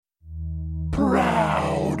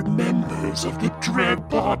Proud members of the Dread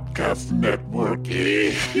Podcast Network.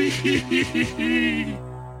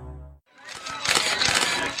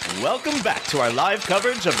 Welcome back to our live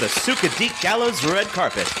coverage of the Sukadeek Gala's red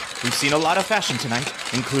carpet. We've seen a lot of fashion tonight,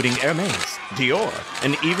 including Hermes, Dior,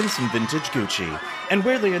 and even some vintage Gucci. And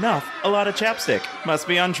weirdly enough, a lot of chapstick. Must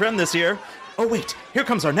be on trend this year. Oh wait, here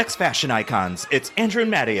comes our next fashion icons. It's Andrew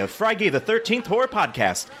and Maddie of Friday the 13th Horror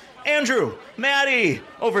Podcast. Andrew, Maddie,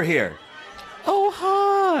 over here. Oh,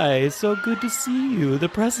 hi. So good to see you. The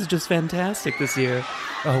press is just fantastic this year.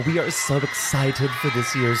 Oh, we are so excited for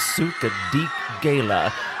this year's Sukadeek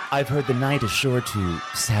Gala. I've heard the night is sure to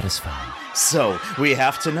satisfy. So, we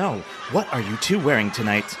have to know, what are you two wearing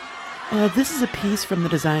tonight? This is a piece from the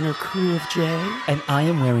designer Crew of J. And I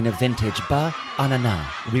am wearing a vintage Ba Anana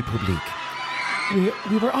Republique.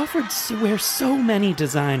 We were offered to wear so many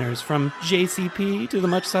designers, from JCP to the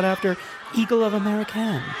much sought-after Eagle of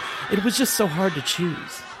American. It was just so hard to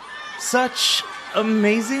choose. Such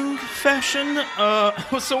amazing fashion?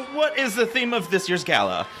 So what is the theme of this year's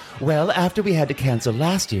gala? Well, after we had to cancel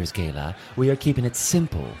last year's gala, we are keeping it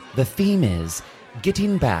simple. The theme is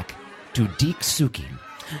getting back to Deek-suking.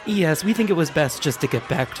 Yes, we think it was best just to get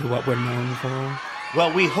back to what we're known for.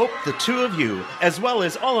 Well, we hope the two of you, as well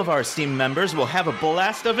as all of our esteemed members, will have a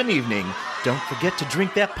blast of an evening. Don't forget to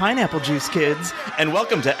drink that pineapple juice, kids. And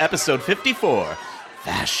welcome to episode 54.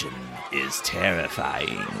 Fashion is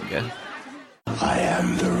terrifying. I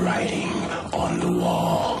am the writing on the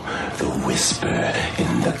wall, the whisper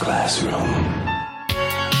in the classroom.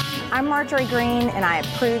 I'm Marjorie Green, and I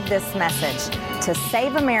approve this message to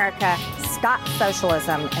save America, stop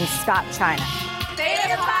socialism, and stop China.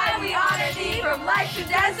 State of High, we honor thee from life to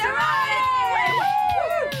Desiree!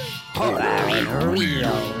 Horror in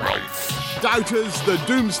real life. Doubters, the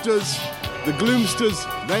doomsters, the gloomsters,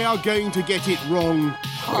 they are going to get it wrong.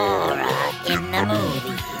 Horror in the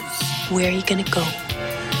movies. Where are you gonna go?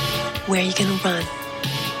 Where are you gonna run?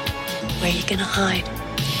 Where are you gonna hide?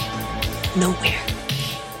 Nowhere.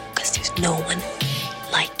 Because there's no one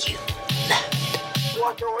like you left.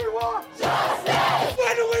 What do we want? Justice!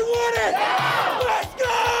 When do we want it? Now! Let's go!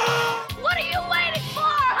 What are you waiting for,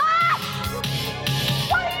 huh?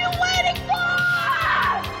 What are you waiting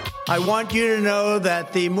for? I want you to know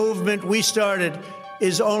that the movement we started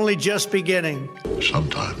is only just beginning.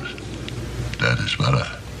 Sometimes that is better.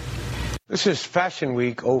 This is Fashion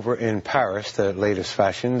Week over in Paris. The latest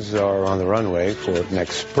fashions are on the runway for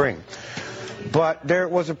next spring. But there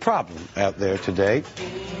was a problem out there today.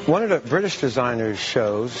 One of the British designers'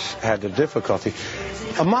 shows had a difficulty.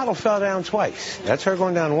 A model fell down twice. That's her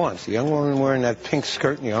going down once. The young woman wearing that pink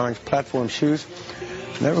skirt and the orange platform shoes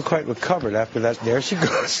never quite recovered after that. There she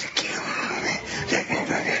goes again.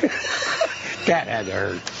 That had to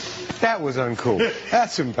hurt. That was uncool.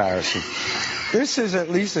 That's embarrassing. This is at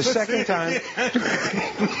least the second time.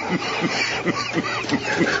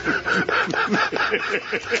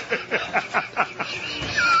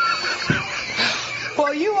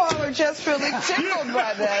 Well, you all are just really tickled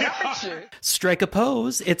by that, aren't you? Strike a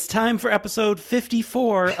pose. It's time for episode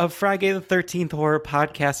 54 of Friday the 13th Horror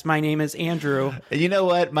Podcast. My name is Andrew. You know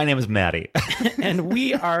what? My name is Maddie. And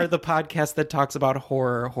we are the podcast that talks about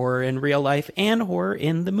horror in real life, and horror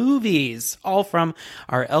in the movies, all from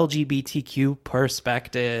our LGBTQ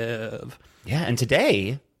perspective. Yeah, and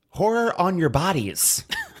today, horror on your bodies.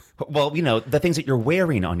 Well, you know, the things that you're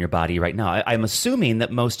wearing on your body right now. I'm assuming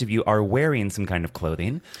that most of you are wearing some kind of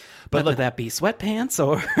clothing. But would that be sweatpants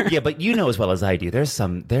or? Yeah, but you know as well as I do, there's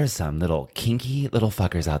some little kinky little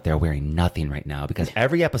fuckers out there wearing nothing right now, because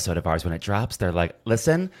every episode of ours, when it drops, they're like,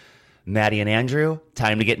 listen, Maddie and Andrew,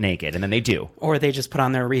 time to get naked. And then they do. Or they just put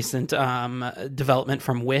on their recent development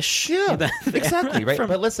from Wish. Yeah, exactly, right?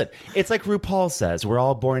 But listen, it's like RuPaul says, we're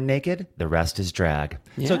all born naked, the rest is drag.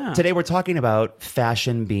 Yeah. So today we're talking about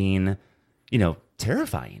fashion being, you know,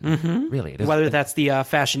 terrifying, really. Whether that's the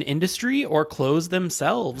fashion industry or clothes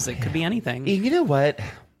themselves. It could be anything. You know what?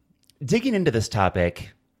 Digging into this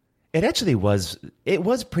topic, it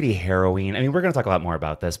was pretty harrowing. I mean, we're going to talk a lot more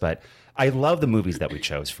about this, but I love the movies that we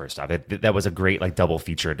chose, first off. That was a great double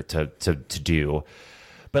feature to do.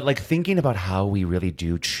 But thinking about how we really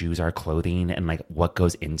do choose our clothing and what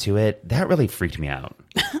goes into it, that really freaked me out.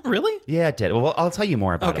 Really? Yeah, it did. Well, I'll tell you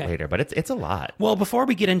more about it later, but it's a lot. Well, before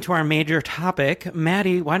we get into our major topic,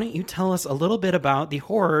 Maddie, why don't you tell us a little bit about the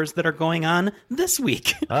horrors that are going on this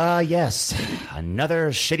week? Yes.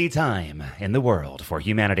 Another shitty time in the world for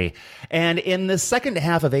humanity. And in the second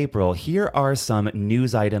half of April, here are some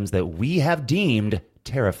news items that we have deemed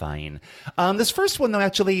terrifying. This first one, though,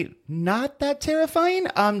 actually not that terrifying.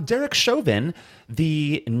 Derek Chauvin,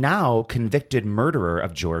 the now convicted murderer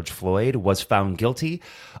of George Floyd, was found guilty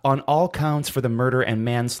on all counts for the murder and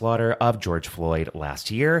manslaughter of George Floyd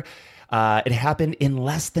last year. It happened in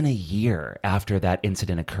less than a year after that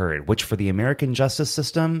incident occurred, which for the American justice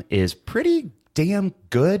system is pretty damn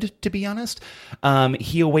good, to be honest.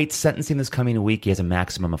 He awaits sentencing this coming week. He has a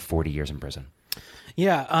maximum of 40 years in prison.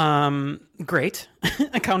 Yeah, great.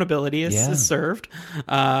 Accountability is served.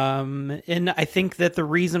 And I think that the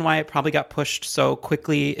reason why it probably got pushed so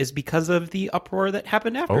quickly is because of the uproar that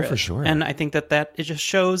happened after it. Oh, for sure. And I think that it just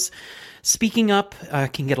shows speaking up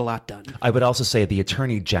can get a lot done. I would also say the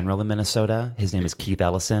Attorney General in Minnesota, his name is Keith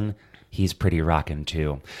Ellison. He's pretty rockin'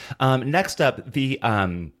 too. Next up, the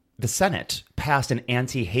Senate passed an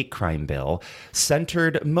anti-hate crime bill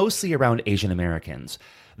centered mostly around Asian Americans.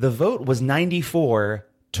 The vote was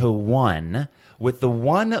 94-1, with the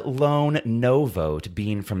one lone no vote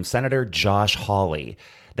being from Senator Josh Hawley,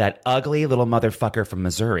 that ugly little motherfucker from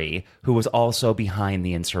Missouri who was also behind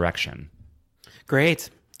the insurrection. Great.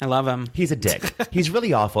 I love him. He's a dick. He's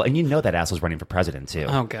really awful. And you know that asshole's running for president, too.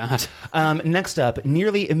 Oh, God. Next up,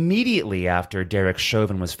 nearly immediately after Derek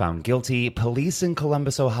Chauvin was found guilty, police in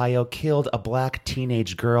Columbus, Ohio killed a black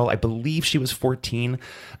teenage girl. I believe she was 14.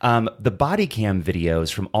 The body cam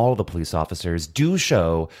videos from all the police officers do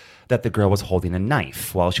show that the girl was holding a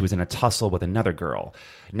knife while she was in a tussle with another girl.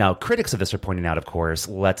 Now, critics of this are pointing out, of course,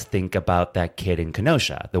 let's think about that kid in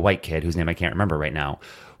Kenosha, the white kid whose name I can't remember right now,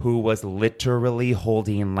 who was literally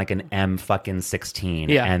holding like an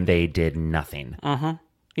M16, and they did nothing.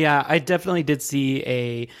 Yeah, I definitely did see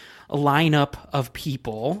a lineup of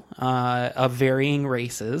people of varying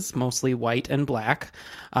races, mostly white and black,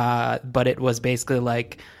 but it was basically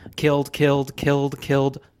like killed.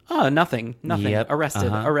 Oh, nothing. Yep.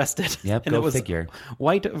 Arrested. Yep, and go it was figure.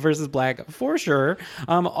 White versus black for sure.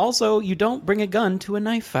 Also, you don't bring a gun to a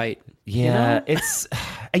knife fight. Yeah, you know? it's,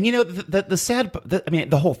 and you know, the sad, I mean,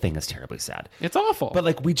 the whole thing is terribly sad. It's awful. But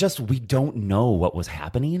like, we don't know what was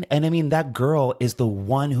happening. And I mean, that girl is the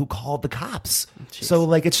one who called the cops. Jeez. So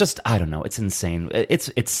like, it's just, I don't know. It's insane.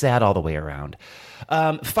 It's sad all the way around.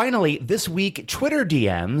 Finally, this week, Twitter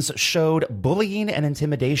DMs showed bullying and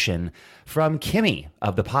intimidation from Kimmy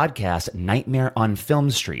of the podcast Nightmare on Film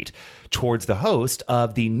Street towards the host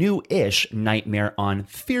of the new-ish Nightmare on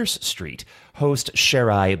Fierce Street, host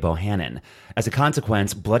Sherai Bohannon. As a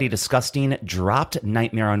consequence, Bloody Disgusting dropped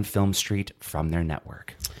Nightmare on Film Street from their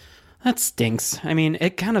network. That stinks. I mean,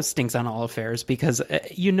 it kind of stinks on all affairs because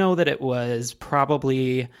you know that it was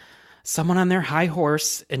probably someone on their high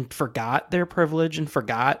horse and forgot their privilege and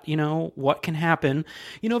forgot, you know, what can happen.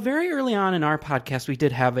 You know, very early on in our podcast, we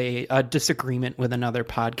did have a disagreement with another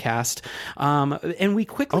podcast. And we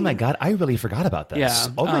quickly... Oh my God, I really forgot about this. Yeah.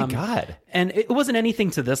 Oh my God. And it wasn't anything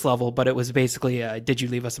to this level, but it was basically did you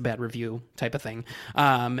leave us a bad review type of thing.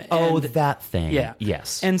 That thing. Yeah.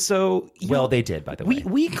 Yes. And so... they did, by the way.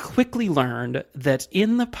 We quickly learned that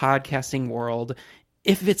in the podcasting world,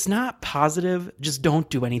 if it's not positive, just don't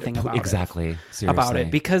do anything about Seriously. about it,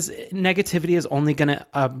 because negativity is only going to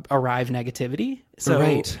arrive negativity. So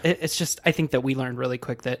right. It's just, I think that we learned really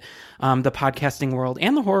quick that the podcasting world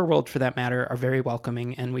and the horror world, for that matter, are very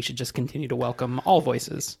welcoming, and we should just continue to welcome all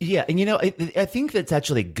voices. Yeah, and you know, I think that's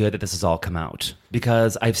actually good that this has all come out,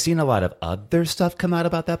 because I've seen a lot of other stuff come out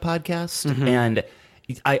about that podcast, and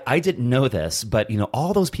I didn't know this, but you know,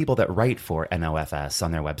 all those people that write for NOFS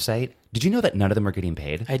on their website, did you know that none of them were getting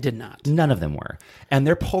paid? I did not. None of them were. And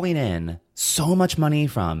they're pulling in so much money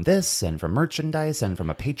from this and from merchandise and from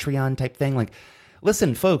a Patreon type thing. Like,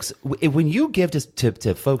 listen, folks, when you give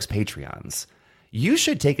to folks' Patreons, you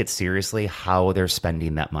should take it seriously how they're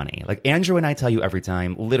spending that money. Like Andrew and I tell you every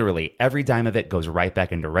time, literally every dime of it goes right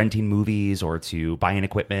back into renting movies or to buying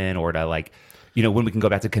equipment or to like, you know, when we can go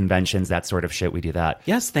back to conventions, that sort of shit, we do that.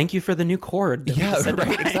 Yes, thank you for the new cord. Yeah,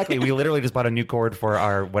 right, exactly. We literally just bought a new cord for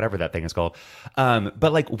our, whatever that thing is called.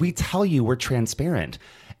 But like, we tell you, we're transparent.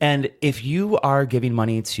 And if you are giving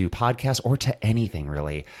money to podcasts or to anything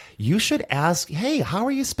really, you should ask, hey, how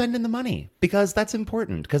are you spending the money? Because that's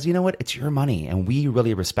important. Because you know what? It's your money and we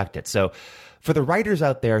really respect it. So for the writers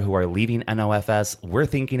out there who are leaving NOFS, we're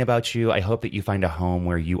thinking about you. I hope that you find a home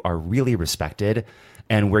where you are really respected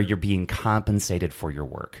and where you're being compensated for your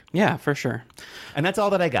work. Yeah, for sure. And that's all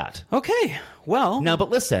that I got. Okay, well. Now, but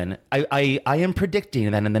listen, I am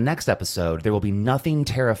predicting that in the next episode, there will be nothing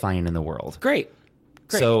terrifying in the world. Great.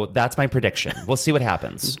 So that's my prediction. We'll see what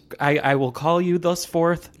happens. I will call you thus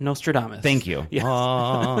forth Nostradamus. Thank you. Yes.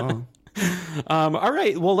 All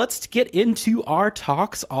right, well, let's get into our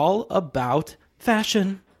talks all about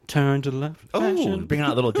fashion. Turn to the left. Oh, fashion. bringing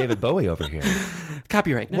out a little David Bowie over here.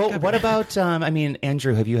 Copyright. No, Well, copyright. what about,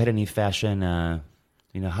 Andrew, have you had any fashion,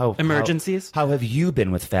 how... Emergencies? How have you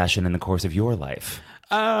been with fashion in the course of your life?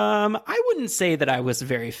 I wouldn't say that I was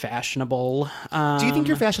very fashionable. Do you think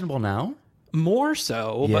you're fashionable now? More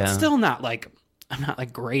so, but Yeah. still not like, I'm not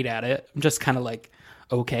like great at it. I'm just kind of like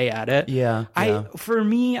okay at it. Yeah. For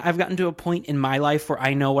me, I've gotten to a point in my life where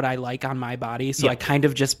I know what I like on my body, so I kind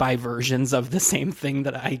of just buy versions of the same thing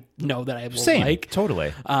that I know that I will like.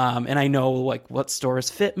 Totally. And I know like what stores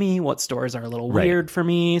fit me, what stores are a little Right. weird for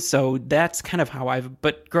me. So that's kind of how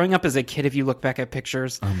but growing up as a kid, if you look back at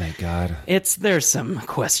pictures, Oh my God. there's some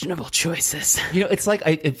questionable choices. It's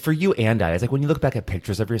like, for you and I, it's like when you look back at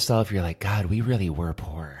pictures of yourself, you're like, God, we really were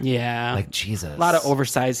poor. Yeah. Like, Jesus. A lot of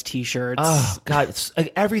oversized t-shirts. Oh, God.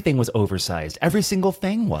 Like, everything was oversized. Every single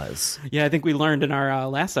thing was. Yeah, I think we learned in our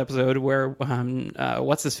last episode where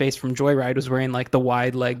what's his face from Joyride was wearing like the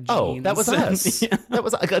wide leg jeans. Oh, that was us. Yeah. That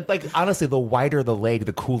was like honestly, the wider the leg,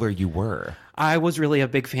 the cooler you were. I was really a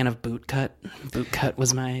big fan of bootcut. Bootcut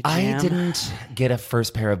was my jam. I didn't get a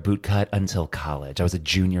first pair of bootcut until college. I was a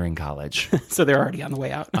junior in college. So they're already on the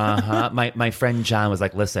way out. My friend John was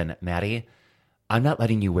like, "Listen, Maddie, I'm not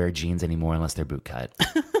letting you wear jeans anymore unless they're bootcut."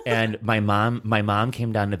 And my mom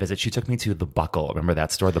came down to visit. She took me to the Buckle. Remember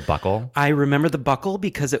that store, the Buckle? I remember the Buckle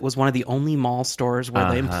because it was one of the only mall stores where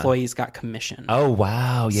the employees got commission. Oh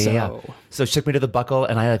wow, yeah. So she took me to the Buckle,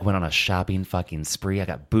 and I like went on a shopping fucking spree. I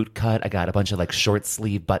got bootcut. I got a bunch of like short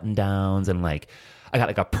sleeve button downs, and like I got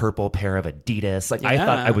like a purple pair of Adidas. Like I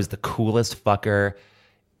thought I was the coolest fucker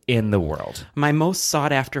in the world. My most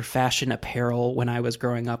sought after fashion apparel when I was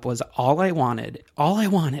growing up was all I wanted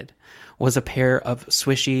was a pair of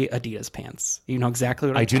swishy Adidas pants. You know exactly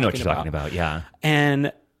what I'm I do know what talking you're talking about, yeah.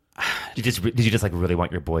 And did you just like really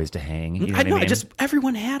want your boys to hang? You know I know. what I mean?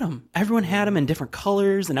 Everyone had them. Everyone had them in different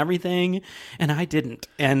colors and everything, and I didn't.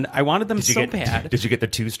 And I wanted them bad. Did you get the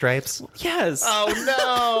two stripes? Yes.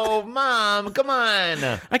 Oh no, Mom! Come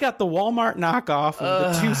on. I got the Walmart knockoff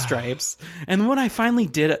of the two stripes, and when I finally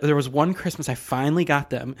did it, there was one Christmas I finally got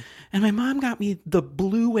them, and my mom got me the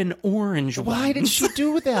blue and orange ones. Why did she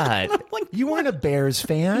do that? Like, you weren't a Bears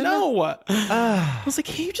fan. No. I was like,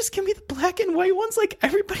 hey, you just give me the black and white ones like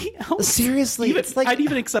everybody else. Seriously, it's like I'd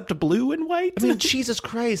even accept blue and white. I mean, Jesus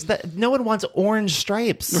Christ, that no one wants orange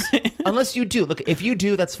stripes unless you do. Look, if you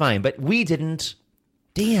do, that's fine, but we didn't.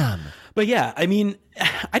 Damn. But yeah, I mean,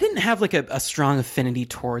 I didn't have like a strong affinity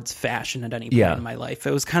towards fashion at any point in my life.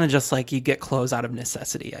 It was kind of just like you get clothes out of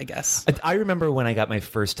necessity, I guess. I remember when I got my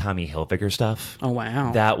first Tommy Hilfiger stuff. Oh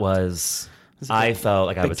wow, that was. I felt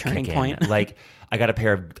like I was turning kicking. point. Like I got a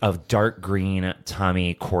pair of dark green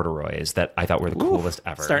Tommy corduroys that I thought were the coolest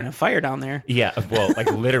ever. Starting a fire down there. Yeah, well,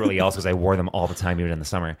 like literally also because I wore them all the time, even in the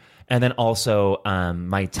summer. And then also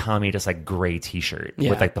my Tommy just like gray t-shirt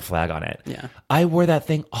with like the flag on it. Yeah. I wore that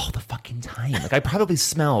thing all the fucking time. Like I probably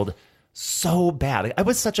smelled so bad. Like, I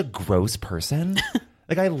was such a gross person.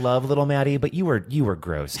 Like I love little Maddie, but you were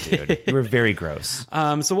gross, dude. You were very gross.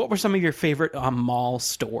 So what were some of your favorite mall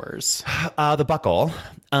stores? The Buckle,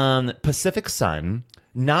 Pacific Sun.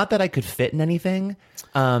 Not that I could fit in anything,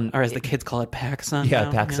 or as the kids call it, PacSun.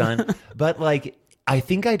 Yeah, PacSun. But like, I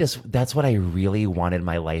think that's what I really wanted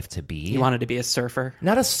my life to be. You wanted to be a surfer?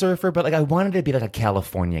 Not a surfer, but like I wanted to be like a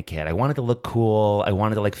California kid. I wanted to look cool. I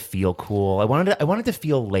wanted to like feel cool. I wanted to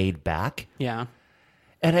feel laid back. Yeah.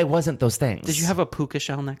 And I wasn't those things. Did you have a puka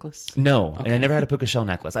shell necklace? No, and I never had a puka shell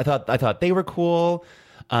necklace. I thought they were cool.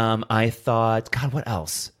 I thought, God, what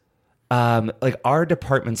else? Like our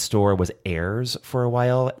department store was Ayres for a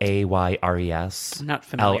while. Ayres. I'm not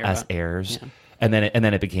familiar. LS Ayres. Yeah. And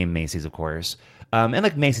then it became Macy's, of course. And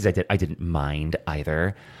like Macy's, I didn't mind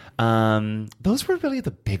either. Those were really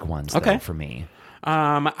the big ones though, for me.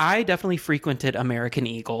 I definitely frequented American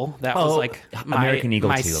Eagle. That was like American Eagle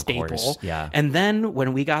my too, staple. Of course. Yeah. And then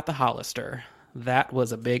when we got the Hollister, that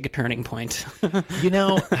was a big turning point. You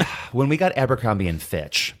know, when we got Abercrombie and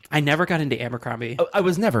Fitch, I never got into Abercrombie. I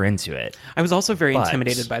was never into it. I was also very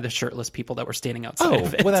intimidated by the shirtless people that were standing outside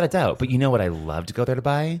of it. Without a doubt. But you know what I loved to go there to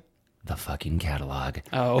buy? The fucking catalog.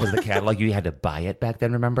 Oh. Because the catalog, you had to buy it back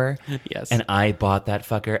then, remember? Yes. And I bought that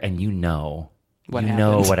fucker, and you know what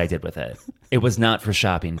I did with it. It was not for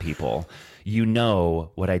shopping people. You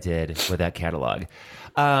know what I did with that catalog.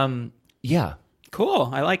 Yeah. Cool.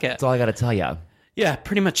 I like it. That's all I got to tell you. Yeah,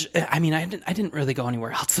 pretty much. I mean, I didn't really go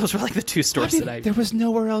anywhere else. Those were like the two stores There was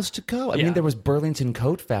nowhere else to go. I mean, there was Burlington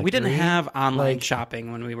Coat Factory. We didn't have online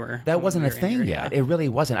shopping when we were. That wasn't a thing yet. It really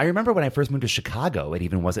wasn't. I remember when I first moved to Chicago,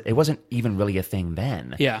 it wasn't even really a thing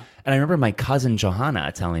then. Yeah. And I remember my cousin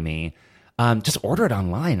Johanna telling me, just order it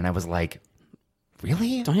online. And I was like,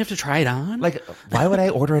 really? Don't you have to try it on? Like, why would I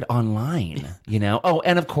order it online? You know? Oh,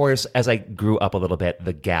 and of course, as I grew up a little bit,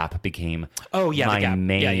 the Gap became the Gap.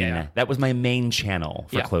 main. Yeah. That was my main channel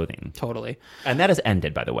for clothing. Totally. And that has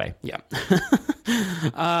ended, by the way. Yeah.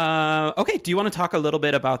 Okay. Do you want to talk a little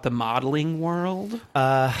bit about the modeling world?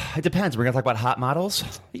 It depends. We're going to talk about hot models?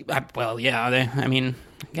 Well, yeah. I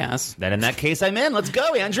guess. Then in that case, I'm in. Let's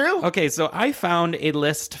go, Andrew. Okay, so I found a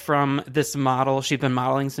list from this model. She's been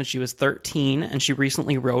modeling since she was 13, and she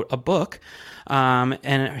recently wrote a book.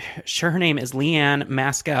 And her name is Leanne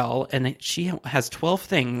Maskell, and she has 12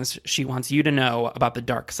 things she wants you to know about the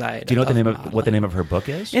dark side. Do you know what the name of her book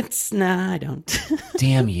is? I don't.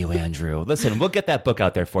 Damn you, Andrew. Listen, we'll get that book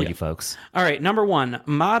out there for you folks. All right, number 1,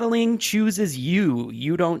 modeling chooses you.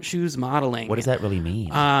 You don't choose modeling. What does that really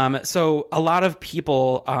mean? So a lot of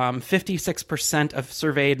people, 56% of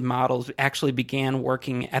surveyed models actually began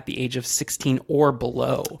working at the age of 16 or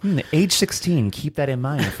below. Age 16, keep that in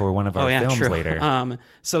mind for one of our films later.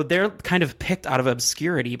 So they're kind of picked out of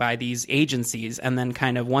obscurity by these agencies, and then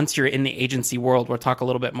kind of once you're in the agency world, we'll talk a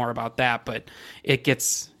little bit more about that, but it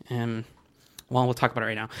gets... we'll talk about it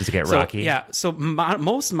right now. Does it get rocky? Yeah. So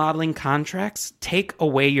most modeling contracts take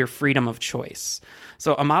away your freedom of choice.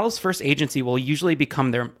 So a model's first agency will usually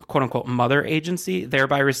become their quote-unquote mother agency,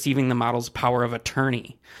 thereby receiving the model's power of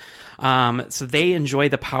attorney. So they enjoy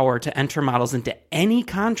the power to enter models into any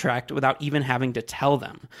contract without even having to tell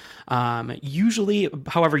them. Usually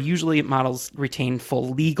models retain full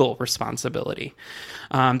legal responsibility.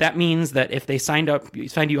 That means that if they signed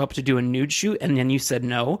you up to do a nude shoot and then you said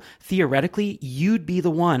no, theoretically, you'd be the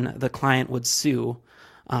one the client would sue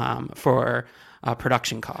for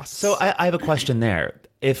production costs. So I have a question there.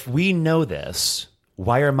 If we know this,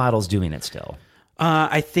 why are models doing it still?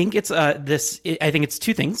 I think it's I think it's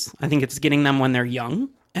two things. I think it's getting them when they're young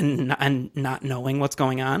and not knowing what's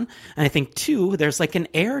going on. And I think 2, there's like an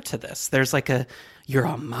air to this. There's like you're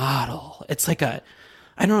a model. It's like I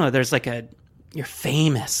don't know. There's like you're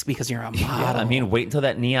famous because you're a model. Yeah, wait until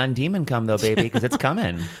that neon demon come though, baby, because it's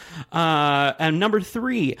coming. And number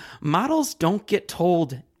 3, models don't get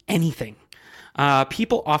told anything.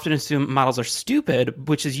 People often assume models are stupid,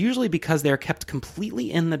 which is usually because they're kept completely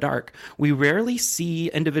in the dark. We rarely see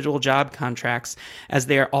individual job contracts as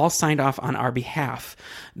they are all signed off on our behalf,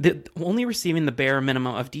 only receiving the bare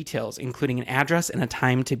minimum of details, including an address and a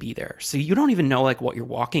time to be there. So you don't even know what you're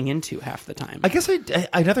walking into half the time. I guess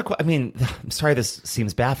I'm sorry this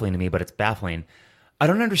seems baffling to me, but it's baffling. I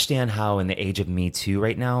don't understand how in the age of Me Too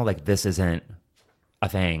right now, this isn't a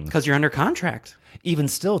thing. Because you're under contract. Even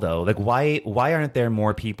still, though, why aren't there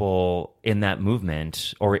more people in that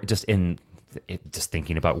movement, or just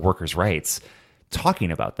thinking about workers' rights,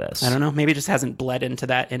 talking about this? I don't know. Maybe it just hasn't bled into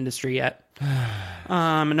that industry yet.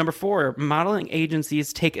 Number 4, modeling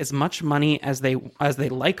agencies take as much money as they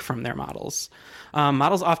like from their models.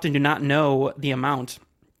 Models often do not know the amount.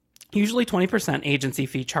 Usually 20% agency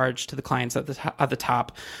fee charged to the clients at the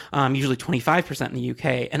top, usually 25% in the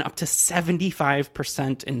UK, and up to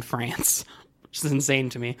 75% in France. Which is insane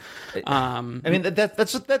to me.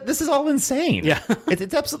 This is all insane. Yeah.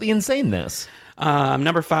 it's absolutely insane, this.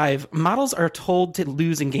 Number 5, models are told to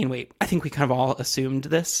lose and gain weight. I think we kind of all assumed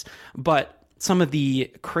this, but some of the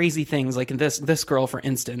crazy things, like this girl, for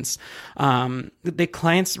instance, the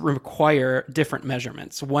clients require different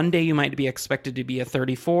measurements. One day you might be expected to be a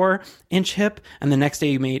 34-inch hip, and the next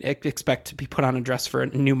day you may expect to be put on a dress for a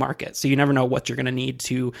new market. So you never know what you're going to need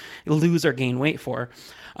to lose or gain weight for.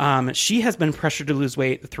 She has been pressured to lose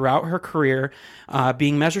weight throughout her career,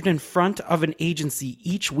 being measured in front of an agency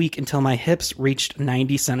each week until my hips reached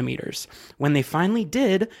 90 centimeters. When they finally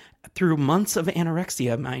did, through months of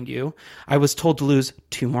anorexia, mind you, I was told to lose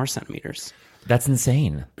 2 more centimeters. That's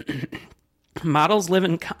insane. Models live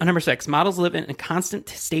in a constant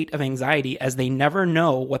state of anxiety as they never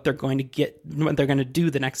know what they're going to do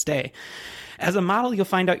the next day. As a model, you'll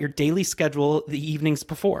find out your daily schedule the evenings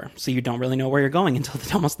before, so you don't really know where you're going until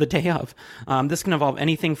almost the day of. This can involve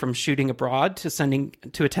anything from shooting abroad to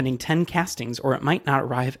attending 10 castings, or it might not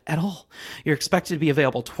arrive at all. You're expected to be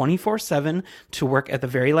available 24/7 to work at the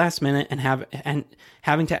very last minute and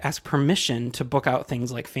having to ask permission to book out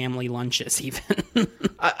things like family lunches, even.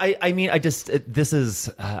 I'm just going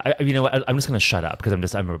to shut up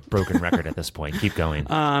because I'm a broken record at this point. Keep going.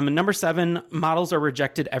 Number 7, models are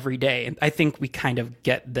rejected every day. I think we kind of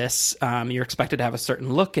get this. You're expected to have a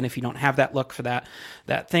certain look, and if you don't have that look for that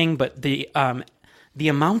thing, but the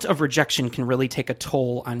amount of rejection can really take a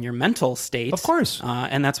toll on your mental state. Of course.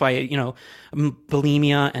 And that's why,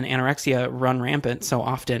 bulimia and anorexia run rampant so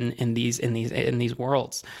often in these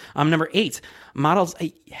worlds. Number 8, models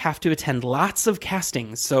have to attend lots of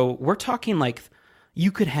castings. So we're talking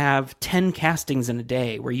you could have 10 castings in a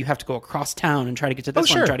day where you have to go across town and try to get to this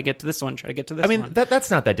one, try to get to this one, try to get to this one. I mean, that's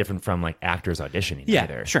not that different from like actors auditioning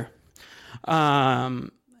either. Sure.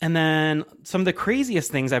 And then some of the craziest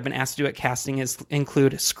things I've been asked to do at casting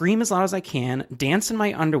include scream as loud as I can, dance in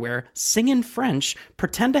my underwear, sing in French,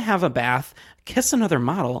 pretend to have a bath, kiss another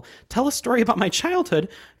model, tell a story about my childhood,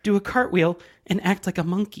 do a cartwheel, and act like a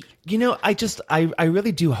monkey. You know, I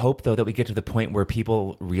really do hope, though, that we get to the point where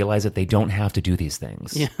people realize that they don't have to do these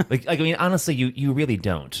things. Yeah. Like I mean, honestly, you really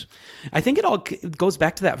don't. I think it all goes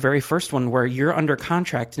back to that very first one where you're under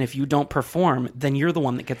contract, and if you don't perform, then you're the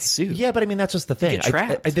one that gets sued. Yeah, but I mean, that's just the thing. You get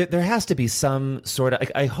trapped. There has to be some sort of...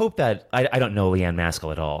 I hope that... I don't know Leanne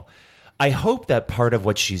Maskell at all. I hope that part of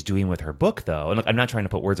what she's doing with her book, though, and look, I'm not trying to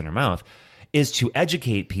put words in her mouth, is to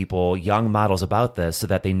educate people, young models, about this so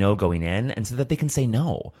that they know going in and so that they can say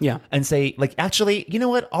no. Yeah. And say, like, actually, you know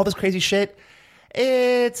what? All this crazy shit,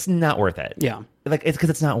 it's not worth it. Yeah. Like, it's because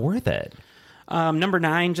it's not worth it. Number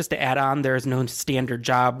 9, just to add on, there's no standard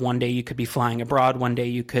job. One day you could be flying abroad. One day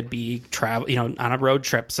you could be on a road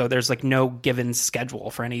trip. So there's like no given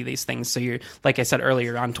schedule for any of these things. So you're, like I said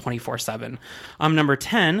earlier, on 24/7. Number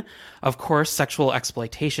 10, of course, sexual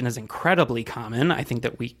exploitation is incredibly common. I think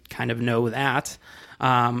that we kind of know that.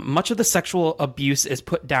 Much of the sexual abuse is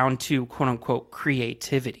put down to quote unquote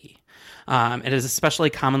creativity. It is especially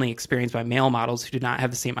commonly experienced by male models who do not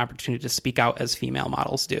have the same opportunity to speak out as female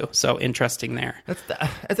models do. So interesting there.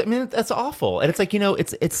 That's awful. And it's like,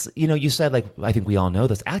 it's you said, like, I think we all know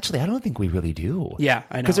this. Actually, I don't think we really do. Yeah,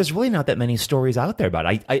 I know. Because there's really not that many stories out there about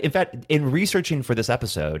it. In fact, in researching for this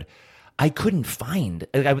episode, I couldn't find...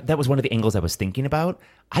 that was one of the angles I was thinking about.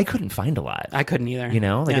 I couldn't find a lot. I couldn't either.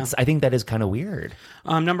 I think that is kind of weird.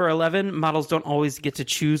 Number 11, models don't always get to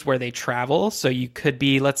choose where they travel. So you could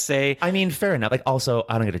be, let's say... I mean, fair enough. Like, also,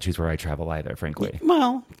 I don't get to choose where I travel either, frankly.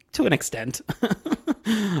 Well, to an extent.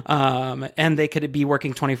 And they could be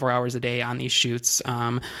working 24 hours a day on these shoots.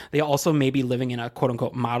 They also may be living in a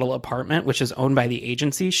quote-unquote model apartment, which is owned by the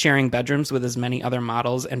agency, sharing bedrooms with as many other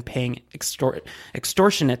models and paying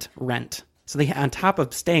extortionate rent. So they, on top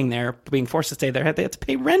of staying there, being forced to stay there, they have to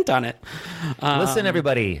pay rent on it. Listen,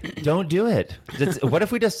 everybody, don't do it. What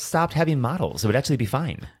if we just stopped having models? It would actually be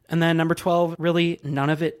fine. And then number 12, really, none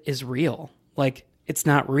of it is real. Like, it's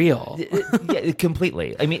not real. Yeah,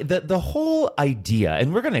 completely. I mean, the whole idea,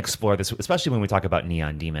 and we're going to explore this, especially when we talk about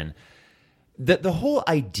Neon Demon, the whole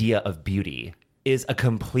idea of beauty is a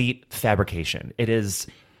complete fabrication. It is...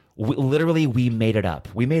 literally, we made it up.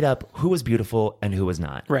 We made up who was beautiful and who was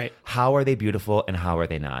not. Right. How are they beautiful and how are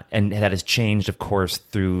they not? And that has changed, of course,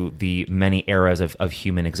 through the many eras of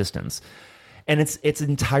human existence. And it's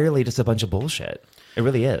entirely just a bunch of bullshit. It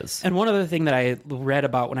really is. And one other thing that I read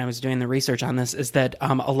about when I was doing the research on this is that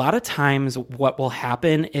a lot of times what will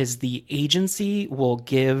happen is the agency will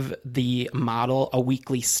give the model a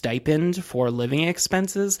weekly stipend for living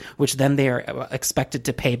expenses, which then they are expected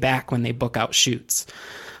to pay back when they book out shoots.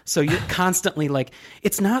 So you're constantly like,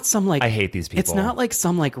 it's not some like... I hate these people. It's not like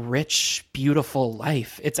some like rich, beautiful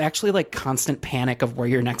life. It's actually like constant panic of where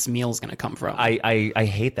your next meal is going to come from. I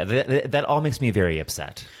hate that. That all makes me very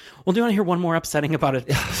upset. Well, do you want to hear one more upsetting about it?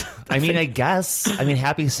 I mean, I guess. I mean,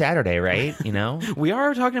 happy Saturday, right? You know? We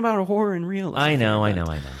are talking about a horror in real life. I know.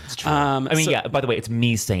 It's true. I mean, yeah, by the way, it's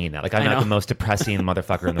me saying that. Like, I'm not the most depressing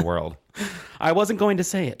motherfucker in the world. I wasn't going to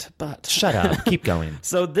say it, but... Shut up. Keep going.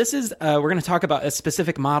 So this is... we're going to talk about a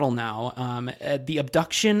specific model now. The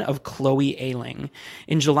abduction of Chloe Ayling.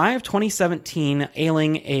 In July of 2017,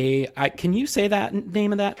 Ayling, can you say that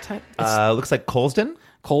name of that type? Looks like Colston?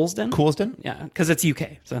 Coulsdon? Yeah, because it's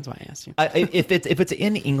UK, so that's why I asked you. If it's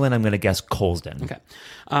in England, I'm going to guess Colsdon. Okay.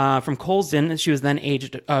 From Colsdon, she was then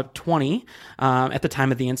aged 20 at the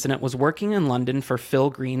time of the incident, was working in London for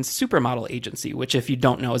Phil Green's Supermodel Agency, which, if you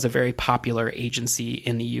don't know, is a very popular agency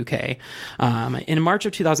in the UK. In March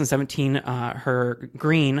of 2017, her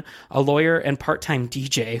Green, a lawyer and part-time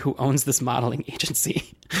DJ who owns this modeling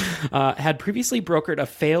agency, had previously brokered a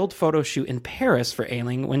failed photo shoot in Paris for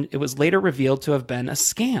Ayling when it was later revealed to have been a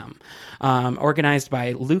scam organized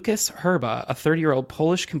by Lucas Herba, a 30-year-old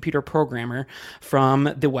Polish computer programmer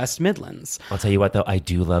from the West Midlands. I'll tell you what, though, I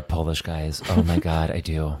do love Polish guys. Oh my God, I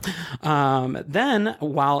do. Then,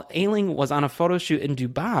 while Ayling was on a photo shoot in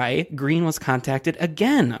Dubai, Green was contacted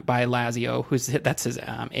again by Lazio, that's his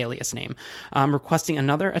alias name, requesting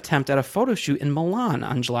another attempt at a photo shoot in Milan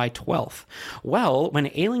on July 12th. Well, when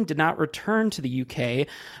Ailing did not return to the UK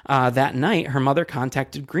that night, her mother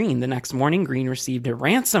contacted Green. The next morning, Green received a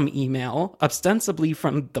ransom email, ostensibly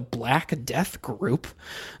from the Black Death Group,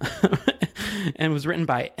 and was written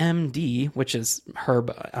by MD, which is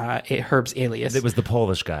Herb's alias. It was the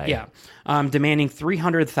Polish guy. Yeah. Demanding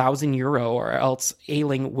 €300,000 or else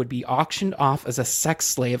Ailing would be auctioned off as a sex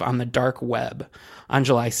slave on the dark web on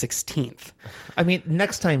July 16th. I mean,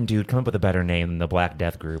 next time, dude, come up with a better name than the Black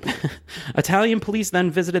Death Group. Italian police then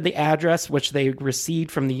visited the address, which they received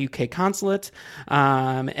from the UK consulate,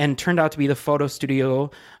 and turned out to be the photo studio.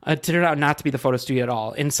 Turned out not to be the photo studio at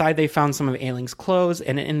all. Inside, they found some of Ailing's clothes,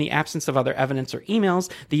 and in the absence of other evidence or emails,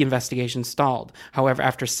 the investigation stalled. However,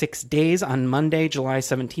 after 6 days, on Monday, July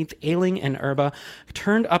 17th, Ailing and Erba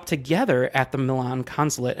turned up together at the Milan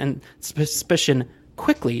consulate, and suspicion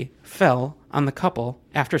quickly fell on the couple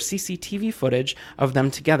after CCTV footage of them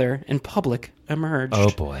together in public emerged. Oh,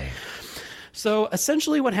 boy. So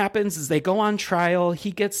essentially what happens is they go on trial.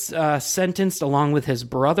 He gets sentenced along with his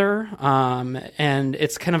brother. And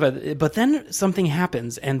it's kind of but then something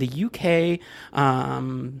happens, and the UK,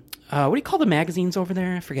 what do you call the magazines over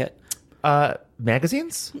there? I forget.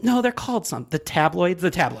 Magazines? No, they're called the tabloids.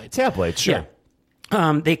 Tabloids, sure. Yeah.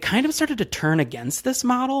 They kind of started to turn against this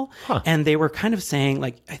model, and they were kind of saying,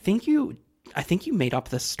 like, I think you made up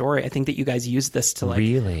this story. I think that you guys used this to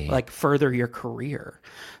like further your career.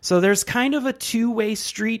 So there's kind of a two-way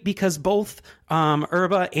street, because both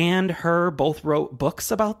Erba and her both wrote books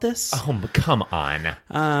about this. Oh, come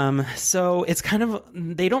on. So it's kind of,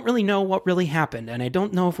 they don't really know what really happened, and I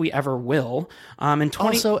don't know if we ever will.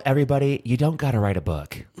 Also, everybody, you don't got to write a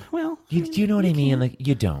book. Well, you know what I mean? Like,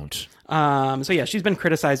 you don't. So yeah, she's been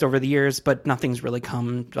criticized over the years, but nothing's really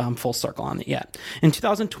come full circle on it yet. In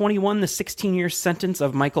 2021, the 16-year sentence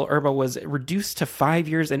of Michael Erba was reduced to 5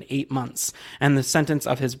 years and 8 months, and the sentence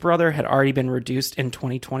of his brother had already been reduced in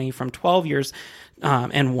 2020 from 12 years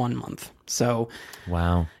and 1 month. So,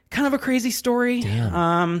 wow. Kind of a crazy story.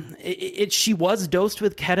 Damn. She was dosed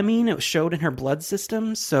with ketamine. It showed in her blood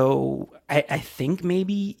system. So I think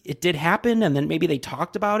maybe it did happen, and then maybe they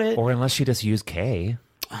talked about it. Or unless she just used K.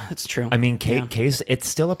 That's true. I mean, K's, it's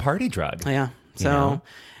still a party drug. Yeah. So you know?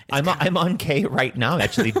 I'm on K right now,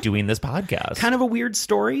 actually doing this podcast. Kind of a weird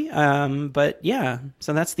story, but yeah.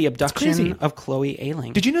 So that's the abduction of Chloe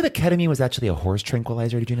Ailing. Did you know that ketamine was actually a horse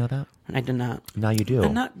tranquilizer? Did you know that? I did not. Now you do.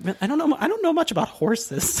 I don't know much about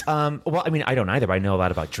horses. Well, I mean, I don't either, but I know a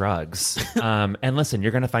lot about drugs. And listen,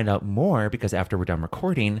 you're going to find out more, because after we're done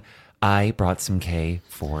recording, I brought some K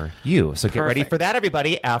for you. So get ready for that,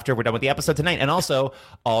 everybody, after we're done with the episode tonight. And also,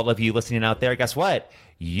 all of you listening out there, guess what?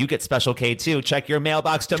 You get special K too. Check your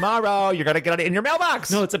mailbox tomorrow. You're going to get it in your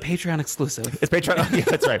mailbox. No, it's a Patreon exclusive. It's Patreon. Yeah,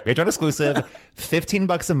 that's right. Patreon exclusive.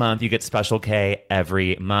 $15 a month. You get special K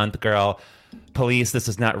every month, girl. Police, this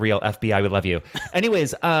is not real. FBI, we love you.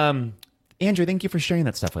 Anyways, Andrew, thank you for sharing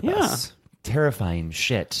that stuff with us. Terrifying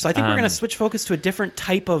shit. So I think we're going to switch focus to a different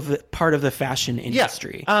type of part of the fashion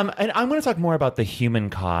industry. Yeah. And I'm going to talk more about the human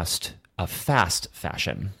cost of fast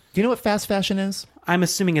fashion. Do you know what fast fashion is? I'm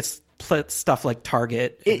assuming it's stuff like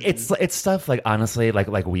Target. It's stuff like, honestly,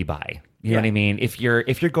 like we buy. You know what I mean? If you're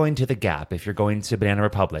going to the Gap, if you're going to Banana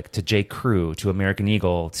Republic, to J. Crew, to American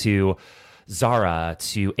Eagle, to Zara,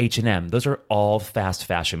 to H&M, those are all fast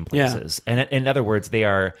fashion places. And in other words, they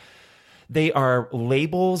are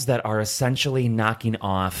labels that are essentially knocking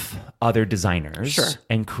off other designers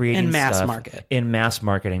and creating in mass stuff market. In mass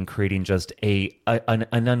market, and creating just an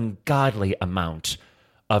ungodly amount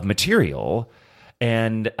of material.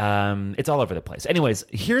 And it's all over the place. Anyways,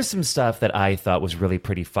 here's some stuff that I thought was really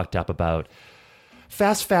pretty fucked up about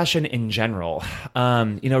fast fashion in general.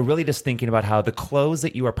 Really just thinking about how the clothes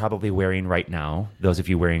that you are probably wearing right now, those of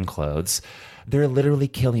you wearing clothes, they're literally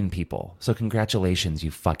killing people. So congratulations,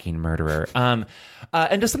 you fucking murderer. And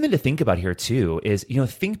just something to think about here too is,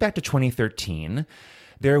 think back to 2013.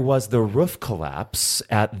 There was the roof collapse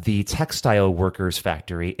at the textile workers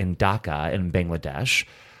factory in Dhaka in Bangladesh.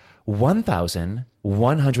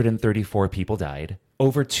 1,134 people died.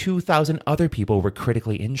 Over 2,000 other people were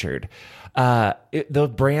critically injured.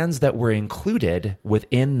 The brands that were included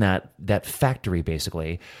within that factory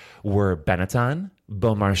basically were Benetton,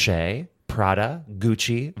 Beaumarchais, Prada,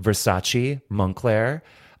 Gucci, Versace, Moncler,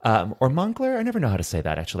 or Moncler. I never know how to say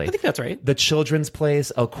that, actually. I think that's right. The Children's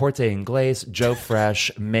Place, El Corte Inglés, Joe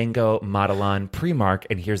Fresh, Mango, Modelon, Primark,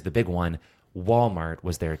 and here's the big one, Walmart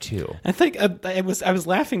was there too. I think I was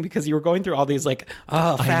laughing because you were going through all these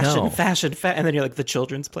fashion, and then you're like, the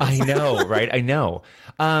Children's Place. I know, right? I know.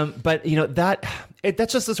 But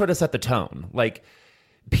that's just to sort of set the tone. Like,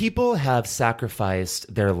 People have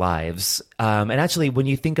sacrificed their lives. And actually, when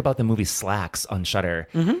you think about the movie Slacks on Shudder,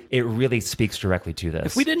 it really speaks directly to this.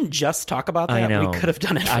 If we didn't just talk about that, we could have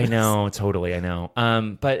done it. I know, totally, I know.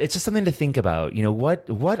 But it's just something to think about. You know,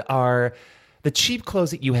 what are the cheap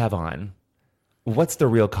clothes that you have on? What's the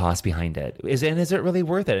real cost behind it? Is it really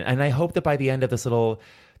worth it? And I hope that by the end of this little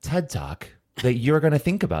TED Talk, that you're going to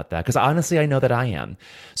think about that, because honestly, I know that I am.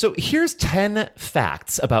 So here's 10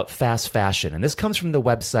 facts about fast fashion, and this comes from the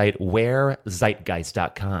website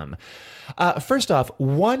wearzeitgeist.com. First off,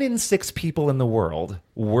 1 in 6 people in the world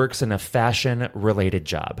works in a fashion-related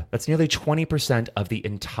job. That's nearly 20% of the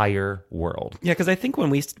entire world. Yeah, because I think when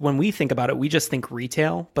we think about it, we just think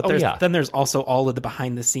retail, but then there's also all of the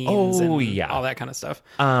behind the scenes and all that kind of stuff.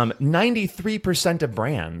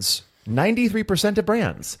 93% of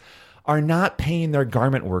brands are not paying their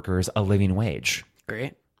garment workers a living wage.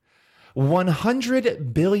 Great.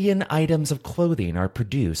 100 billion items of clothing are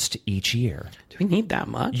produced each year. Do we need that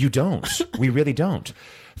much? You don't. We really don't.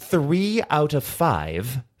 3 out of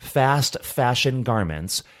 5 fast fashion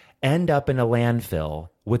garments end up in a landfill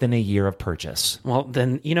within a year of purchase. Well,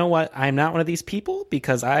 then, you know what? I'm not one of these people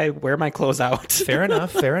because I wear my clothes out. Fair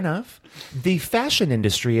enough. The fashion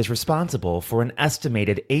industry is responsible for an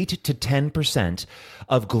estimated 8 to 10%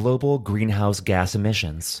 of global greenhouse gas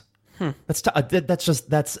emissions.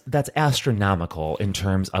 That's astronomical in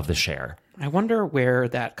terms of the share. I wonder where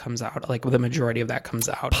that comes out, like the majority of that comes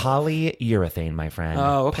out. Polyurethane, my friend.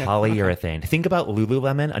 Oh, okay. Polyurethane. Okay. Think about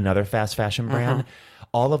Lululemon, another fast fashion brand.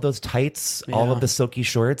 All of those tights, all of the silky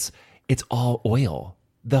shorts, it's all oil.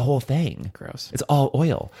 The whole thing. Gross. It's all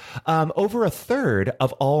oil. Over a third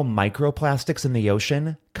of all microplastics in the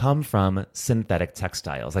ocean come from synthetic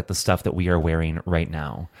textiles, like the stuff that we are wearing right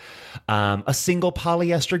now. A single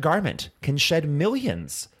polyester garment can shed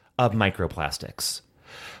millions of microplastics.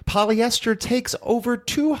 Polyester takes over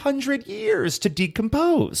 200 years to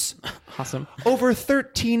decompose. Awesome. Over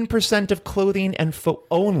 13% of clothing and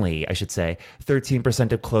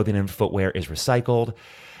 13% of clothing and footwear is recycled.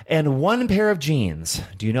 And 1 pair of jeans,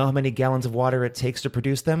 do you know how many gallons of water it takes to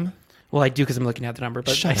produce them? Well, I do because I'm looking at the number.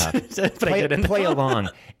 But Shut up. Play along.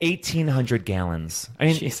 1,800 gallons. I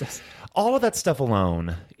mean, Jesus. All of that stuff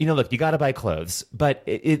alone, look, you got to buy clothes. But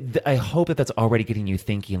I hope that that's already getting you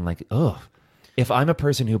thinking like, if I'm a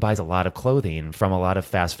person who buys a lot of clothing from a lot of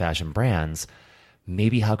fast fashion brands,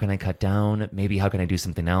 maybe how can I cut down? Maybe how can I do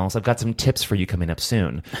something else? I've got some tips for you coming up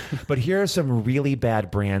soon. But here are some really bad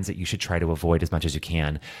brands that you should try to avoid as much as you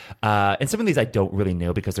can. And some of these I don't really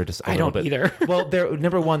know because they're just a little bit... either. Well,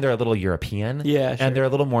 number one, they're a little European. Yeah, sure. And they're a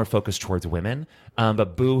little more focused towards women.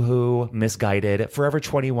 But Boohoo, Missguided, Forever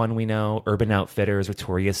 21 we know, Urban Outfitters,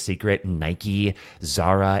 Victoria's Secret, Nike,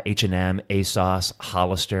 Zara, H&M, ASOS,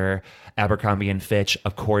 Hollister, Abercrombie & Fitch,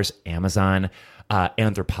 of course, Amazon,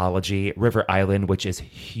 Anthropologie, River Island, which is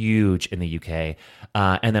huge in the UK,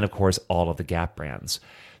 and then, of course, all of the Gap brands.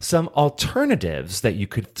 Some alternatives that you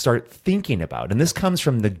could start thinking about, and this comes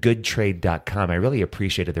from thegoodtrade.com. I really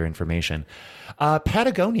appreciated their information.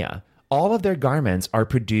 Patagonia, all of their garments are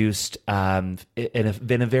produced in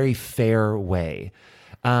a very fair way.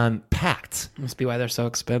 Packed. Must be why they're so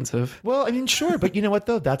expensive. Well, I mean, sure, but you know what,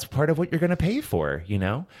 though? That's part of what you're going to pay for,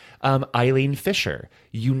 Eileen Fisher,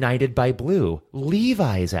 United by Blue.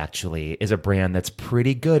 Levi's, actually, is a brand that's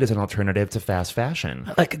pretty good as an alternative to fast fashion.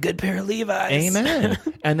 I like a good pair of Levi's. Amen.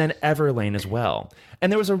 And then Everlane as well.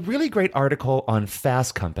 And there was a really great article on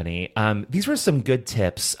Fast Company. These were some good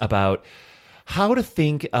tips about how to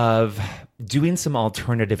think of doing some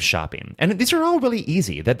alternative shopping. And these are all really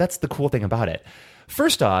easy. That's the cool thing about it.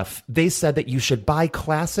 First off, they said that you should buy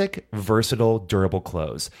classic, versatile, durable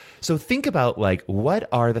clothes. So think about what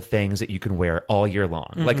are the things that you can wear all year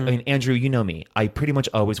long? Mm-hmm. Andrew, you know me. I pretty much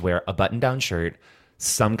always wear a button-down shirt,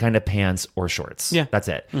 some kind of pants or shorts. Yeah. That's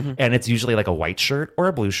it. Mm-hmm. And it's usually a white shirt or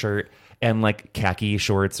a blue shirt and khaki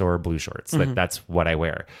shorts or blue shorts. Mm-hmm. That's what I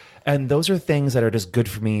wear. And those are things that are just good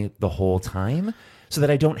for me the whole time, so that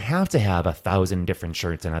I don't have to have 1,000 different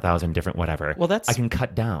shirts and 1,000 different whatever. Well, I can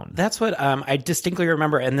cut down. That's what I distinctly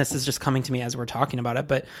remember, and this is just coming to me as we're talking about it,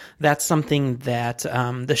 but that's something that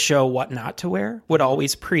the show What Not to Wear would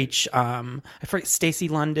always preach. I forget, Stacey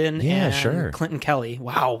London and Clinton Kelly.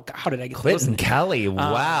 Wow, how did I get Clinton Kelly,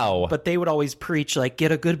 wow. But they would always preach,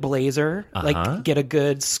 get a good blazer, get a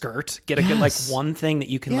good skirt, get a good, one thing that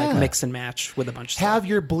you can, mix and match with a bunch of stuff. Have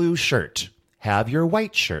your blue shirt, have your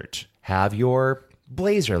white shirt, have your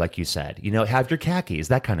blazer, like you said, have your khakis,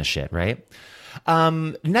 that kind of shit, right?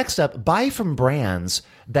 Next up, buy from brands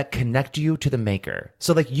that connect you to the maker.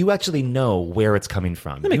 So you actually know where it's coming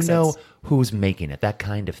from. That makes sense. Who's making it, that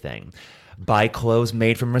kind of thing. Buy clothes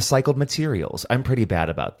made from recycled materials. I'm pretty bad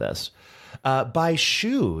about this. Buy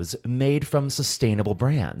shoes made from sustainable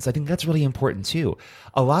brands. I think that's really important too.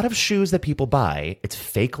 A lot of shoes that people buy, it's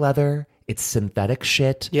fake leather, it's synthetic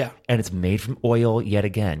shit, and it's made from oil yet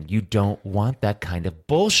again. You don't want that kind of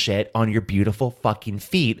bullshit on your beautiful fucking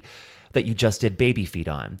feet that you just did baby feet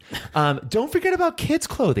on. Don't forget about kids'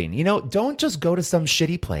 clothing. You know, don't just go to some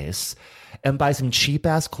shitty place and buy some cheap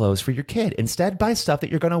ass clothes for your kid. Instead, buy stuff that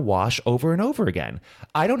you're going to wash over and over again.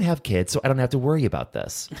 I don't have kids, so I don't have to worry about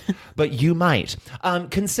this, but you might.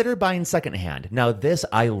 Consider buying secondhand. Now,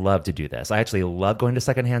 I love to do this. I actually love going to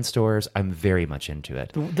secondhand stores. I'm very much into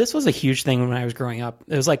it. This was a huge thing when I was growing up.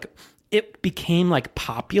 It was like, it became like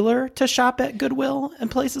popular to shop at Goodwill and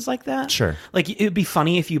places like that. Sure. Like, it'd be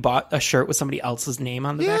funny if you bought a shirt with somebody else's name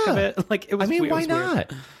on the back of it. Like, it was weird. Why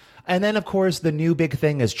not? And then, of course, the new big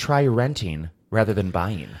thing is try renting rather than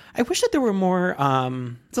buying. I wish that there were more.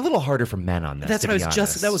 It's a little harder for men on this. That was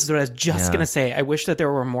what I was just gonna say. I wish that there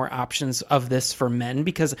were more options of this for men,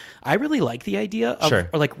 because I really like the idea of or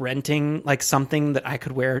like renting like something that I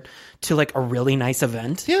could wear to like a really nice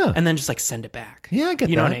event, and then just like send it back. Yeah, I get that.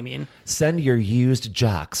 You know what I mean? Send your used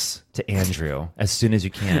jocks to Andrew as soon as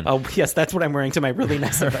you can. Oh yes, that's what I'm wearing to my really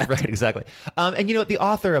nice event. Right, exactly. And you know, the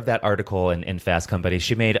author of that article in Fast Company,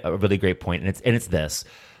 she made a really great point, and it's this.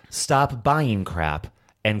 Stop buying crap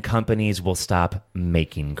and companies will stop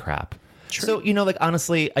making crap. True. So, you know, like,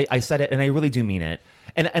 honestly, I said it and I really do mean it.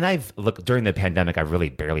 And during the pandemic, I really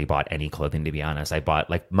barely bought any clothing, to be honest. I bought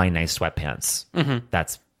like my nice sweatpants. Mm-hmm.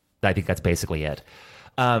 I think that's basically it.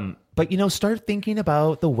 But, you know, start thinking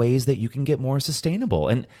about the ways that you can get more sustainable.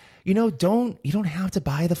 And, you know, you don't have to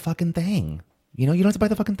buy the fucking thing. You know, you don't have to buy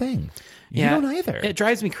the fucking thing. You don't either. It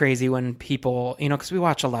drives me crazy when people, you know, because we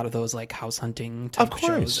watch a lot of those like house hunting type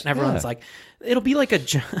shows. And everyone's like, it'll be like a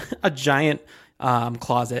giant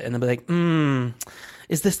closet. And they'll be like,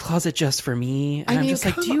 is this closet just for me? And I'm just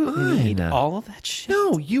like, do you need all of that shit?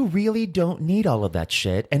 No, you really don't need all of that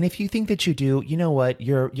shit. And if you think that you do, you know what?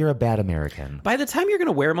 You're a bad American. By the time you're going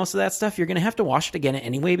to wear most of that stuff, you're going to have to wash it again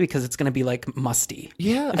anyway, because it's going to be like musty.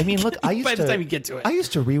 Yeah. I mean, look, by the time you get to it. I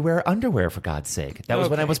used to rewear underwear, for God's sake. That was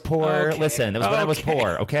when I was poor. Okay. Listen, that was when I was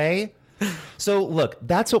poor. Okay. So look,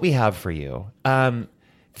 that's what we have for you.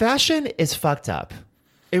 Fashion is fucked up.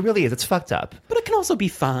 It really is. It's fucked up. But it can also be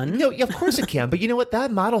fun. No, of course it can. But you know what?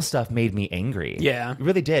 That model stuff made me angry. Yeah. It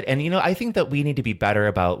really did. And, you know, I think that we need to be better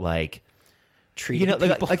about, like, treating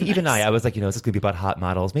people like nice. Even I was like, you know, is this going to be about hot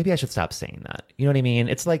models? Maybe I should stop saying that. You know what I mean?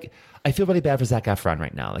 It's like, I feel really bad for Zac Efron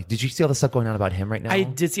right now. Like, did you see all the stuff going on about him right now? I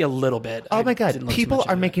did see a little bit. Oh, my God. People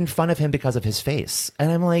are making fun of him because of his face. And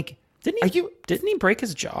I'm like... Didn't he break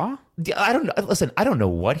his jaw? I don't know. Listen, I don't know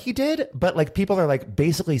what he did, but like people are like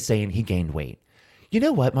basically saying he gained weight. You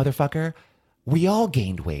know what, motherfucker? We all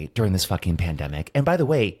gained weight during this fucking pandemic. And by the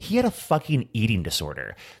way, he had a fucking eating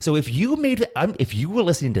disorder. So if you were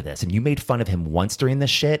listening to this and you made fun of him once during this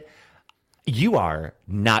shit, you are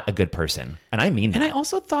not a good person. And I mean that. And I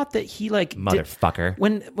also thought that he like... Motherfucker.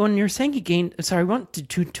 When you're saying he gained... Sorry, I won't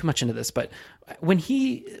do too much into this, but when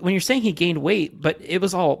you're saying he gained weight, but it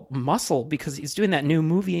was all muscle because he's doing that new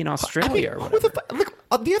movie in Australia or whatever.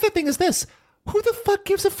 The other thing is this. Who the fuck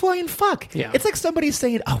gives a flying fuck? Yeah. It's like somebody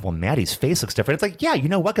saying, oh, well, Maddie's face looks different. It's like, yeah, you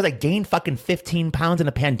know what? Because I gained fucking 15 pounds in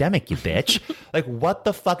a pandemic, you bitch. Like, what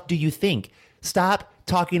the fuck do you think? Stop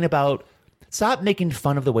making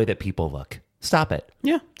fun of the way that people look. Stop it.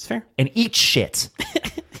 Yeah, it's fair. And eat shit.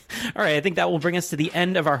 All right, I think that will bring us to the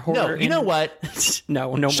end of our horror. No, you know what?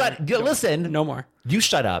 No more. Listen. No more. You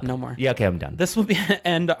shut up. No more. Yeah, okay, I'm done. This will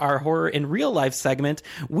end our horror in real life segment.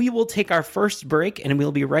 We will take our first break, and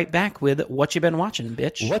we'll be right back with What You Been Watching,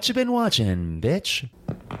 Bitch. What You Been Watching, Bitch?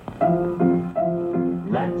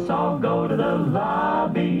 Let's all go to the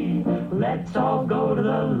lobby. Let's all go to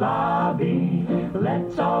the lobby.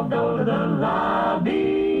 Let's all go to the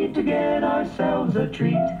lobby to get ourselves a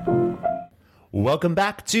treat. Welcome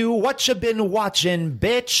back to What You Been Watching,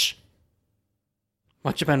 Bitch.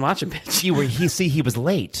 What You Been Watching, Bitch? He was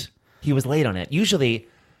late. He was late on it. Usually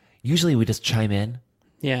we just chime in.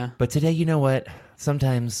 Yeah. But today, you know what?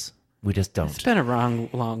 Sometimes we just don't. It's been a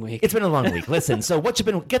long week. It's been a long week. Listen, so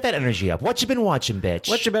get that energy up. What you been watching, bitch?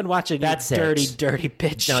 What you been watching, that's you dirty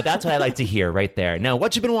bitch. No, that's what I like to hear right there. Now,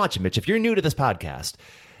 what you been watching, bitch? If you're new to this podcast,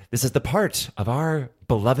 this is the part of our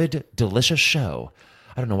beloved, delicious show.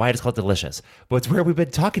 I don't know why it's called delicious, but it's where we've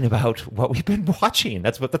been talking about what we've been watching.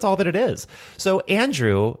 That's all that it is. So,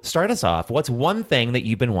 Andrew, start us off. What's one thing that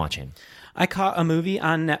you've been watching? I caught a movie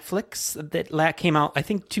on Netflix that came out, I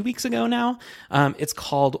think, 2 weeks ago now. It's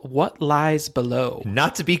called What Lies Below.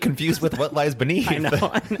 Not to be confused with What Lies Beneath. I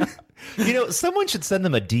know. You know, someone should send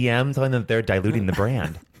them a DM telling them they're diluting the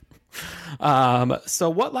brand. So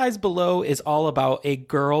What Lies Below is all about a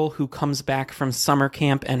girl who comes back from summer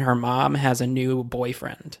camp and her mom has a new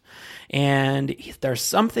boyfriend. And there's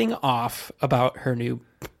something off about her new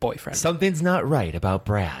boyfriend. Something's not right about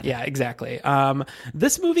Brad. Yeah, exactly.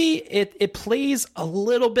 This movie, it plays a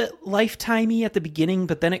little bit Lifetimey at the beginning,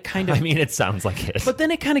 but then it kind of... I mean, it sounds like it. But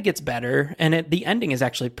then it kind of gets better, and the ending is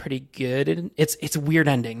actually pretty good. It's a weird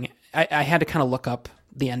ending. I had to kind of look up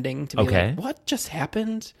the ending to be like, what just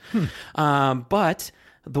happened? But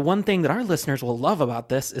the one thing that our listeners will love about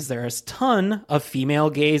this is there is a ton of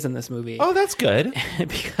female gaze in this movie. Oh, that's good.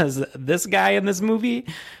 Because this guy in this movie,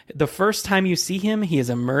 the first time you see him, he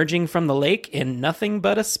is emerging from the lake in nothing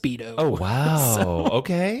but a Speedo. Oh, wow.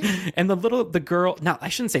 Okay. And the girl, no, I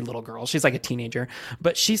shouldn't say little girl. She's like a teenager,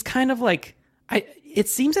 but she's kind of like, it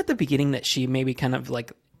seems at the beginning that she maybe kind of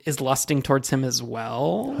like is lusting towards him as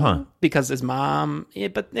well, because his mom,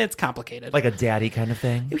 but it's complicated. Like a daddy kind of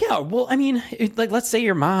thing? Yeah, well, I mean, like, let's say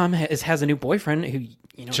your mom has a new boyfriend who,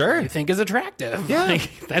 you know, you think is attractive. Yeah.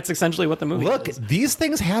 Like, that's essentially what the movie is. Look, these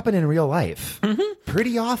things happen in real life.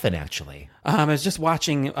 Pretty often, actually. I was just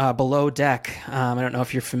watching Below Deck. I don't know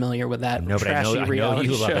if you're familiar with that trashy reality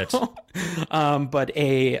you show. Love it. But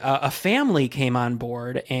a family came on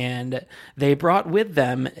board, and they brought with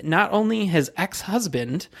them not only his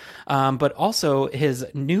ex-husband, but also his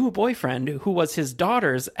new boyfriend, who was his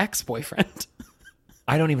daughter's ex-boyfriend.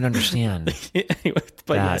 I don't even understand. Anyway,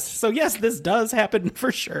 but yes. So yes, this does happen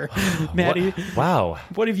for sure. Maddie. Wow.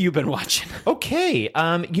 What have you been watching? Okay.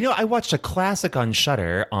 You know, I watched a classic on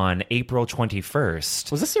Shudder on April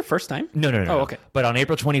 21st. Was this your first time? No. Oh, okay. But on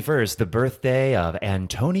April 21st, the birthday of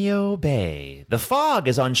Antonio Bay. The Fog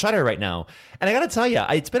is on Shudder right now. And I got to tell you,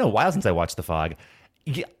 it's been a while since I watched The Fog.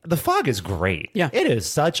 Yeah, The Fog is great. Yeah. It is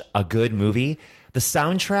such a good movie. The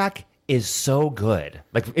soundtrack is so good.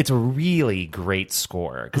 Like, it's a really great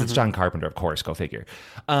score because it's John Carpenter, of course, go figure.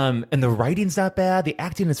 And the writing's not bad. The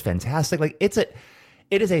acting is fantastic. Like, it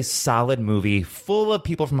is a solid movie full of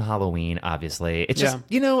people from Halloween, obviously. It's just,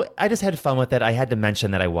 you know, I just had fun with it. I had to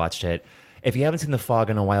mention that I watched it. If you haven't seen The Fog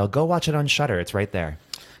in a while, go watch it on Shudder. It's right there.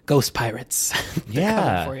 Ghost Pirates.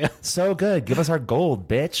 Yeah, for you. So good. Give us our gold,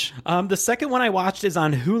 bitch. The second one I watched is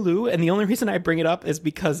on Hulu, and the only reason I bring it up is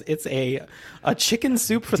because it's a Chicken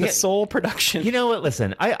Soup for the Soul production. You know what?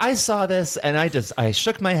 Listen, I saw this, and I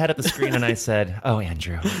shook my head at the screen, and I said, "Oh,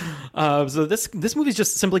 Andrew." So this movie is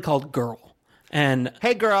just simply called Girl. And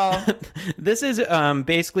hey, girl. This is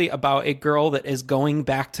basically about a girl that is going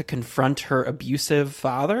back to confront her abusive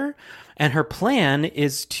father. And her plan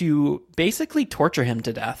is to basically torture him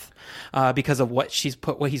to death because of what he's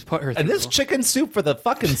put her through. And this Chicken Soup for the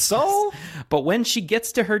fucking soul? But when she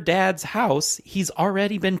gets to her dad's house, he's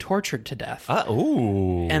already been tortured to death.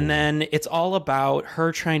 Ooh. And then it's all about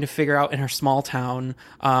her trying to figure out in her small town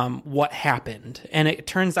what happened. And it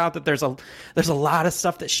turns out that there's a lot of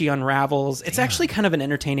stuff that she unravels. It's actually kind of an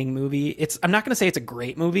entertaining movie. I'm not going to say it's a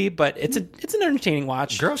great movie, but it's an entertaining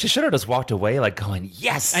watch. Girl, she should have just walked away like going,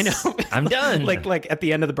 yes, I know. I'm done. like at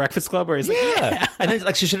the end of the Breakfast Club where he's like, yeah. And then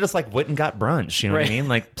like she should have just like went and got brunch. You know what I mean?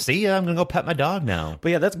 Like, see ya, I'm gonna go pet my dog now.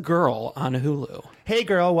 But yeah, that's Girl on Hulu. Hey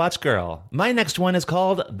girl, watch Girl. My next one is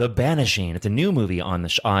called The Banishing. It's a new movie on the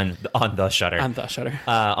Shudder. On the Shudder. On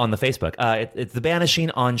the Facebook. It's The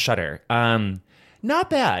Banishing on Shudder. Not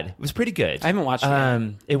bad. It was pretty good. I haven't watched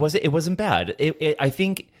it. It wasn't bad. I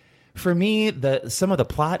think for me some of the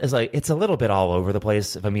plot is like it's a little bit all over the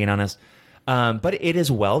place, if I'm being honest. But it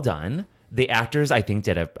is well done. The actors, I think,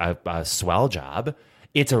 did a swell job.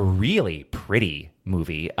 It's a really pretty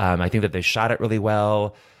movie. I think that they shot it really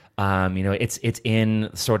well. You know, it's in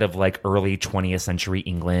sort of like early 20th century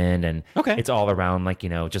England, and it's all around like, you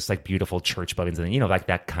know, just like beautiful church buildings and, you know, like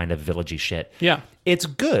that kind of villagey shit. Yeah. It's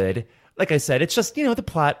good. Like I said, it's just, you know, the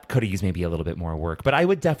plot could have used maybe a little bit more work, but I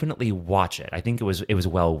would definitely watch it. I think it was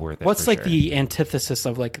well worth it. What's like the antithesis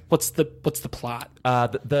of like what's the plot?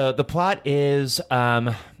 The plot is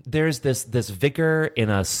there's this vicar in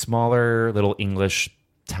a smaller little English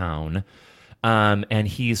town, and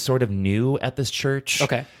he's sort of new at this church.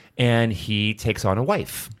 Okay. And he takes on a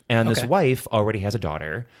wife, and this wife already has a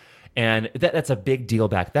daughter. And that's a big deal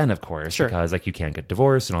back then, of course, because like you can't get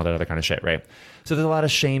divorced and all that other kind of shit, right? So there's a lot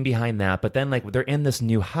of shame behind that. But then like they're in this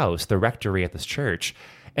new house, the rectory at this church,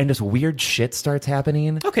 and this weird shit starts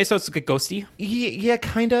happening. Okay, so it's like ghosty. Yeah,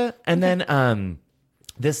 kind of. And then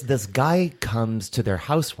this guy comes to their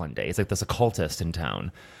house one day. It's like this occultist in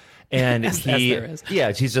town. And As there is.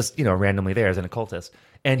 yeah, she's just, randomly there as an occultist.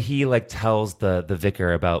 And he like tells the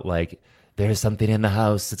vicar about like, there's something in the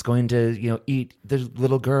house. It's going to, eat the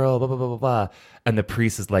little girl, blah, blah, blah, blah, blah. And the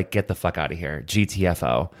priest is like, get the fuck out of here,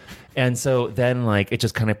 GTFO. And so then like, it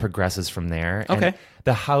just kind of progresses from there. Okay. And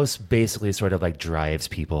the house basically sort of like drives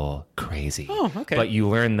people crazy. Oh, okay. But you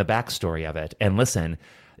learn the backstory of it. And listen,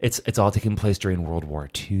 it's all taking place during World War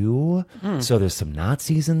II. So there's some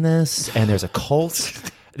Nazis in this, and there's a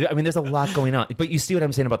cult. I mean, there's a lot going on. But you see what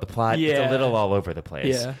I'm saying about the plot? It's Yeah. a little all over the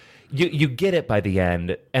place. Yeah. You get it by the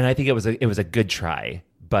end, and I think it was a good try.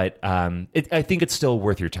 But I think it's still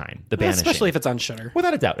worth your time. The Banishing, Especially if it's on Shudder.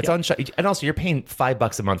 without a doubt, it's on Shudder, and also you're paying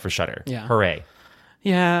 $5 a month for Shudder. Yeah. Hooray!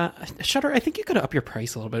 Yeah, Shudder. I think you could up your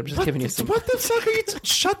price a little bit. I'm just giving you some. What the fuck are you?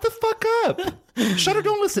 Shut the fuck up! Shudder,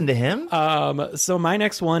 don't listen to him. So my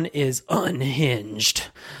next one is Unhinged.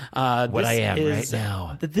 What I am is, right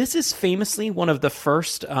now. This is famously one of the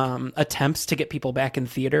first attempts to get people back in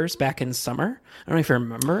theaters back in summer. I don't know if you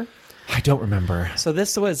remember. I don't remember. So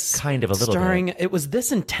this was kind of a little starring. bit. It was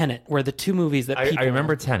this and Tenet were the two movies that people I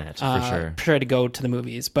remember Tenet for sure. Tried to go to the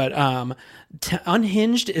movies, but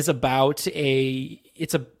Unhinged is about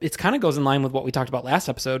it's kind of goes in line with what we talked about last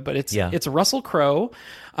episode, but it's Russell Crowe,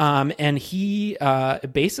 and he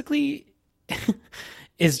basically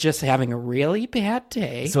is just having a really bad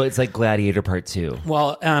day. So it's like Gladiator Part 2.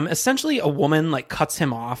 Well, essentially, a woman like cuts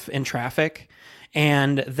him off in traffic,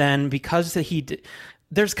 and then because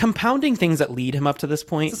there's compounding things that lead him up to this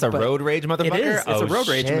point. Is this a road rage motherfucker? It is. It's a road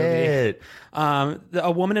rage movie.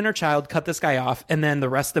 A woman and her child cut this guy off, and then the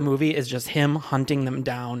rest of the movie is just him hunting them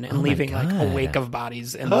down and leaving like a wake of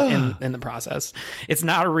bodies in the process. It's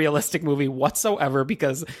not a realistic movie whatsoever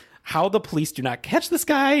because how the police do not catch this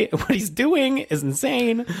guy, what he's doing is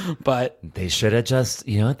insane. But they should have just,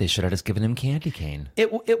 they should have just given him candy cane.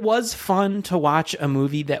 It was fun to watch a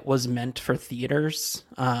movie that was meant for theaters.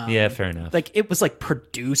 Yeah, fair enough. Like it was like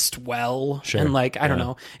produced well, Sure. and like I don't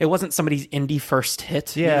know, it wasn't somebody's indie first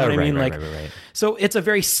hit. Yeah, you know what right, I mean. right, Like, right. so it's a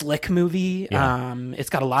very slick movie. Yeah.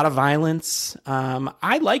 It's got a lot of violence.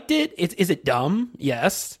 I liked it. Is it dumb?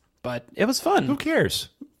 Yes, but it was fun. Who cares?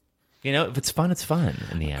 If it's fun, it's fun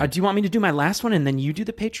in the end. Do you want me to do my last one and then you do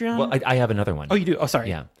the Patreon? Well, I have another one. Oh, you do? Oh, sorry.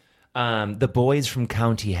 Yeah. The Boys from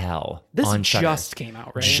County Hell. This on Shudder. just came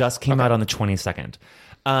out, right? Just came out on the 22nd.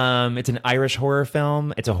 It's an Irish horror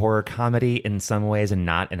film. It's a horror comedy in some ways and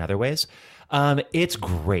not in other ways. It's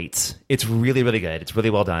great. It's really, really good. It's really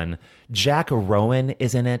well done. Jack Rowan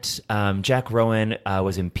is in it. Jack Rowan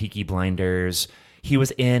was in Peaky Blinders. He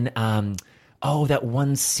was in... that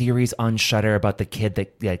one series on Shudder about the kid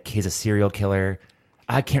that he's a serial killer.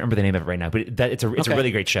 I can't remember the name of it right now, but it's a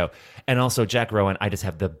really great show. And also Jack Rowan, I just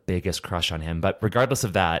have the biggest crush on him. But regardless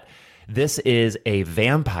of that, this is a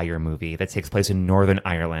vampire movie that takes place in Northern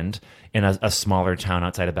Ireland in a smaller town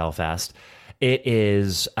outside of Belfast. It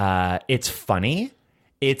is it's funny.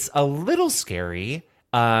 It's a little scary.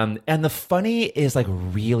 And the funny is like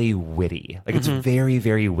really witty. Like it's very,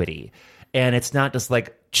 very witty. And it's not just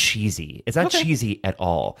like cheesy. It's not cheesy at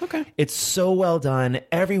all. Okay. It's so well done.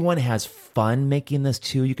 Everyone has fun making this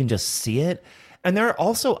too. You can just see it. And there are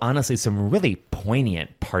also honestly some really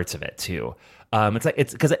poignant parts of it too.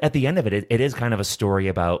 It's because at the end of it, it is kind of a story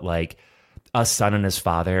about like a son and his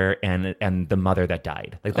father and the mother that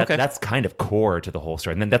died. Like that's kind of core to the whole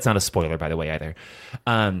story. And then that's not a spoiler, by the way, either.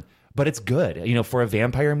 But it's good. For a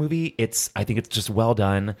vampire movie, I think it's just well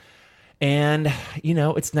done. And,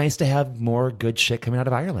 it's nice to have more good shit coming out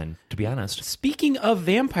of Ireland, to be honest. Speaking of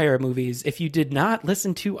vampire movies, if you did not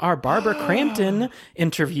listen to our Barbara Crampton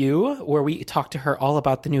interview, where we talked to her all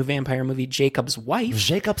about the new vampire movie, Jacob's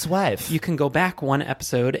Wife. You can go back one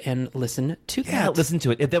episode and listen to that. Yeah, listen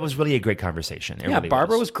to it. That was really a great conversation. It really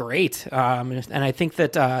Barbara was great. And I think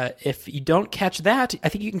that if you don't catch that, I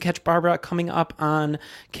think you can catch Barbara coming up on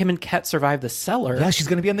Kim and Ket Survive the Cellar. Yeah, she's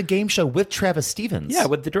going to be on the game show with Travis Stevens. Yeah,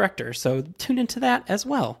 with the director. So tune into that as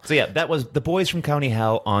well. So yeah, that was The Boys from County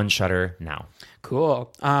Hell on Shudder now.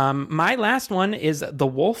 Cool. My last one is The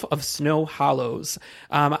Wolf of Snow Hollows.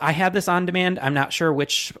 I had this on demand. I'm not sure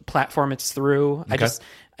which platform it's through. Okay.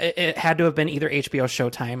 It had to have been either HBO,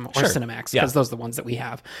 Showtime, or Cinemax, because those are the ones that we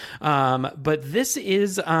have. But this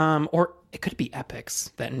is, or it could be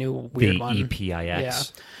Epix, that new weird one.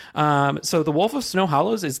 EPIX. Yeah. So The Wolf of Snow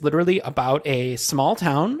Hollows is literally about a small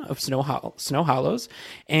town of Snow Hollows,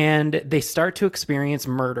 and they start to experience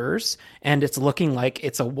murders, and it's looking like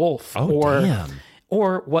it's a wolf. Damn.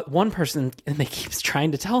 Or what one person, and they keeps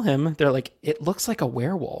trying to tell him, they're like, it looks like a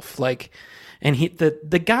werewolf. Like, and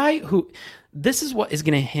the guy who... This is what is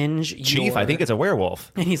going to hinge Chief, I think it's a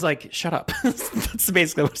werewolf. And he's like, shut up. That's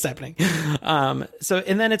basically what's happening. And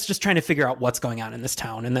then it's just trying to figure out what's going on in this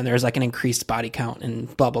town. And then there's like an increased body count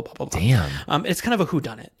and blah, blah, blah, blah, blah. Damn. It's kind of a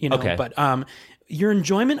whodunit, you know, Okay. but your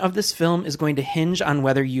enjoyment of this film is going to hinge on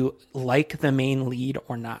whether you like the main lead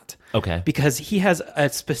or not. Okay. Because he has a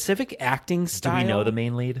specific acting style. Do we know the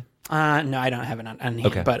main lead? No, I don't have it on here.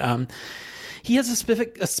 Okay. But he has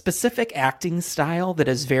a specific acting style that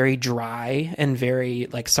is very dry and very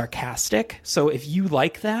like sarcastic. So if you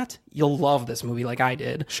like that, you'll love this movie like I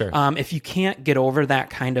did. Sure. If you can't get over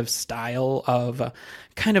that kind of style of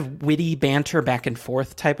kind of witty banter back and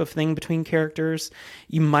forth type of thing between characters,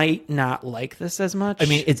 you might not like this as much. I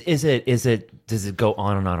mean, does it go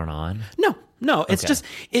on and on and on? No, it's Okay. just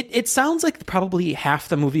it sounds like probably half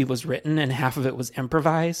the movie was written and half of it was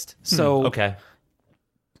improvised. So Okay.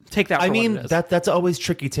 take that for what it is. that's always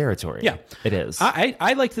tricky territory. Yeah. It is.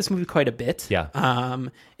 I liked this movie quite a bit. Yeah.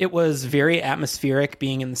 It was very atmospheric,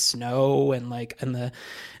 being in the snow and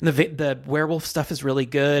the werewolf stuff is really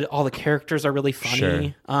good. All the characters are really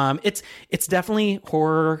funny. Sure. It's definitely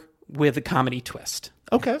horror with a comedy twist.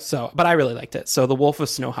 Okay. But I really liked it. So The Wolf of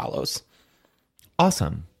Snow Hollows.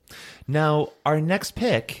 Awesome. Now, our next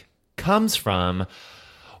pick comes from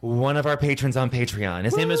one of our patrons on Patreon.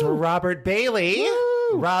 His name is Robert Bailey.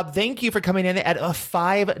 Woo! Rob, thank you for coming in at a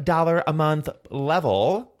 $5 a month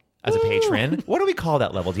level as a patron. What do we call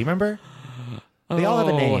that level? Do you remember? They all have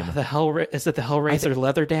a name. Is it the Hellraiser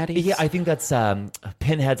Leather Daddies? Yeah, I think that's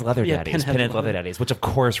Pinhead's Leather Yeah, Daddies. Pinhead's Leather Daddies, which of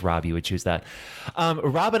course, Rob, you would choose that.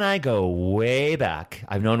 Rob and I go way back.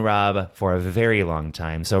 I've known Rob for a very long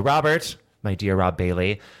time. So Robert, my dear Rob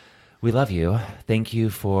Bailey, we love you. Thank you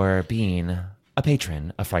for being a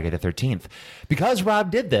patron of Friday the 13th. Because Rob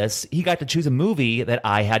did this, he got to choose a movie that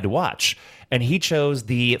I had to watch. And he chose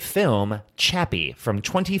the film Chappie from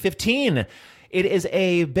 2015. It is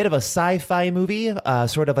a bit of a sci-fi movie,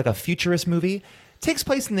 sort of like a futurist movie. Takes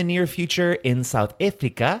place in the near future in South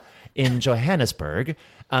Africa, in Johannesburg,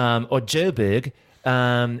 or Joburg.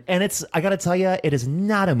 And I got to tell you, it is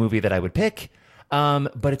not a movie that I would pick.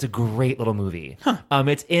 But it's a great little movie.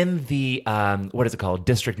 It's in the, what is it called?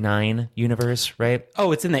 District 9 universe, right?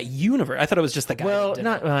 Oh, it's in that universe. I thought it was just the guy. Well,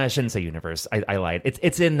 I shouldn't say universe. I lied.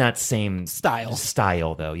 It's in that same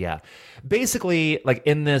style though. Yeah. Basically, like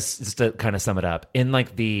in this, just to kind of sum it up, in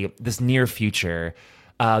like this near future,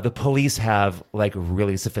 the police have like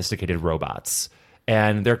really sophisticated robots,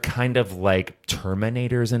 and they're kind of like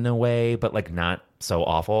Terminators in a way, but like not so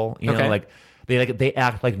awful, you know, like they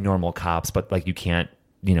act like normal cops, but like you can't,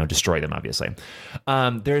 destroy them, obviously.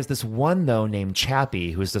 There's this one though named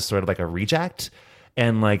Chappie, who's just sort of like a reject,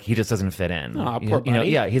 and like he just doesn't fit in. Aw, poor buddy.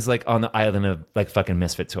 Yeah, he's like on the island of like fucking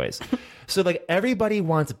misfit toys. So like everybody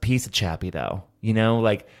wants a piece of Chappie though,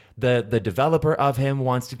 like the developer of him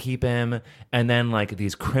wants to keep him, and then like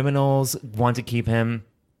these criminals want to keep him,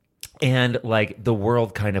 and like the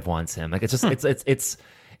world kind of wants him. Like it's just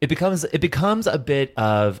it becomes a bit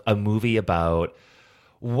of a movie about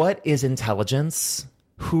what is intelligence,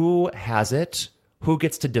 who has it, who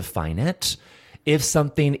gets to define it, if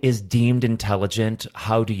something is deemed intelligent,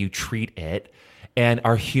 how do you treat it, and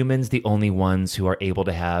are humans the only ones who are able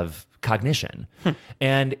to have cognition?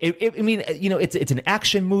 And it's an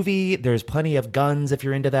action movie. There's plenty of guns if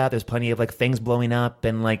you're into that. There's plenty of like things blowing up,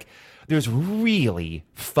 and like there's really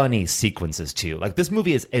funny sequences too. Like this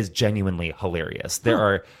movie is genuinely hilarious. There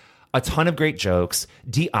are a ton of great jokes.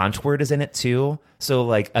 Dee Antwoord is in it too. So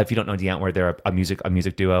like if you don't know Dee Antwoord, they're a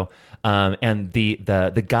music duo. And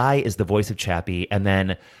the guy is the voice of Chappie, and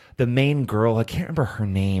then the main girl, I can't remember her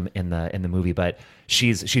name in the movie, but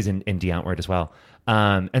she's in Dee Antwoord as well.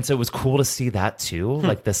 And so it was cool to see that too,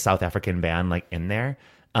 like the South African band like in there.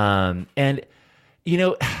 And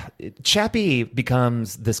Chappie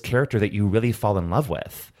becomes this character that you really fall in love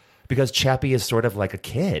with, because Chappie is sort of like a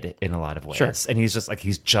kid in a lot of ways. Sure. And he's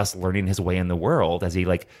just learning his way in the world as he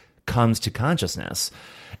like comes to consciousness.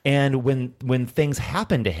 And when things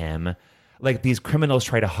happen to him, like these criminals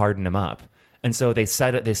try to harden him up. And so they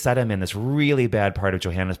set him in this really bad part of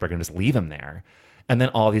Johannesburg and just leave him there. And then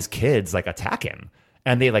all these kids like attack him,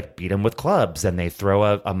 and they like beat him with clubs, and they throw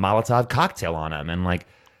a Molotov cocktail on him, and like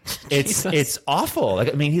it's awful. Like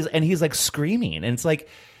I mean, he's like screaming, and it's like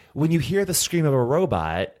when you hear the scream of a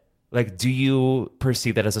robot, like do you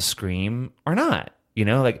perceive that as a scream or not?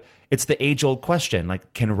 Like it's the age-old question,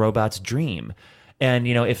 like can robots dream? And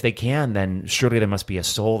if they can, then surely there must be a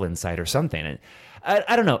soul inside or something. And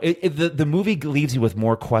I don't know. The movie leaves you with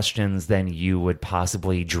more questions than you would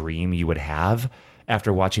possibly dream you would have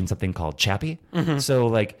after watching something called Chappie. Mm-hmm. So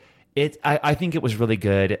like I think it was really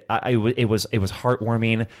good. It was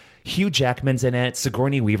heartwarming. Hugh Jackman's in it.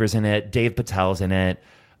 Sigourney Weaver's in it. Dave Patel's in it.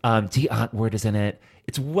 Dee Antwoord is in it.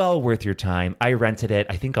 It's well worth your time. I rented it,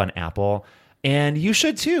 I think, on Apple. And you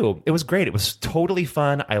should too. It was great. It was totally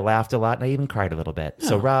fun. I laughed a lot and I even cried a little bit.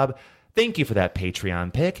 So, Rob, thank you for that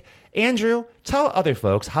Patreon pick. Andrew, tell other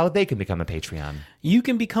folks how they can become a Patreon. You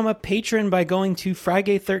can become a patron by going to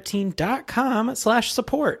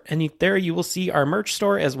Frygay13.com/support. And there you will see our merch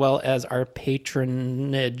store as well as our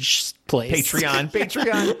patronage place.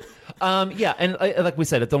 Patreon. And like we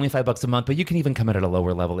said, it's only $5 a month, but you can even come in at a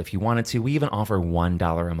lower level if you wanted to. We even offer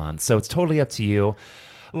 $1 a month. So it's totally up to you.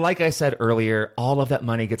 Like I said earlier, all of that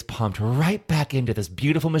money gets pumped right back into this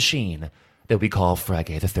beautiful machine that we call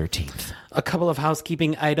Frygay the 13th. A couple of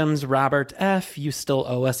housekeeping items. Robert F., you still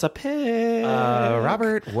owe us a pick.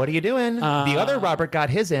 Robert, what are you doing? The other Robert got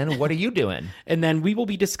his in. What are you doing? And then we will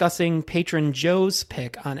be discussing patron Joe's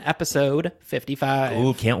pick on episode 55.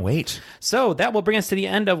 Ooh, can't wait. So that will bring us to the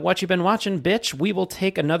end of What You've Been Watching, bitch. We will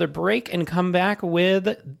take another break and come back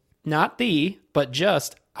with not the, but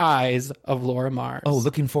just Eyes of Laura Mars. Oh,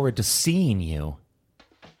 looking forward to seeing you.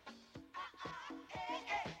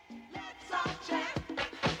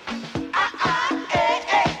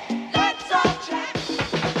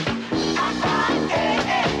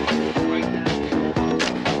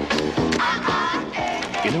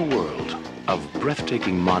 In a world of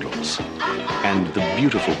breathtaking models and the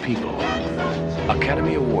beautiful people,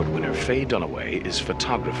 Academy Award winner Faye Dunaway is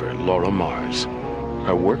photographer Laura Mars.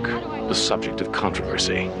 Her work, the subject of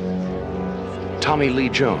controversy. Tommy Lee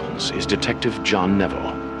Jones is Detective John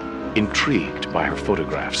Neville, intrigued by her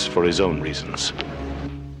photographs for his own reasons.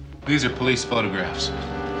 These are police photographs.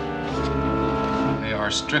 They are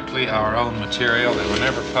strictly our own material. They were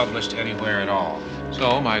never published anywhere at all.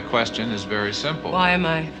 So my question is very simple. Why are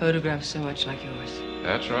my photographs so much like yours?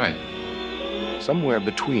 That's right. Somewhere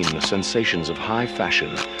between the sensations of high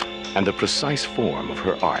fashion and the precise form of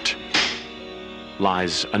her art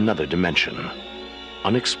lies another dimension,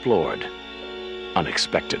 unexplored,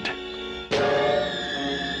 unexpected.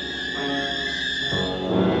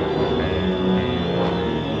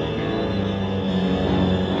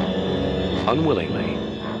 Unwillingly,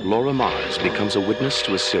 Laura Mars becomes a witness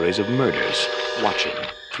to a series of murders, watching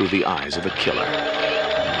through the eyes of a killer.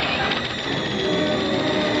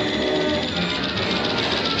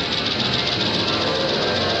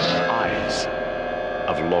 Eyes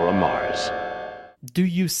of Laura Mars. Do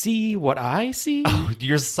you see what I see? Oh,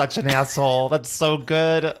 you're such an asshole. That's so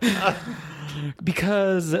good.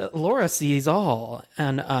 Because Laura sees all.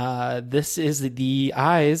 And this is the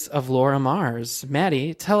Eyes of Laura Mars.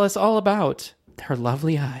 Maddie, tell us all about her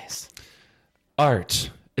lovely eyes. Art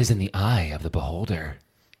is in the eye of the beholder.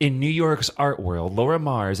 In New York's art world, Laura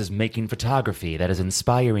Mars is making photography that is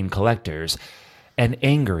inspiring collectors and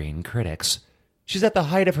angering critics. She's at the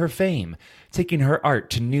height of her fame, taking her art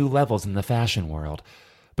to new levels in the fashion world.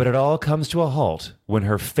 But it all comes to a halt when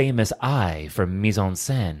her famous eye from Mise en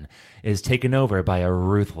Scène is taken over by a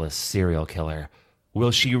ruthless serial killer.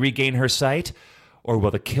 Will she regain her sight, or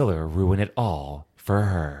will the killer ruin it all for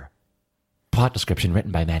her? Plot description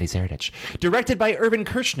written by Maddie Zeradich. Directed by Irvin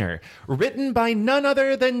Kershner. Written by none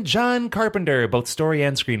other than John Carpenter, both story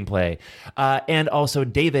and screenplay. And also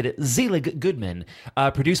David Zelig Goodman.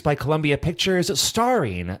 Produced by Columbia Pictures,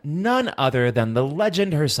 starring none other than the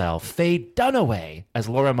legend herself, Faye Dunaway as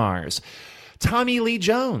Laura Mars. Tommy Lee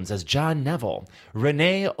Jones as John Neville,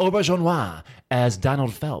 Renee Auberjonois as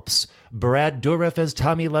Donald Phelps, Brad Dourif as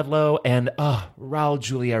Tommy Ludlow, and Raul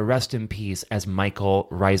Julia, rest in peace, as Michael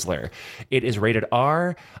Reisler. It is rated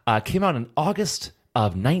R, came out in August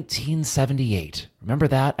of 1978. Remember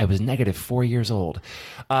that? I was negative 4 years old.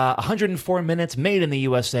 104 minutes, made in the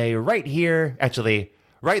USA, right here, actually,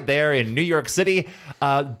 right there in New York City.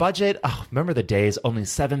 Budget, remember the days, only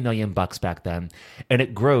 $7 million back then. And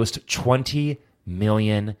it grossed $20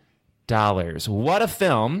 million. What a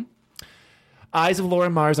film. Eyes of Laura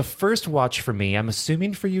Mars, a first watch for me. I'm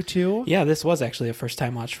assuming for you too? Yeah, this was actually a first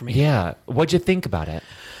time watch for me. Yeah. What'd you think about it?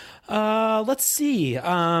 Let's see.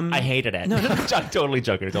 I hated it. No. I'm totally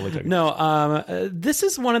joking. No, this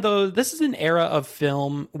is one of those. This is an era of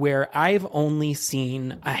film where I've only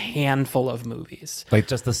seen a handful of movies, like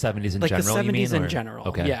just the 70s in general. Like the 70s in or? general.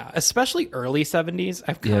 Okay. Yeah, especially early 70s.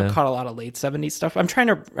 I've kind of caught a lot of late 70s stuff. I'm trying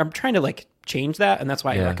to like change that, and that's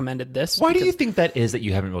why I recommended this. Why do you think that is that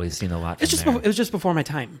you haven't really seen a lot? It's just it was just before my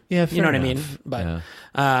time. Yeah, you know what enough. I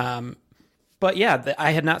mean. But But yeah,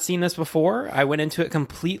 I had not seen this before. I went into it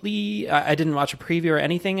completely. I didn't watch a preview or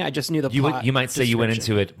anything. I just knew the plot. You might say you went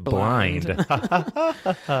into it blind. And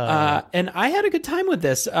I had a good time with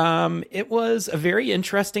this. It was a very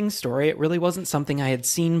interesting story. It really wasn't something I had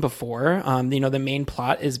seen before. The main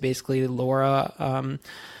plot is basically Laura.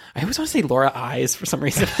 I always want to say Laura Eyes for some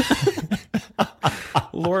reason.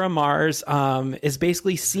 Laura Mars is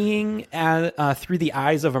basically seeing through the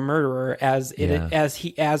eyes of a murderer as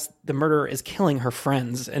the murderer is killing her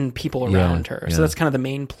friends and people around her. So that's kind of the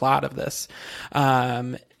main plot of this.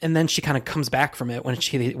 And then she kind of comes back from it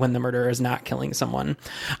when the murderer is not killing someone.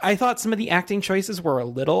 I thought some of the acting choices were a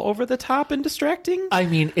little over the top and distracting. I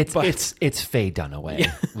mean, it's Faye Dunaway.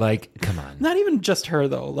 Yeah. Like, come on. Not even just her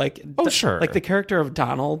though. Like, sure. Like the character of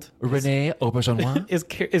Donald, Renee Auberjonois,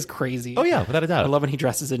 is crazy. Oh yeah, without a doubt. I love when he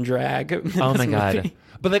dresses in drag. Oh my god!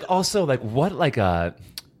 But like, also like, what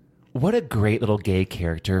a great little gay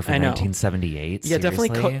character from 1978. Yeah,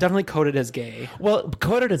 definitely coded as gay. Well,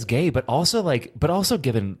 coded as gay, but also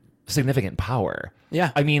given significant power.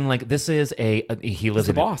 Yeah, I mean, like this is he lives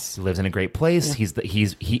in boss. He lives in a great place. Yeah.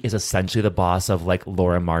 He is essentially the boss of like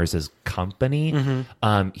Laura Mars's company.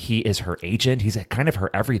 Mm-hmm. He is her agent. He's kind of her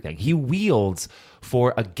everything. He wields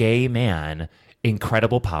for a gay man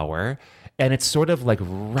incredible power. And it's sort of like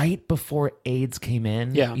right before AIDS came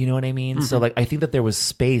in. Yeah. You know what I mean? Mm-hmm. So like I think that there was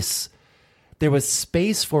space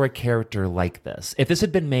for a character like this. If this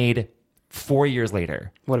had been made 4 years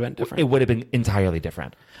later, would have been different. It would have been entirely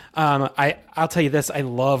different. I'll tell you this, I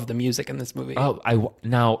love the music in this movie.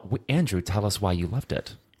 Now Andrew, tell us why you loved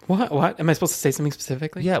it. What? Am I supposed to say something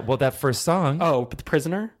specifically? Yeah, well, that first song. Oh, The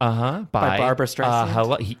Prisoner? By Barbra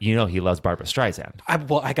Streisand. He loves Barbra Streisand.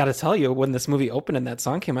 I got to tell you, when this movie opened and that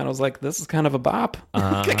song came out, I was like, this is kind of a bop.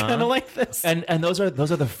 I kind of like this. And those are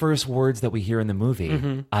the first words that we hear in the movie.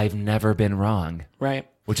 Mm-hmm. I've never been wrong. Right.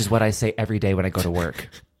 Which is what I say every day when I go to work.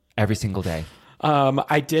 Every single day.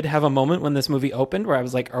 I did have a moment when this movie opened where I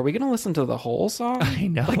was like, are we going to listen to the whole song? I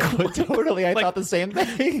know. Totally. I thought the same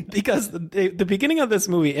thing. Because the beginning of this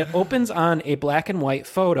movie, it opens on a black and white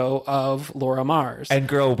photo of Laura Mars. And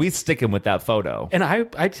girl, we sticking with that photo. And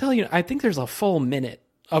I tell you, I think there's a full minute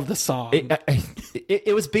of the song.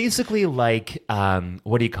 It was basically like,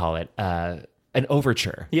 what do you call it? An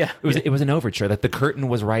overture. Yeah. It was an overture that the curtain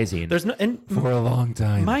was rising for a long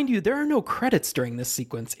time. Mind you, there are no credits during this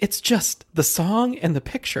sequence. It's just the song and the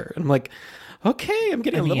picture. And I'm like, okay, I'm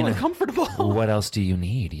getting a little uncomfortable. What else do you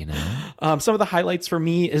need, you know? Some of the highlights for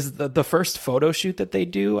me is the first photo shoot that they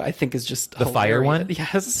do, I think is just the hilarious. Fire one?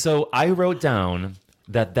 Yes. So I wrote down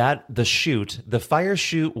that the fire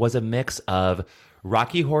shoot was a mix of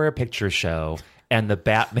Rocky Horror Picture Show and the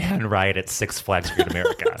Batman ride at Six Flags Great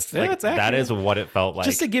America. That is what it felt like.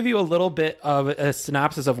 Just to give you a little bit of a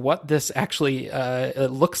synopsis of what this actually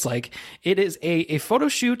looks like, it is a photo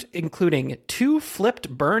shoot including 2 flipped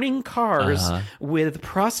burning cars with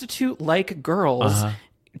prostitute-like girls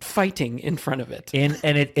fighting in front of it. And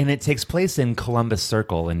it takes place in Columbus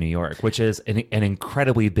Circle in New York, which is an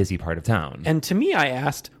incredibly busy part of town. And to me, I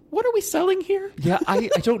asked, what are we selling here? Yeah, I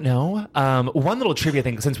don't know. One little trivia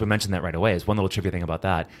thing, since we mentioned that right away, is one little trivia thing about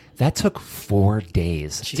that. That took 4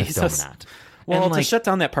 days to film that. Well, to shut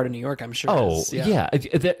down that part of New York, I'm sure. Oh, yeah.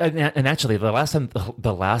 And actually, the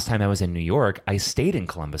last time I was in New York, I stayed in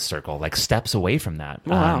Columbus Circle, like steps away from that,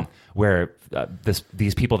 where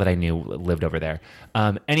these people that I knew lived over there.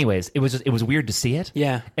 Anyways, it was weird to see it,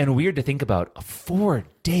 and weird to think about a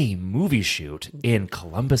 4-day movie shoot in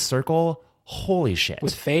Columbus Circle. Holy shit!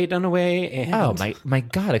 With Faye Dunaway and oh my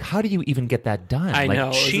god! Like, how do you even get that done? I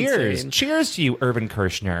know. Cheers to you, Irvin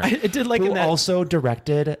Kershner. I did like who also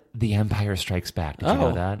directed The Empire Strikes Back. Did you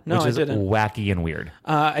know that? No, which is I didn't. Wacky and weird.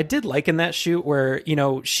 I did like in that shoot where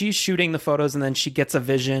she's shooting the photos and then she gets a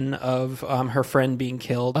vision of her friend being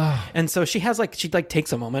killed, and so she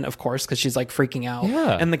takes a moment, of course, because she's like freaking out.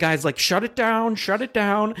 Yeah. And the guy's like, "Shut it down,"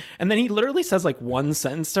 and then he literally says like one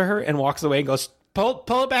sentence to her and walks away and goes, Pull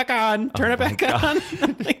it back on. Turn it back on.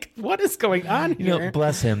 Like, what is going on here?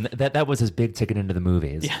 Bless him. That was his big ticket into the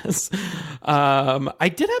movies. Yes. I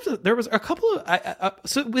did have to. There was a couple of.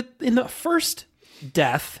 In the first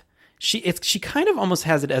death, she kind of almost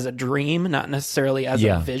has it as a dream, not necessarily as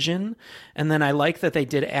a vision. And then I like that they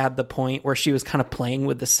did add the point where she was kind of playing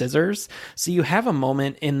with the scissors. So you have a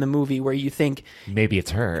moment in the movie where you think maybe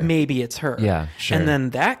it's her. Yeah, sure. And then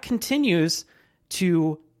that continues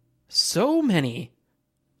to so many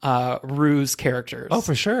ruse characters. Oh,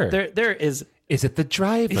 for sure. There is. Is it the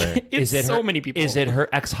driver? Is it so many people? Is it her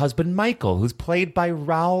ex-husband Michael, who's played by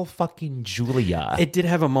Raul fucking Julia? It did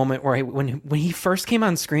have a moment where when he first came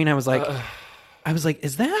on screen, I was like, I was like,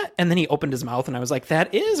 is that? And then he opened his mouth and I was like,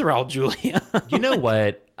 that is Raul Julia. You know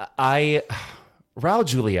what? Raul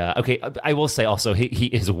Julia, okay, I will say also he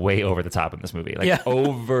is way over the top in this movie. Like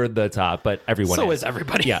over the top, but everyone So is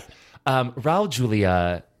everybody. Yeah. Raul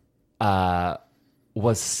Julia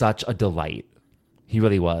was such a delight. He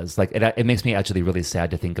really was. Like it makes me actually really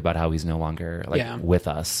sad to think about how he's no longer with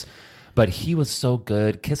us. But he was so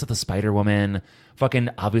good. Kiss of the Spider Woman. Fucking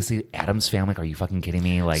obviously Addams Family. Like, are you fucking kidding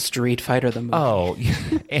me? Like Street Fighter the movie. Oh,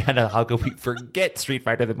 and how could we forget Street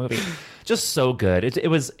Fighter the movie? Just so good. It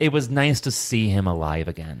was nice to see him alive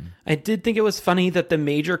again. I did think it was funny that the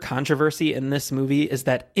major controversy in this movie is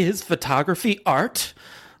that is photography art?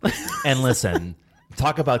 And listen,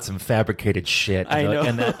 talk about some fabricated shit. I know.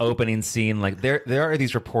 In that opening scene, like there are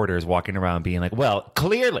these reporters walking around being like, well,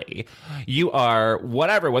 clearly you are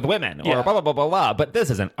whatever with women or blah, blah, blah, blah, blah, but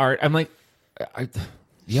this isn't art. I'm like,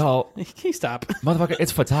 y'all. Can you stop? Motherfucker,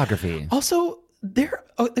 it's photography. Also,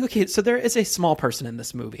 so there is a small person in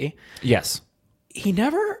this movie. Yes. He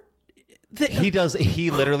never...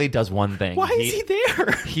 He literally does one thing. Why is he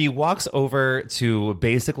there? He walks over to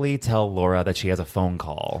basically tell Laura that she has a phone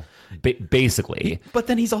call. Basically. But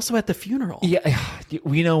then he's also at the funeral. Yeah.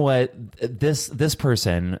 You know what? This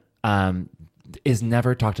person is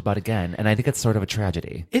never talked about again. And I think it's sort of a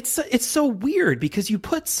tragedy. It's so weird because you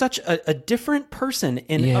put such a different person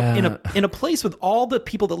in a place with all the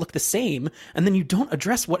people that look the same, and then you don't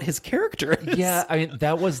address what his character is. Yeah, I mean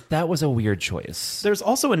that was a weird choice. There's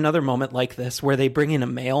also another moment like this where they bring in a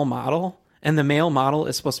male model, and the male model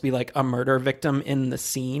is supposed to be like a murder victim in the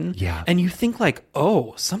scene. Yeah. And you think like,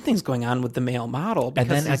 oh, something's going on with the male model. And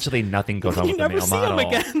then actually nothing goes on with the male model. You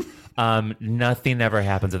never see him again. Nothing ever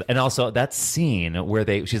happens. And also that scene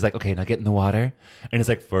where she's like, okay, now get in the water. And it's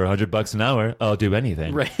like, for $100 an hour, I'll do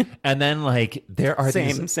anything. Right. And then like, there are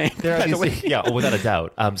Same. There are these, yeah, without a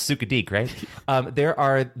doubt. Suka Deek, right? There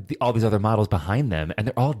are all these other models behind them and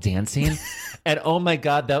they're all dancing. And oh my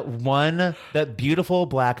God, that beautiful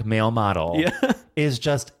black male model is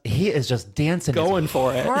just dancing. Going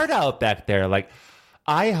for it. Hard out back there. Like,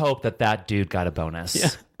 I hope that dude got a bonus. Yeah.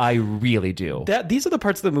 I really do. These are the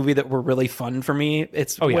parts of the movie that were really fun for me.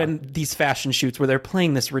 It's when these fashion shoots where they're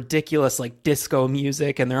playing this ridiculous like disco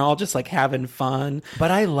music and they're all just like having fun. But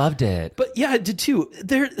I loved it. But yeah, I did too.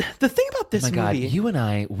 The thing about this movie... Oh my God, you and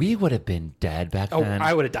I, we would have been dead back then.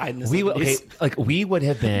 I would have died in this movie. We would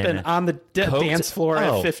have been on the dance floor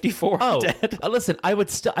at 54 dead. Listen, I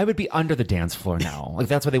would be under the dance floor now. Like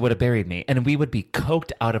that's where they would have buried me. And we would be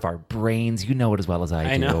coked out of our brains. You know it as well as I do.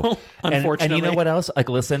 I know. Unfortunately. And you know what else? Like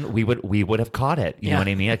listen, we would have caught it. You know what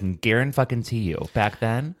I mean? I can guarantee you. Back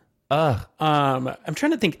then, I'm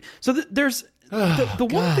trying to think. So there's the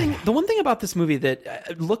one thing about this movie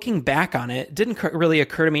that, looking back on it, didn't really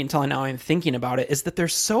occur to me until now I'm thinking about it, is that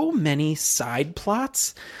there's so many side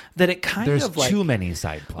plots that it there's too many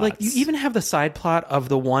side plots. Like you even have the side plot of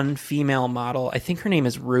the one female model. I think her name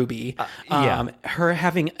is Ruby. Her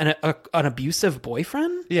having an abusive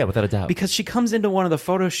boyfriend. Yeah, without a doubt. Because she comes into one of the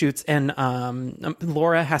photo shoots and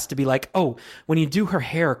Laura has to be like, oh, when you do her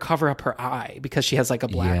hair, cover up her eye because she has like a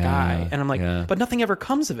black eye. And I'm like, but nothing ever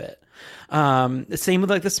comes of it. Same with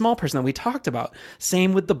like the small person that we talked about.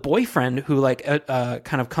 Same with the boyfriend who like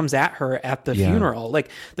kind of comes at her at the funeral. Like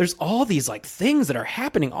there's all these like things that are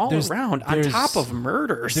happening all around on top of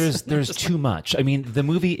murders. There's too much. I mean, the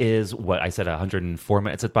movie is what I said, 104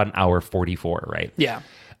 minutes. It's about an hour 44, right? Yeah.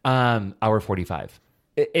 Hour 45.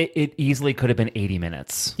 It easily could have been 80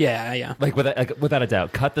 minutes. Yeah. Like without a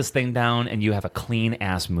doubt. Cut this thing down and you have a clean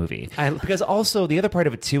ass movie. Because also the other part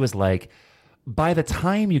of it too is like, by the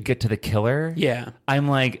time you get to the killer, I'm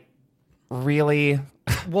like, really?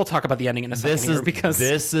 We'll talk about the ending in a second because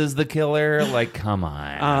this is the killer. Like, come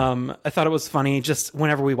on. I thought it was funny. Just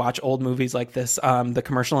whenever we watch old movies like this, the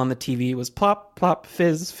commercial on the TV was plop, plop,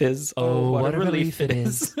 fizz, fizz. Oh, what a relief it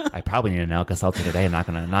is. I probably need an Alka-Seltzer today. I'm not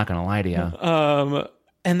gonna lie to you.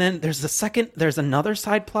 And then there's another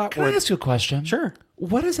side plot. Can I ask you a question? Sure.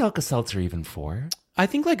 What is Alka-Seltzer even for? I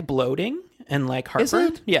think like bloating and like heartburn. Is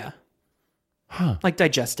it? Yeah. Huh. Like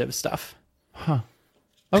digestive stuff. Huh.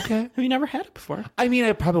 Okay. Have you never had it before? I mean,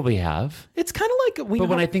 I probably have. It's kind of like... But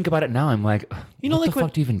when I think about it now, I'm like, what the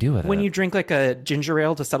fuck do you even do with it? When you drink like a ginger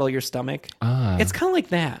ale to settle your stomach. It's kind of like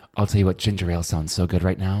that. I'll tell you what, ginger ale sounds so good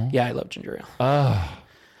right now. Yeah, I love ginger ale.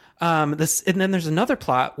 And then there's another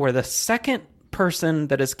plot where the second person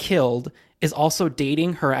that is killed is also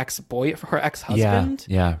dating her ex-husband.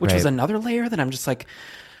 Yeah, which was another layer that I'm just like...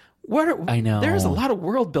 I know there's a lot of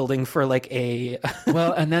world building for like a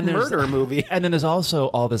and then murder movie, and then there's also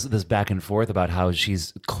all this back and forth about how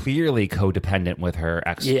she's clearly codependent with her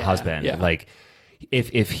ex-husband. Yeah. Like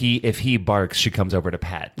if he barks, she comes over to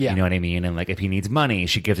pet. Yeah. You know what I mean? And like if he needs money,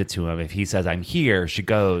 she gives it to him. If he says I'm here, she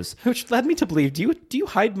goes. Which led me to believe, do you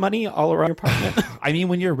hide money all around your apartment? I mean,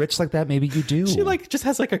 when you're rich like that, maybe you do. She like just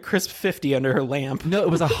has like a crisp 50 under her lamp. No, it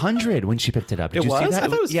was 100 when she picked it up. Did It you see was? that? I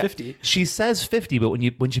thought it was 50. She says 50, but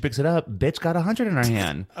when she picks it up, bitch got 100 in her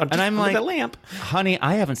hand. And I'm like, that lamp. honey,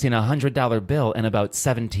 I haven't seen a $100 bill in about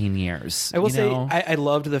 17 years. I will say know? I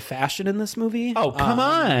loved the fashion in this movie. Oh, come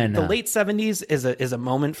on. The late 70s is a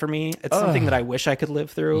moment for me. It's something that I wish I could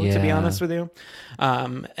live through, to be Yeah. honest with you.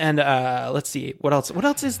 Let's see. What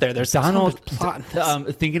else is there? There's Donald. so much plot in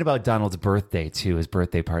this. Thinking about Donald's birthday too, his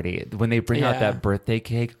birthday party. When they bring out Yeah. that birthday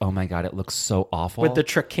cake, oh my god, it looks so awful. With the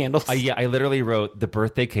trick candles. Yeah, I literally wrote the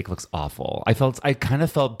birthday cake looks awful. I kind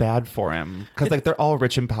of felt bad for him because like they're all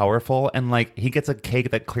rich and powerful, and like he gets a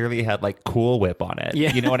cake that clearly had like Cool Whip on it.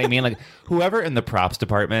 Yeah. You know what I mean? Like whoever in the props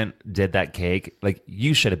department did that cake, like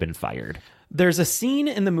you should have been fired. There's a scene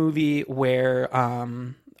in the movie where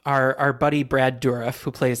our buddy Brad Dourif,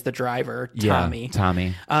 who plays the driver,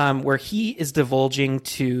 Tommy, where he is divulging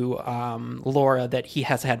to Laura that he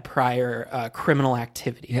has had prior criminal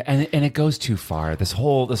activity. Yeah, and it goes too far. This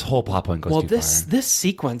whole plot point goes too far. This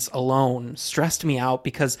sequence alone stressed me out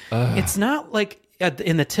because it's not like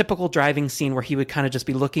in the typical driving scene where he would kind of just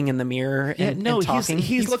be looking in the mirror and talking.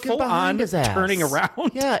 He's looking full behind on his ass, turning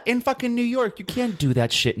around. Yeah, in fucking New York, you can't do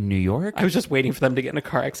that shit in New York. I was just waiting for them to get in a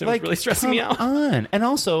car accident. It was really stressing me out. On. And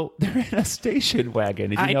also, they're in a station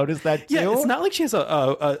wagon. Did you notice that too? Yeah, it's not like she has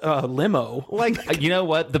a limo. Like, you know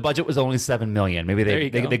what? The budget was only $7 million. Maybe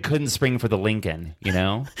they couldn't spring for the Lincoln. You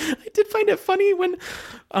know. I did find it funny when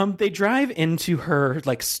they drive into her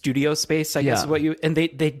like studio space. I guess is what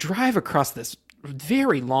they drive across this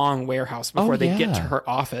very long warehouse before they get to her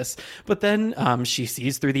office. But then she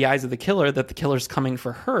sees through the eyes of the killer that the killer's coming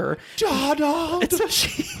for her. Donald! And so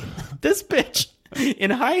this bitch in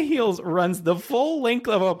high heels runs the full length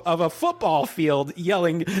of a football field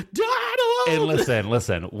yelling, Donald! And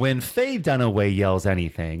listen. When Faye Dunaway yells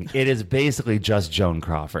anything, it is basically just Joan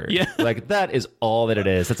Crawford. Yeah. Like, that is all that it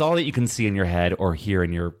is. That's all that you can see in your head or hear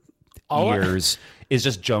in your ears. Is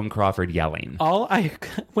just Joan Crawford yelling.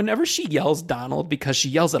 Whenever she yells Donald, because she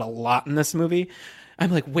yells it a lot in this movie,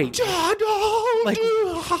 I'm like, wait, Donald! Like,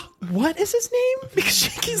 what is his name? Because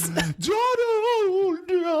she's Donald!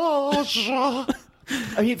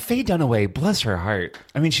 I mean, Faye Dunaway, bless her heart.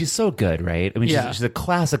 I mean, she's so good, right? I mean, she's a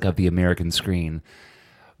classic of the American screen.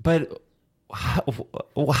 But how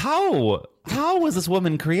was this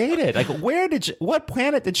woman created? Like, what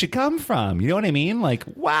planet did she come from? You know what I mean? Like,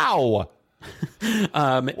 wow.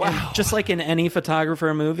 And just like in any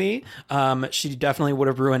photographer movie, she definitely would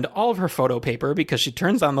have ruined all of her photo paper because she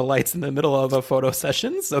turns on the lights in the middle of a photo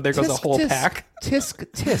session. So there goes a whole pack.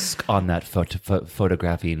 Tisk on that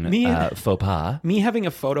photographing faux pas. Me having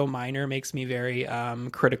a photo minor makes me very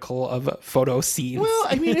critical of photo scenes. Well,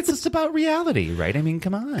 I mean, it's just about reality, right? I mean,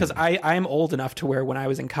 come on. Because I'm old enough to where when I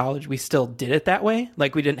was in college, we still did it that way.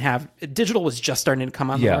 Like we didn't have digital was just starting to come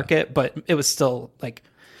on the market, but it was still like.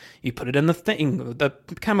 You put it in the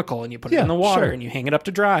chemical, and you put it in the water, and you hang it up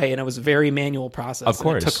to dry, and it was a very manual process. Of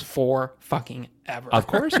course, it took for fucking ever. Of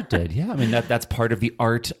course, it did. Yeah, I mean that's part of the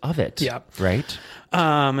art of it. Yeah, right.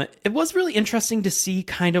 It was really interesting to see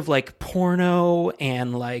kind of like porno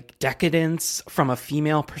and like decadence from a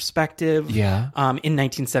female perspective. Yeah. In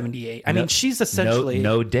 1978, I mean, she's essentially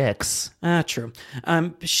no dicks. True.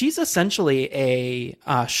 She's essentially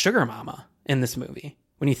a sugar mama in this movie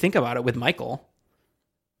when you think about it with Michael.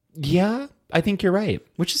 Yeah, I think you're right.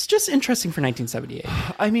 Which is just interesting for 1978.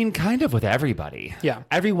 I mean, kind of with everybody. Yeah.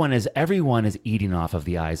 Everyone is eating off of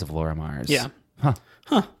the eyes of Laura Mars. Yeah. Huh.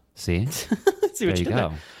 See? See what there you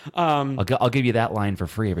go. There. I'll give you that line for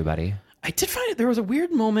free, everybody. I did find there was a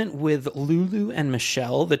weird moment with Lulu and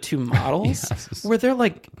Michelle, the two models, where they're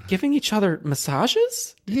like giving each other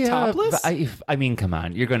massages. Yeah, topless. I mean, come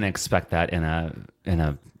on, you're going to expect that in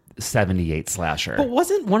a 78 slasher. But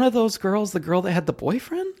wasn't one of those girls the girl that had the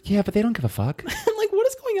boyfriend? Yeah, but they don't give a fuck. I'm like, what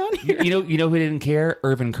is going on here? You know who didn't care?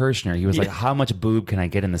 Irvin Kershner. He was like, how much boob can I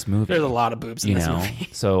get in this movie? There's a lot of boobs in this movie.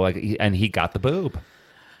 So and he got the boob.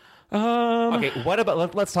 Okay, what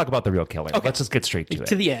about let's talk about the real killer. Okay. Let's just get straight to it.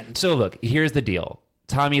 To the end. So look, here's the deal.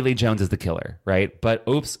 Tommy Lee Jones is the killer, right? But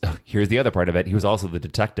oops, here's the other part of it. He was also the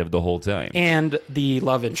detective the whole time. And the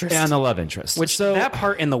love interest. Which that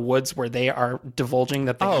part in the woods where they are divulging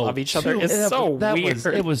that they love each other is so weird.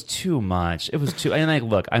 It was too much. It was too... And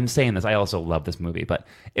look, I'm saying this. I also love this movie, but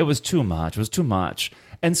it was too much. It was too much.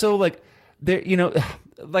 And so, like, there,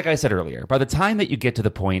 like I said earlier, by the time that you get to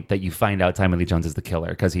the point that you find out Tommy Lee Jones is the killer,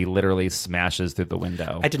 because he literally smashes through the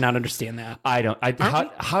window. I did not understand that.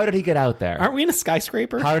 How did he get out there? Aren't we in a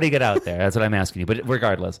skyscraper? How did he get out there? That's what I'm asking you. But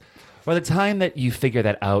regardless, by the time that you figure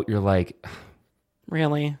that out, you're like,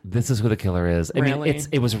 really? This is who the killer is. I mean,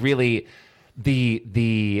 it was really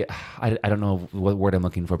I don't know what word I'm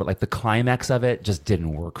looking for, but like the climax of it just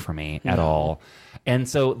didn't work for me at all. And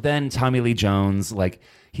so then Tommy Lee Jones, like,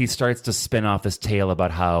 he starts to spin off this tale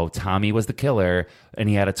about how Tommy was the killer and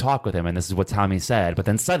he had a talk with him and this is what Tommy said. But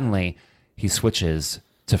then suddenly he switches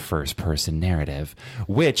to first person narrative,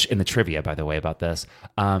 which in the trivia, by the way, about this,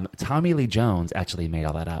 Tommy Lee Jones actually made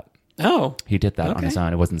all that up. Oh, he did that on his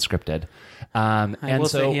own. It wasn't scripted. I will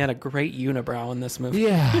say he had a great unibrow in this movie.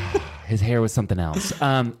 Yeah, his hair was something else.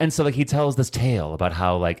 And so like he tells this tale about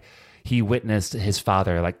how like he witnessed his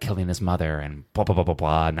father like killing his mother and blah blah blah blah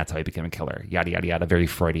blah, and that's how he became a killer. Yada yada yada. Very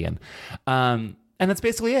Freudian. And that's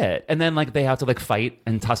basically it. And then like they have to like fight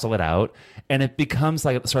and tussle it out, and it becomes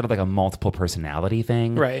like sort of like a multiple personality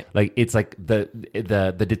thing. Right. Like it's like the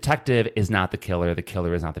detective is not the killer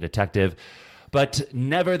is not the detective. But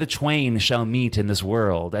never the twain shall meet in this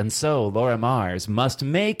world, and so Laura Mars must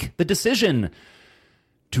make the decision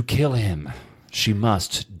to kill him. She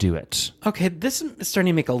must do it. Okay, this is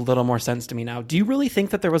starting to make a little more sense to me now. Do you really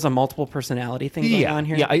think that there was a multiple personality thing going on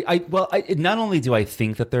here? Yeah, I not only do I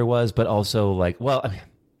think that there was, but also like, well, I mean,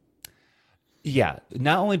 yeah,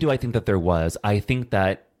 not only do I think that there was, I think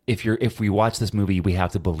that if we watch this movie, we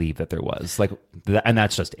have to believe that there was, like, and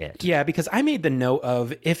that's just it. Yeah, because I made the note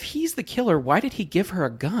of, if he's the killer, why did he give her a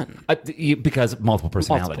gun? Because multiple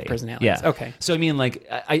personality. Multiple personalities. Yeah. Okay. So I mean, like,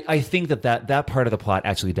 I think that part of the plot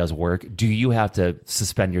actually does work. Do you have to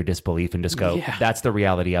suspend your disbelief and just go, that's the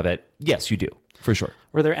reality of it? Yes, you do. For sure.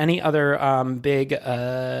 Were there any other big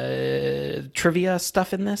trivia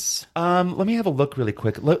stuff in this? Let me have a look really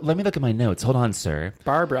quick. Let me look at my notes. Hold on, sir.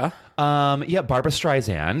 Barbara. Barbara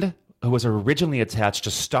Streisand, who was originally attached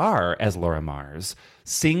to star as Laura Mars,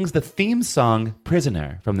 sings the theme song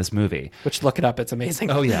Prisoner from this movie. Which, look it up, it's amazing.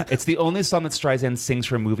 Oh, yeah. It's the only song that Streisand sings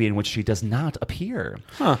for a movie in which she does not appear.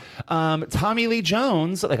 Huh. Tommy Lee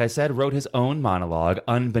Jones, like I said, wrote his own monologue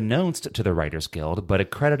unbeknownst to the Writers Guild, but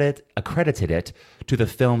accredited it to the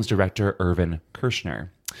film's director, Irvin Kershner.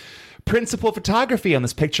 Principal photography on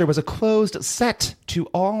this picture was a closed set to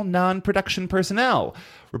all non-production personnel.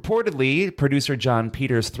 Reportedly, producer John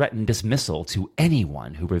Peters threatened dismissal to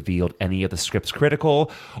anyone who revealed any of the script's critical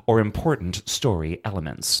or important story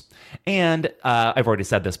elements. And I've already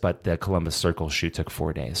said this, but the Columbus Circle shoot took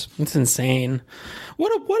 4 days. It's insane.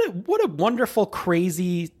 What a wonderful,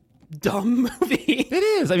 crazy, dumb movie. It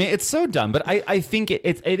is. I mean, it's so dumb, but I think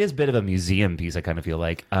it is a bit of a museum piece, I kind of feel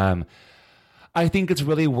like. I think it's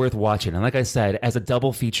really worth watching. And like I said, as a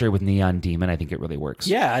double feature with Neon Demon, I think it really works.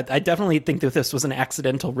 Yeah, I definitely think that this was an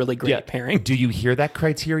accidental, really great pairing. Do you hear that,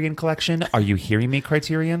 Criterion Collection? Are you hearing me,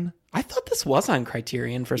 Criterion? I thought this was on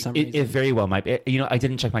Criterion for some reason. It very well might be. I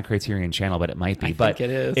didn't check my Criterion channel, but it might be. I think it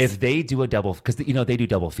is. If they do a double, because they do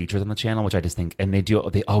double features on the channel, which I just think, and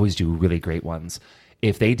they always do really great ones.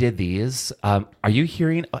 If they did these, are you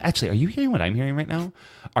hearing what I'm hearing right now?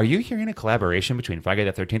 Are you hearing a collaboration between Friday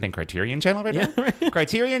the 13th and Criterion Channel right now?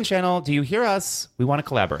 Criterion Channel, do you hear us? We want to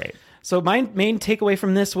collaborate. So my main takeaway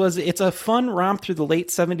from this was it's a fun romp through the late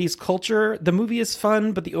 70s culture. The movie is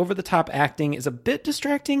fun, but the over-the-top acting is a bit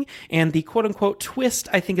distracting, and the quote-unquote twist,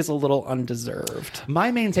 I think, is a little undeserved. My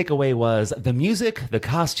main takeaway was the music, the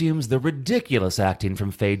costumes, the ridiculous acting from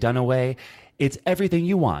Faye Dunaway. It's everything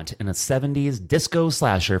you want in a 70s disco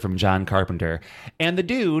slasher from John Carpenter. And the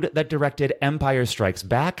dude that directed Empire Strikes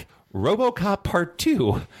Back, RoboCop Part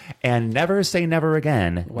 2, and Never Say Never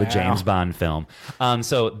Again, the James Bond film.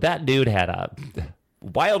 So that dude had a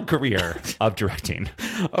wild career of directing.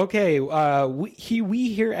 Okay,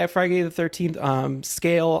 we here at Friday the 13th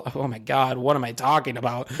scale. Oh my God, what am I talking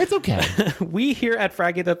about? It's okay. We here at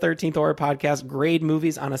Friday the 13th Horror Podcast grade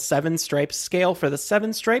movies on a 7-stripe scale for the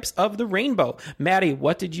 7 stripes of the rainbow. Maddie,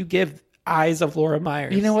 what did you give Eyes of Laura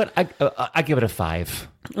Myers? You know what? I give it a 5.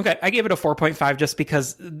 Okay, I gave it a 4.5 just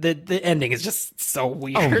because the ending is just so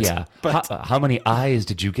weird. Oh, yeah. But how many eyes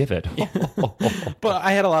did you give it? But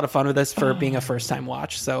I had a lot of fun with this for being a first-time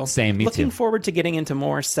watch. So Same, me looking too. forward to getting into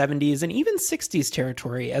more 70s and even 60s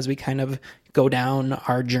territory as we kind of go down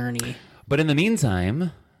our journey. But in the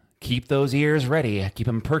meantime, keep those ears ready. Keep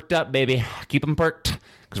them perked up, baby. Keep them perked,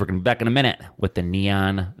 because we're going to be back in a minute with the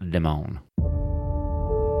Neon Demon.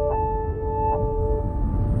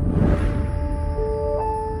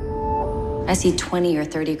 I see 20 or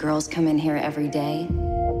 30 girls come in here every day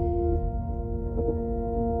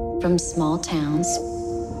from small towns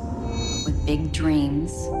with big big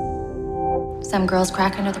dreams. Some girls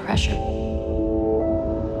crack under the pressure.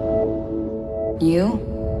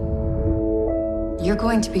 You're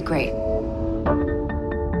going to be great.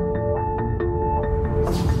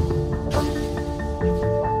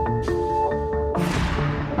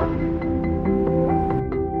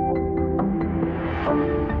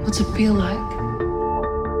 What's it feel like?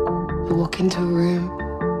 You walk into a room.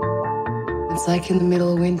 It's like in the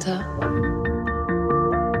middle of winter.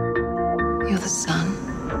 You're the sun.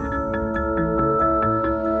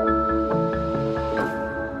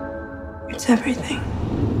 It's everything.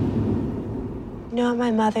 You know what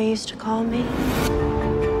my mother used to call me?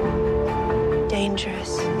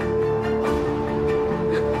 Dangerous.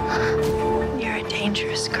 You're a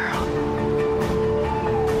dangerous girl.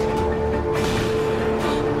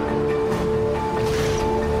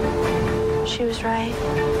 She was right.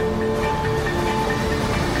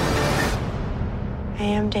 I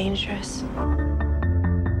am dangerous.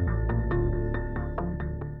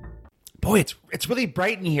 Boy, it's really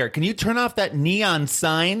bright in here. Can you turn off that neon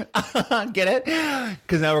sign? Get it?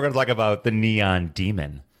 Because now we're going to talk about the neon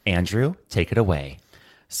demon. Andrew, take it away.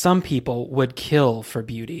 Some people would kill for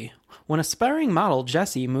beauty. When aspiring model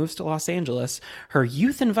Jessie moves to Los Angeles, her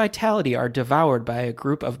youth and vitality are devoured by a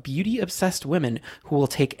group of beauty-obsessed women who will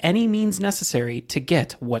take any means necessary to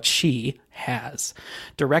get what she has.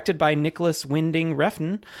 Directed by Nicholas Winding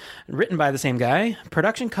Refn, written by the same guy.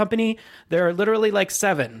 Production company, there are literally like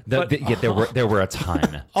 7. There were a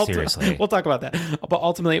ton. Seriously. We'll talk about that. But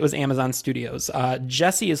ultimately, it was Amazon Studios.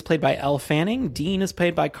 Jessie is played by Elle Fanning. Dean is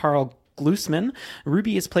played by Carl Glusman.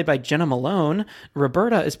 Ruby is played by Jenna Malone.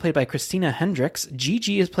 Roberta is played by Christina Hendricks.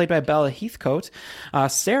 Gigi is played by Bella Heathcote.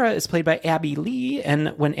 Sarah is played by Abby Lee. And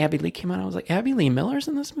when Abby Lee came out, I was like, Abby Lee Miller's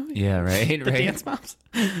in this movie? Yeah, right. The dance moms.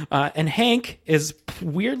 And Hank is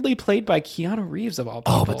weirdly played by Keanu Reeves, of all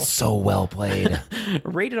people. Oh, but so well played.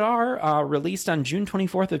 Rated R, released on June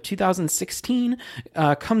 24th of 2016,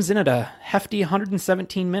 comes in at a hefty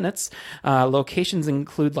 117 minutes. Locations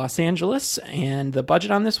include Los Angeles, and the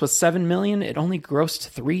budget on this was $7 million. It only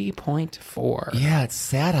grossed 3.4. Yeah, it's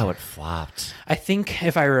sad how it flopped. I think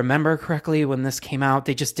if I remember correctly, when this came out,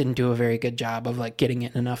 they just didn't do a very good job of like getting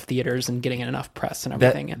it in enough theaters and getting it enough press and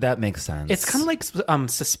everything. That makes sense. It's kind of like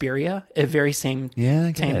Suspiria, a very same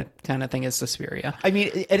kind of thing as Suspiria. I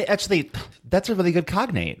mean, and actually, that's a really good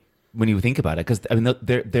cognate when you think about it, because I mean,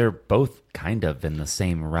 they're both kind of in the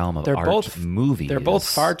same realm of movies. They're both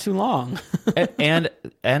far too long. and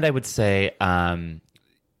I would say,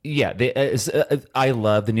 yeah, I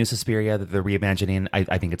love the new Suspiria, the reimagining.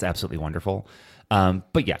 I think it's absolutely wonderful.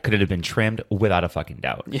 But yeah, could it have been trimmed? Without a fucking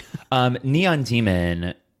doubt. Yeah. Neon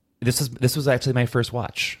Demon. This was actually my first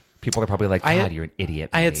watch. People are probably like, God, you're an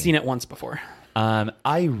idiot. I had seen it once before.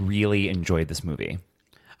 I really enjoyed this movie.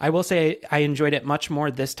 I will say I enjoyed it much more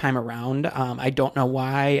this time around. I don't know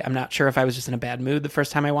why. I'm not sure if I was just in a bad mood the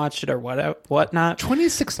first time I watched it or whatnot.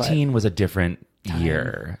 2016 was a different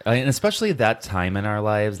year. And especially that time in our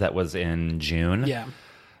lives that was in June. Yeah.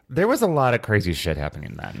 There was a lot of crazy shit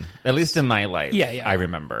happening then, at least in my life. Yeah. I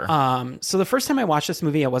remember. So the first time I watched this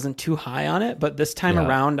movie, I wasn't too high on it, but this time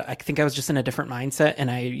around, I think I was just in a different mindset,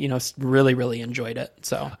 and I, really, really enjoyed it.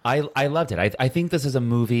 So I loved it. I think this is a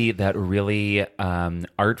movie that really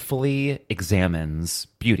artfully examines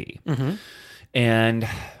beauty and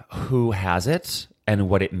who has it and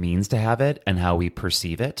what it means to have it and how we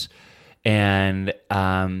perceive it, and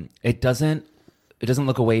it doesn't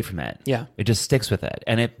look away from it. Yeah. It just sticks with it.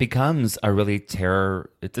 And it becomes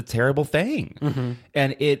it's a terrible thing.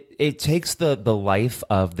 And it takes the life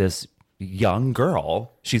of this young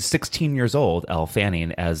girl. She's 16 years old, Elle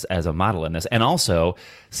Fanning, as a model in this. And also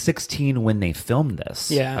 16 when they filmed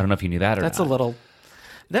this. Yeah. I don't know if you knew that or That's not.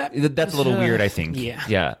 That's a little weird, I think. Yeah.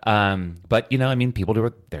 Yeah. But, people do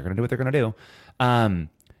what they're going to do what they're going to do.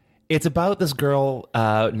 It's about this girl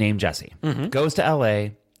named Jessie. Goes to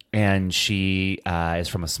L.A., and she is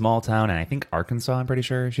from a small town, and I think Arkansas, I'm pretty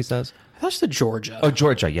sure she says. I thought she said Georgia. Oh,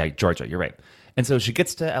 Georgia. Yeah, Georgia. You're right. And so she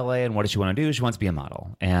gets to LA, and what does she want to do? She wants to be a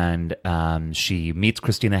model. And she meets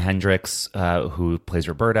Christina Hendricks, who plays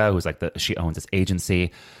Roberta, who's like she owns this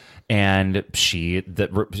agency. And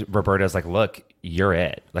Roberta's like, look, you're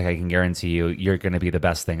it. Like, I can guarantee you're going to be the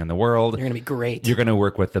best thing in the world. You're going to be great. You're going to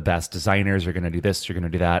work with the best designers. You're going to do this. You're going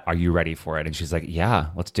to do that. Are you ready for it? And she's like, yeah,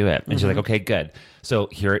 let's do it. And she's like, okay, good. So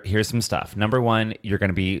here's some stuff. Number one, you're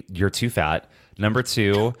too fat. Number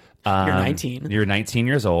two, You're 19. You're 19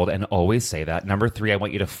 years old, and always say that. Number 3, I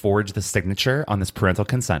want you to forge the signature on this parental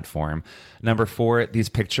consent form. Number 4, these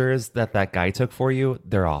pictures that guy took for you,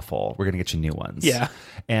 they're awful. We're gonna get you new ones. Yeah.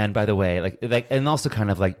 And by the way, like, and also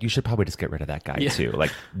kind of like, you should probably just get rid of that guy too.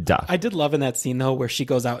 Like, duh. I did love in that scene though, where she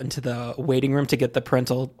goes out into the waiting room to get the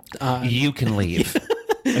parental. You can leave.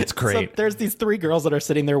 It's great. So there's these 3 girls that are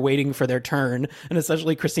sitting there waiting for their turn, and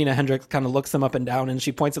essentially Christina Hendricks kind of looks them up and down, and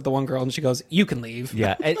she points at the one girl and she goes, "You can leave."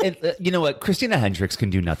 Yeah, and you know what? Christina Hendricks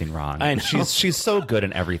can do nothing wrong. I know. She's so good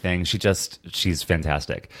in everything. She's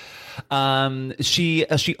fantastic. She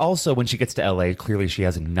also, when she gets to LA, clearly she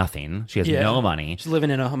has nothing. She has no money. She's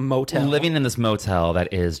living in a motel. Living in this motel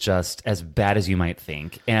that is just as bad as you might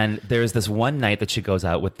think. And there's this one night that she goes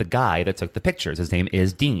out with the guy that took the pictures. His name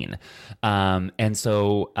is Dean. And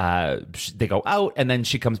so they go out, and then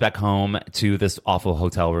she comes back home to this awful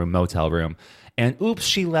motel room. And oops,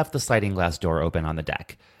 she left the sliding glass door open on the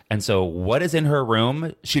deck. And so what is in her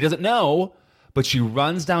room? She doesn't know. But she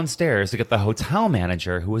runs downstairs to get the hotel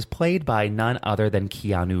manager, who was played by none other than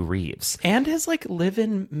Keanu Reeves. And his like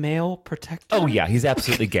live-in male protector. Oh yeah, he's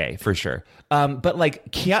absolutely gay for sure. But like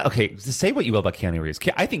okay, say what you will about Keanu Reeves.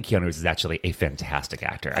 I think Keanu Reeves is actually a fantastic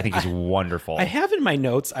actor. I think he's wonderful. I have in my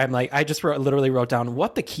notes, I just literally wrote down,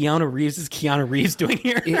 what the Keanu Reeves is Keanu Reeves doing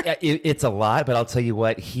here? It's a lot, but I'll tell you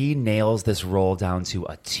what, he nails this role down to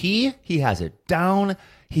a T. He has it down.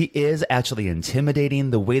 He is actually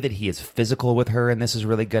intimidating. The way that he is physical with her, and this is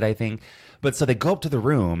really good, I think. But so they go up to the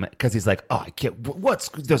room because he's like, "Oh, I can't. There's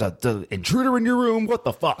the intruder in your room. What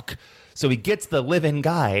the fuck?" So he gets the live-in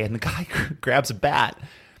guy, and the guy grabs a bat,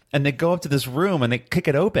 and they go up to this room and they kick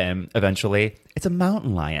it open. Eventually, it's a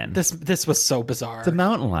mountain lion. This was so bizarre. It's a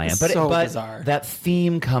mountain lion, but bizarre. That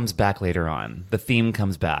theme comes back later on. The theme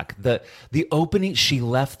comes back. The opening. She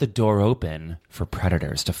left the door open for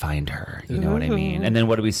predators to find her. You know what I mean? And then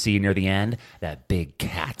what do we see near the end? That big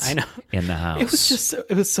cat. I know. In the house.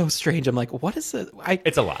 It was so strange. I'm like, what is it?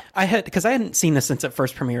 It's a lot. Because I hadn't seen this since it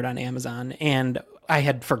first premiered on Amazon, and I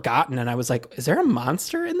had forgotten, and I was like, is there a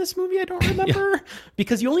monster in this movie? I don't remember.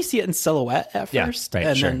 Because you only see it in silhouette at first. Right,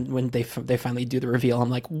 and sure. then when they finally do the reveal, I'm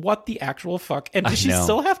like, what the actual fuck? And does she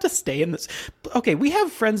still have to stay in this? Okay, we have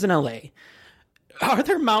friends in LA. Are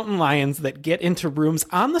there mountain lions that get into rooms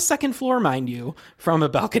on the second floor, mind you, from a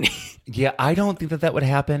balcony? Yeah, I don't think that would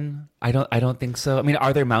happen. I don't think so. I mean,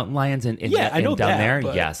 are there mountain lions in I know down that, there?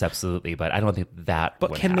 but- Yes, absolutely. But I don't think that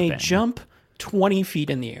But would can happen. they jump 20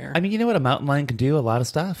 feet in the air? I mean, you know what a mountain lion can do? A lot of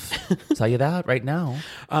stuff. I'll tell you that right now.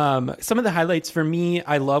 Some of the highlights for me,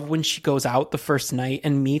 I love when she goes out the first night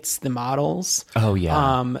and meets the models. Oh,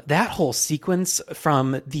 yeah. That whole sequence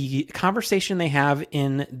from the conversation they have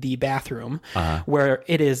in the bathroom, where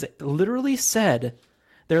it is literally said,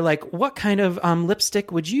 they're like, what kind of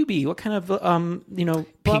lipstick would you be? What kind of, blah, Pink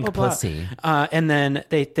blah, blah. pussy. And then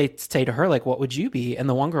they say to her, like, what would you be? And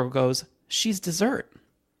the one girl goes, she's dessert.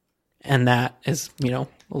 And that is,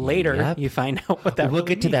 later Yep. you find out what that We'll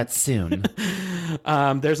really get to means. that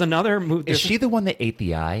soon. There's another movie. Is she the one that ate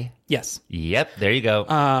the eye? Yes. Yep, there you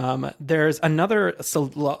go. There's another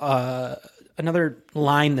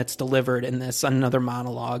line that's delivered in this, another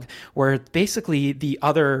monologue, where basically the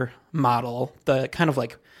other model, the kind of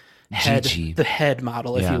like head, Gigi. the head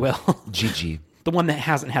model, if Yeah. you will, Gigi. the one that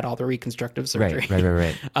hasn't had all the reconstructive surgery.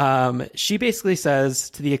 Right. She basically says,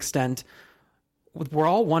 to the extent, we're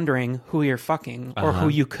all wondering who you're fucking or who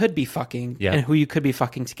you could be fucking Yeah. and who you could be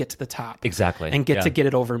fucking to get to the top. Exactly. And get Yeah. to get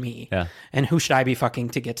it over me. Yeah. And who should I be fucking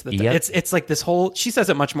to get to the top? Yep. It's like this whole, she says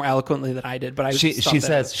it much more eloquently than I did, but She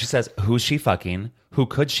says, who's she fucking? Who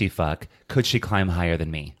could she fuck? Could she climb higher than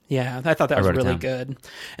me? Yeah, I thought that was wrote it really down. good.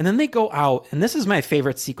 And then they go out, and this is my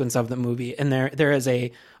favorite sequence of the movie. And there is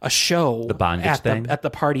a show, The bondage at thing? at the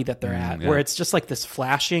party that they're at, yeah. where it's just like this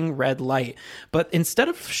flashing red light. But instead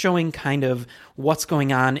of showing kind of what's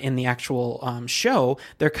going on in the actual show,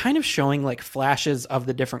 they're kind of showing like flashes of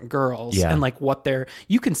the different girls Yeah. and like what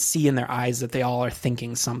you can see in their eyes that they all are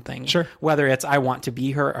thinking something. Sure. Whether it's I want to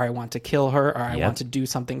be her, or I want to kill her, or I Yep. want to do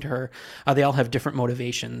something to her. They all have different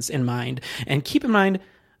motivations in mind. And keep in mind,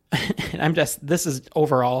 this is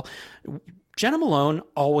overall, Jenna Malone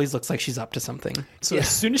always looks like she's up to something. So as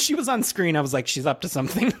soon as she was on screen, I was like, she's up to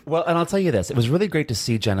something. Well, and I'll tell you this. It was really great to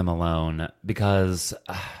see Jenna Malone because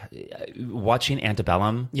watching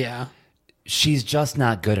Antebellum, Yeah. she's just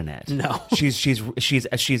not good in it. No.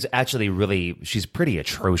 She's actually really, she's pretty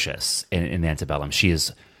atrocious in Antebellum. She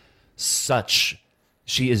is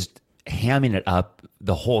hamming it up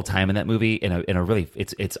the whole time in that movie in a really,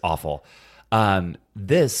 it's awful.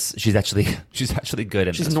 She's actually good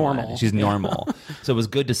in She's this normal. one. She's Yeah. normal. So it was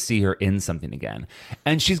good to see her in something again.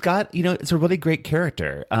 And she's got, it's a really great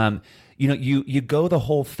character. You go the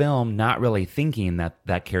whole film not really thinking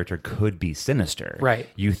that character could be sinister. Right.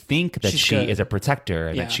 You think that She's she good. is a protector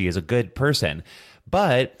and Yeah. that she is a good person.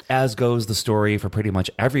 But as goes the story for pretty much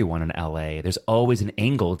everyone in LA, there's always an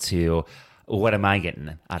angle to what am I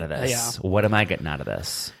getting out of this? Yeah. What am I getting out of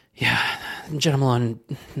this? Yeah, Jenna Malone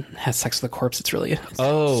has sex with a corpse. It's really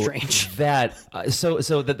strange. Well,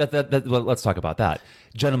 let's talk about that.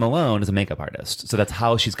 Jenna Malone is a makeup artist, so that's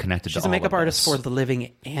how she's connected. She's to a all makeup of artist this. for the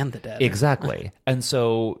living and the dead. Exactly. And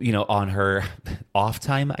so, on her off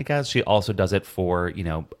time, I guess, she also does it for,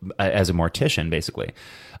 as a mortician, basically.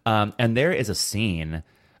 And there is a scene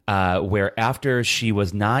where after she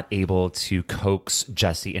was not able to coax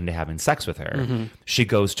Jesse into having sex with her, Mhm. she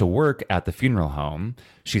goes to work at the funeral home.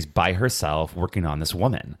 She's by herself working on this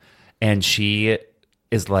woman. And she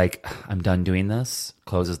is like, I'm done doing this,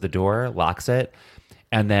 closes the door, locks it,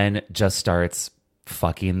 and then just starts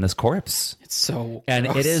fucking this corpse. It's so And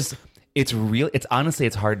gross. it's honestly,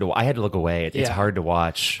 it's hard to, I had to look away. It's Yeah. hard to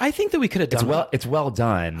watch. I think that we could have done It's well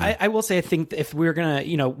done. I will say, I think that if we were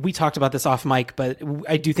going to, we talked about this off mic, but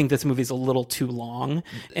I do think this movie's a little too long.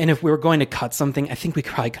 And if we were going to cut something, I think we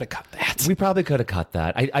probably could have cut that. We probably could have cut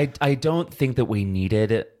that. I don't think that we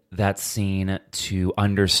needed that scene to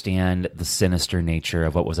understand the sinister nature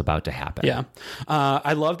of what was about to happen. Yeah.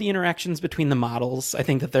 I love the interactions between the models. I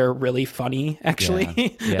think that they're really funny,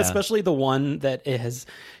 actually. Yeah. Especially the one that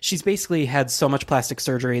she's basically had so much plastic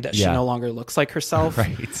surgery that she Yeah. no longer looks like herself.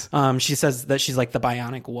 Right. She says that she's like the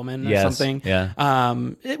bionic woman or Yes. something. Yeah.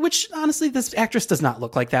 Which honestly, this actress does not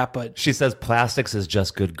look like that, but She says plastics is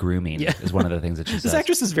just good grooming is one of the things that she this says.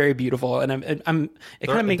 actress is very beautiful. And it kind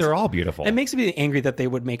of makes, they're all beautiful. It makes me angry that they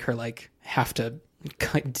would make her like have to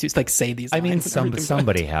just like say these I mean, lines and everything, but-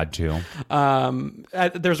 somebody had to.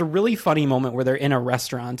 There's a really funny moment where they're in a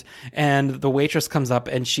restaurant and the waitress comes up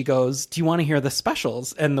and she goes, "Do you want to hear the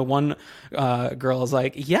specials?" And the one girl is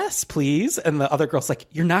like, "Yes, please." And the other girl's like,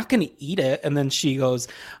 "You're not going to eat it." And then she goes,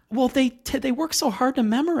 "Well, they work so hard to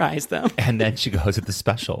memorize them." And then she goes with the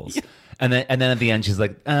specials. And then at the end she's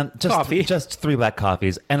like, Coffee. just 3 black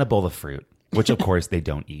coffees and a bowl of fruit, which of course they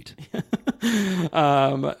don't eat.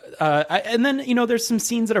 And then, there's some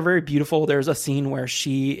scenes that are very beautiful. There's a scene where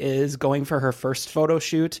she is going for her first photo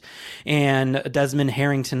shoot and Desmond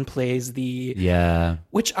Harrington plays Yeah.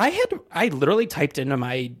 which I literally typed into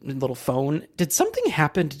my little phone. Did something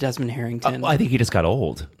happen to Desmond Harrington? I think he just got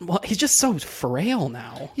old. Well, he's just so frail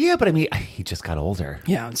now. Yeah, but I mean, he just got older.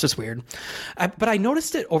 Yeah, it's just weird. But I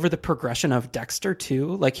noticed it over the progression of Dexter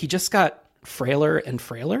too. Like he just got frailer and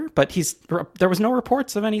frailer, but there was no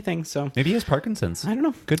reports of anything. So maybe he has Parkinson's. I don't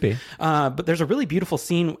know. Could be. But there's a really beautiful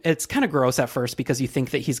scene. It's kind of gross at first because you think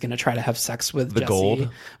that he's going to try to have sex with The Jesse. gold.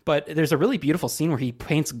 But there's a really beautiful scene where he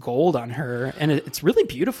paints gold on her, and it's really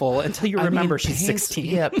beautiful until you remember she's 16.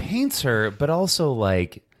 Yeah, paints her, but also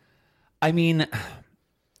like, I mean,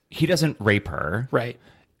 he doesn't rape her, right?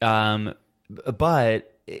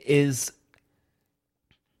 But is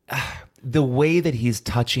the way that he's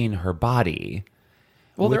touching her body,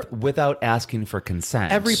 without asking for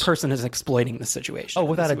consent. Every person is exploiting the situation. Oh,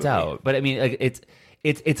 without a doubt. But I mean, like,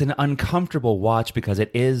 it's an uncomfortable watch because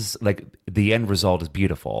it is like the end result is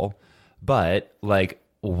beautiful, but like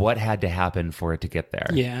what had to happen for it to get there?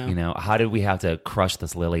 Yeah. How did we have to crush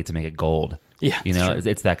this lily to make it gold? Yeah,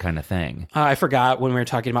 it's that kind of thing. I forgot when we were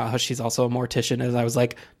talking about how she's also a mortician, and I was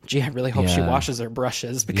like, gee, I really hope she washes her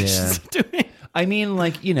brushes because she's doing. I mean,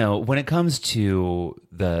 like, when it comes to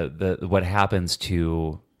the what happens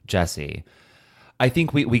to Jesse, I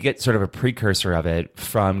think we get sort of a precursor of it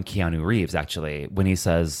from Keanu Reeves, actually, when he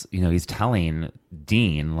says, he's telling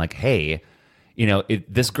Dean, like, hey,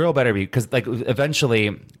 this girl better be, because like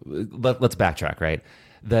eventually, let's backtrack, right?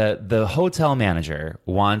 The hotel manager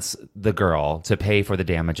wants the girl to pay for the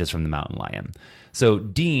damages from the mountain lion. So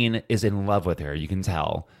Dean is in love with her, you can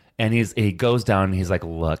tell. And he goes down and he's like,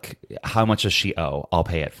 look, how much does she owe? I'll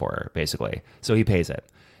pay it for her, basically. So he pays it.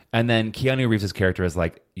 And then Keanu Reeves' character is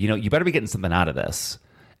like, you better be getting something out of this.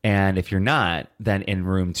 And if you're not, then in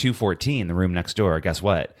room 214, the room next door, guess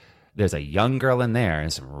what? There's a young girl in there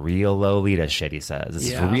and some real Lolita shit, he says.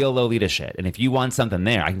 This is real Lolita shit. And if you want something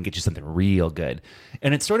there, I can get you something real good.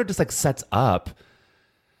 And it sort of just like sets up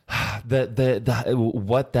the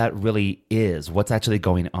what that really is, what's actually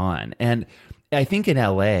going on. And I think in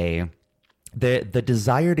LA, the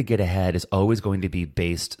desire to get ahead is always going to be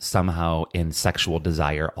based somehow in sexual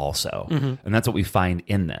desire also. Mm-hmm. And that's what we find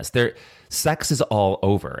in this. Sex is all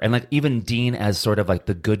over. And like even Dean as sort of like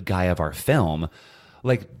the good guy of our film,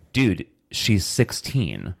 like, dude, she's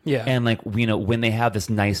 16. Yeah. And like, you know, when they have this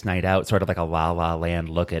nice night out, sort of like a La La Land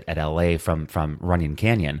look at LA from Runyon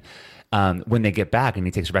Canyon, when they get back and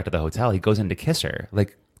he takes her back to the hotel, he goes in to kiss her.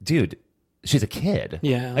 Like, dude, she's a kid.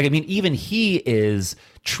 Yeah. Like, I mean, even he is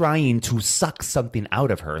trying to suck something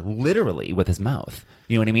out of her, literally, with his mouth.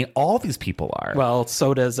 You know what I mean? All these people are. Well,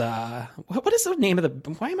 so does what is the name of the?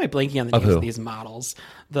 Why am I blanking on the Of names who? of these models?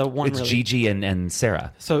 The one It's really, Gigi and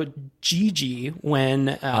Sarah. So Gigi,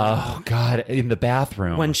 when Oh God, in the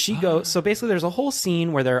bathroom. when she goes, so basically, there's a whole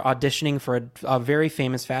scene where they're auditioning for a very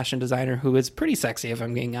famous fashion designer who is pretty sexy, if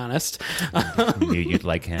I'm being honest. You'd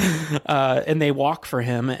like him. And they walk for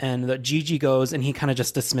him, and Gigi goes, and he kind of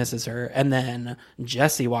just dismisses her, and then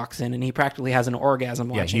Jesse walks in, and he practically has an orgasm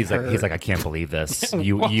Yeah, watching he's her. like, I can't believe this.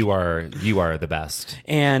 You are the best.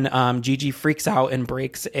 And Gigi freaks out and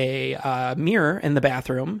breaks a mirror in the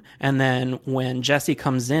bathroom. And then when Jessie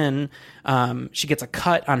comes in, she gets a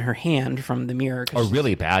cut on her hand from the mirror. A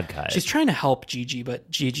really bad cut. She's trying to help Gigi, but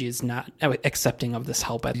Gigi is not accepting of this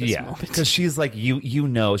help at this moment. Because she's like, you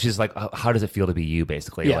know, she's like, how does it feel to be you?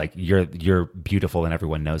 Basically, Yeah. like you're beautiful and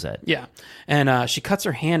everyone knows it. Yeah. And she cuts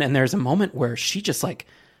her hand, and there's a moment where she just like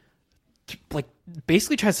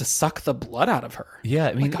basically tries to suck the blood out of her. Yeah,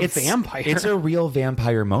 I mean, like a vampire. It's a real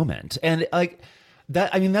vampire moment, and like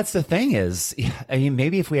that. I mean, that's the thing is, I mean,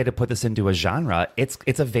 maybe if we had to put this into a genre,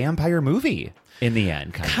 it's a vampire movie in the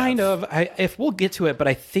end. Kind of. If we'll get to it, but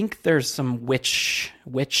I think there's some witch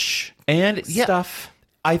and stuff.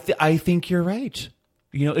 I think you're right.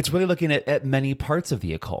 You know, it's really looking at many parts of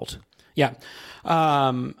the occult. Yeah.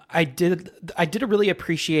 I did really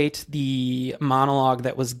appreciate the monologue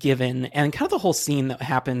that was given and kind of the whole scene that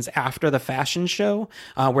happens after the fashion show,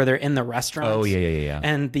 where they're in the restaurant. Oh, yeah.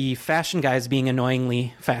 And the fashion guy is being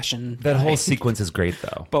annoyingly fashion. That guy. whole sequence is great,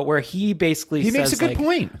 though. But where he basically He says, makes a good like,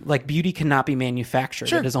 point. Like, beauty cannot be manufactured.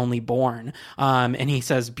 Sure. It is only born. And he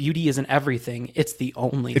says, beauty isn't everything. It's the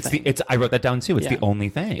only thing. I wrote that down, too. It's Yeah. the only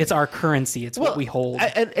thing. It's our currency. It's what we hold.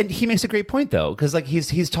 And he makes a great point, though, because like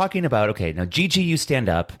he's talking about, okay, now Gigi, you stand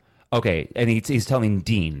up. Okay, and he's telling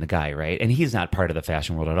Dean, the guy, right? And he's not part of the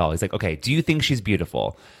fashion world at all. He's like, okay, do you think she's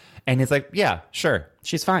beautiful? And he's like, yeah, sure.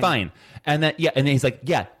 She's fine. Fine. And then and then he's like,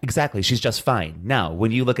 yeah, exactly. She's just fine. Now,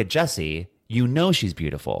 when you look at Jessie, you know she's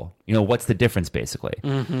beautiful. You know, what's the difference, basically?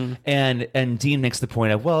 Mm-hmm. And Dean makes the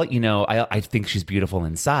point of, well, you know, I think she's beautiful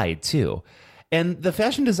inside, too. And the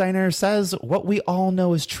fashion designer says what we all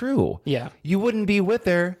know is true. Yeah. You wouldn't be with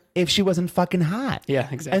her if she wasn't fucking hot. Yeah,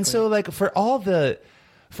 exactly. And so, like, for all the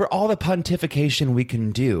pontification we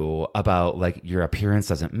can do about like your appearance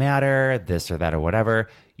doesn't matter, this or that or whatever,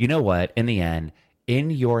 you know what? In the end,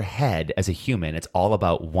 in your head as a human, it's all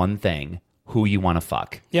about one thing: who you want to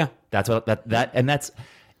fuck. Yeah, that's what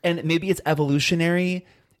and maybe it's evolutionary,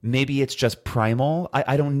 maybe it's just primal.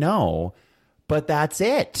 I don't know. But that's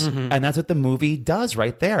it. Mm-hmm. And that's what the movie does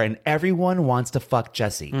right there. And everyone wants to fuck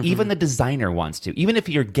Jessie. Mm-hmm. Even the designer wants to. Even if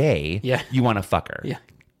you're gay, you want to fuck her. Yeah.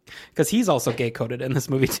 Because he's also gay coded in this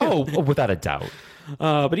movie too. Oh, without a doubt.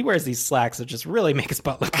 But he wears these slacks that just really make his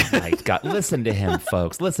butt look good. My God, listen to him,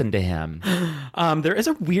 folks. Listen to him. There is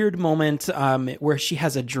a weird moment where she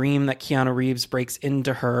has a dream that Keanu Reeves breaks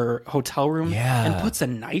into her hotel room and puts a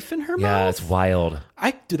knife in her mouth. Yeah, it's wild.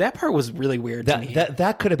 That part was really weird to me.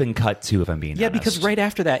 That could have been cut too, if I'm being honest. Because right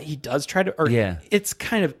after that, he does try to. It's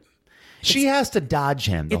kind of. She has to dodge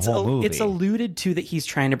him the whole movie. It's alluded to that he's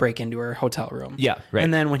trying to break into her hotel room. Yeah, right.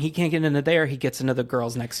 And then when he can't get into there, he gets into the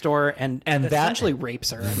girls next door and essentially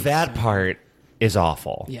rapes her. That part is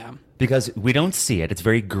awful. Yeah. Because we don't see it. It's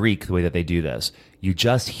very Greek the way that they do this. You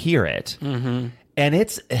just hear it. Mm-hmm. And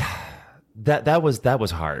it's that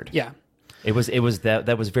was hard. Yeah. It was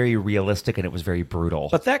that was very realistic and it was very brutal.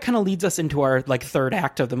 But that kind of leads us into our like third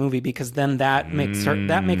act of the movie, because then that makes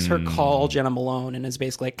her call Jenna Malone and is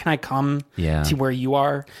basically like, "Can I come to where you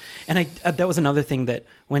are?" And that was another thing that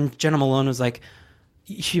when Jenna Malone was like,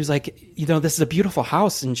 she was like, "You know, this is a beautiful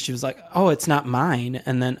house," and she was like, "Oh, it's not mine."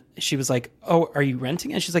 And then she was like, "Oh, are you renting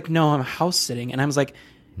it?" And she's like, "No, I'm house sitting." And I was like,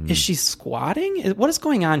 "Is she squatting? What is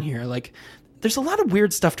going on here?" Like, there's a lot of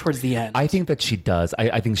weird stuff towards the end. I think that she does.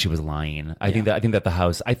 I think she was lying. I think that the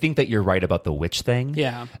house. I think that you're right about the witch thing.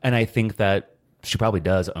 Yeah. And I think that she probably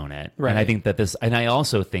does own it. Right. And I think that and I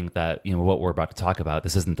also think that, you know, what we're about to talk about,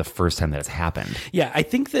 this isn't the first time that it's happened. Yeah, I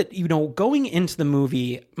think that, you know, going into the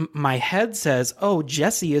movie, my head says, "Oh,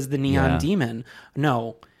 Jessie is the neon demon."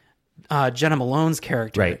 No. Jenna Malone's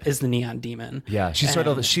character is the neon demon. Yeah, she's sort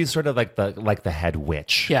of like the head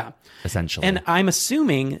witch. Yeah. Essentially. And I'm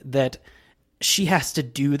assuming that she has to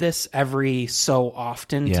do this every so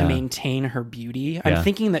often to maintain her beauty. I'm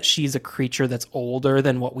thinking that she's a creature that's older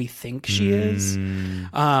than what we think she is.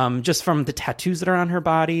 Just from the tattoos that are on her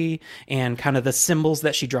body and kind of the symbols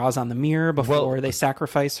that she draws on the mirror before they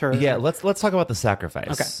sacrifice her. Yeah, let's talk about the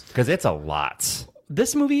sacrifice. Okay. Because it's a lot.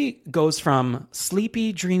 This movie goes from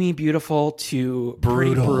sleepy, dreamy, beautiful to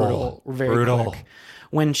pretty brutal very quick.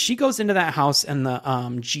 When she goes into that house and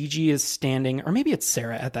the Gigi is standing, or maybe it's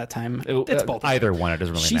Sarah at that time. It's both. Either one, it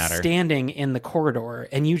doesn't really matter. She's standing in the corridor,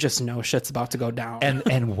 and you just know shit's about to go down.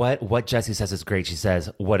 And what Jessie says is great. She says,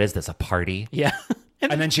 "What is this? A party?" Yeah.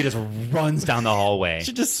 And then she just runs down the hallway.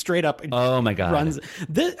 She just straight up oh my God. runs.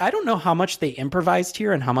 I don't know how much they improvised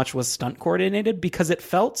here and how much was stunt coordinated because it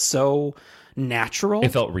felt so natural. It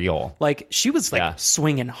felt real. Like she was like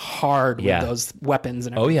swinging hard with those weapons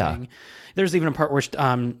and everything. Oh, yeah. There's even a part where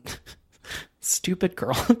stupid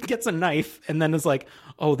girl gets a knife and then is like,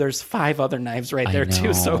 oh, there's 5 other knives right there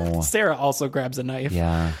too. So Sarah also grabs a knife.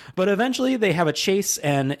 Yeah. But eventually they have a chase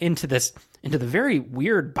and into the very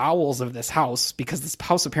weird bowels of this house because this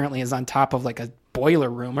house apparently is on top of like a boiler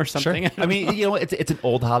room or something. Sure. I mean, you know, it's an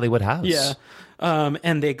old Hollywood house. Yeah.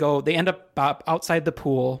 And they end up outside the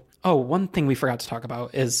pool. Oh, one thing we forgot to talk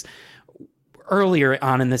about is earlier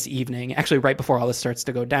on in this evening, actually right before all this starts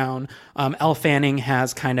to go down, Elle Fanning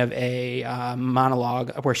has kind of a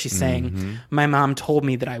monologue where she's saying, my mom told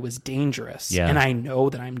me that I was dangerous and I know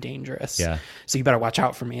that I'm dangerous. Yeah. So you better watch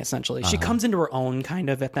out for me, essentially. She comes into her own kind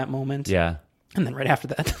of at that moment. Yeah. And then right after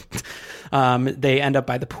that, they end up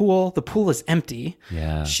by the pool. The pool is empty.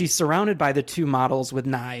 Yeah. She's surrounded by the 2 models with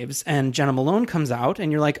knives, and Jenna Malone comes out,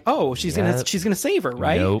 and you're like, oh, she's gonna save her,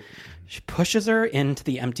 right? Nope. She pushes her into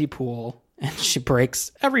the empty pool, and she breaks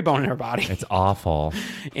every bone in her body. It's awful.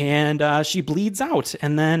 And she bleeds out,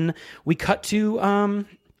 and then we cut to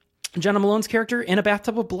Jenna Malone's character in a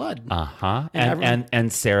bathtub of blood.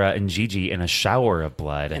 And Sarah and Gigi in a shower of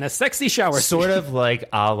blood. In a sexy shower. Sort of like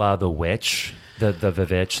a la The Witch. The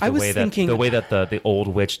Vivitch, the way that the old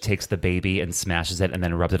witch takes the baby and smashes it and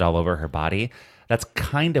then rubs it all over her body. That's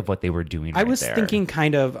kind of what they were doing. I was thinking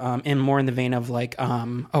kind of more in the vein of like,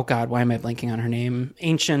 oh God, why am I blanking on her name?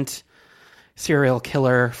 Ancient serial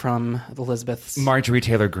killer from Elizabeth's... Marjorie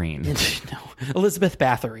Taylor Greene. No, Elizabeth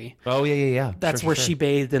Bathory. Oh, yeah. That's where she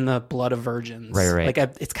bathed in the blood of virgins. Right. Like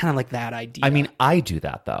it's kind of like that idea. I mean, I do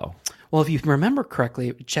that though. Well, if you remember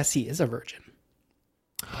correctly, Jessie is a virgin.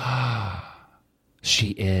 She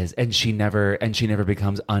is, and she never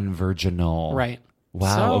becomes unvirginal. Right.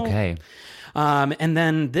 Wow. Okay. And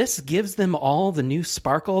then this gives them all the new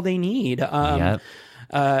sparkle they need.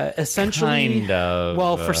 Essentially, kind of.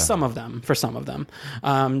 Well, for some of them,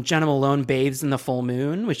 Jenna Malone bathes in the full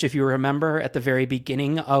moon, which, if you remember, at the very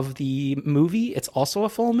beginning of the movie, it's also a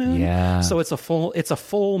full moon. Yeah. So it's a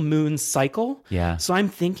full moon cycle. Yeah. So I'm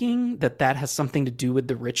thinking that has something to do with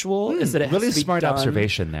the ritual. Is that it really has to be smart done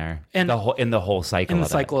observation there? And in the whole cycle, in the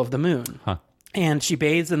cycle of the moon. Huh. And she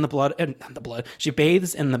bathes in the blood, she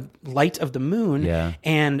bathes in the light of the moon. Yeah.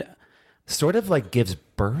 And sort of like gives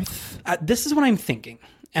birth. This is what I'm thinking.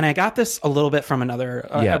 And I got this a little bit from another,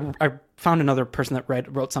 I found another person that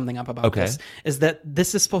wrote something up about this, is that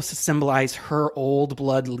this is supposed to symbolize her old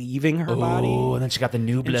blood leaving her body. Oh, and then she got the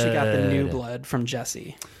new blood. And she got the new blood from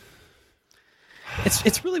Jessie.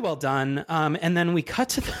 It's really well done. And then we cut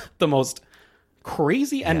to the most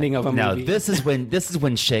crazy ending of a movie. Now this is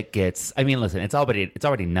when shit gets. I mean, listen, it's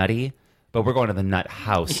already nutty, but we're going to the nut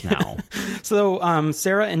house now. So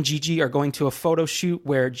Sarah and Gigi are going to a photo shoot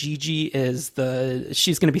where Gigi she's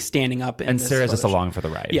going to be standing up, and Sarah's just along for the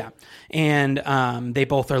ride. Yeah, and they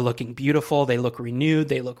both are looking beautiful. They look renewed.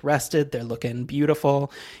 They look rested. They're looking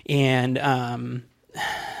beautiful, and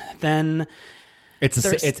then. It's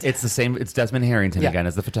the same. It's Desmond Harrington again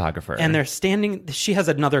as the photographer, and they're standing. She has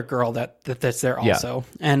another girl that's there also,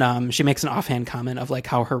 and she makes an offhand comment of like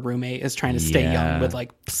how her roommate is trying to stay young with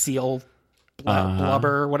like seal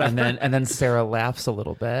blubber or whatever. And then Sarah laughs a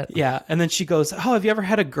little bit. Yeah, and then she goes, "Oh, have you ever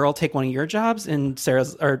had a girl take one of your jobs?" And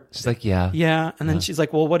she's like, "Yeah." And then she's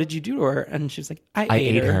like, "Well, what did you do to her?" And she's like, "I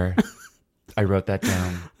ate her." I wrote that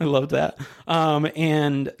down. I loved that.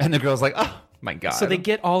 And the girl's like, "Oh." My God. So they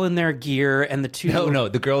get all in their gear, and the two... No,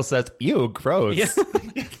 the girl says, ew, gross. Yeah.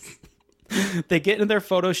 They get in their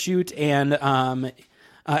photo shoot, and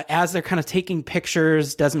as they're kind of taking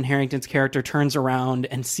pictures, Desmond Harrington's character turns around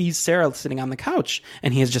and sees Sarah sitting on the couch,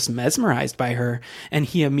 and he is just mesmerized by her, and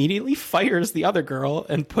he immediately fires the other girl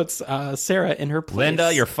and puts Sarah in her place.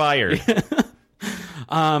 Linda, you're fired.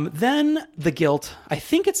 Then the guilt. I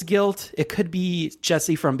think it's guilt. It could be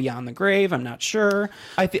Jesse from Beyond the Grave. I'm not sure.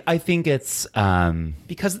 I think it's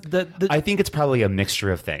because I think it's probably a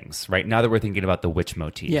mixture of things. Right now that we're thinking about the witch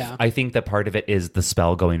motif, Yeah. I think that part of it is the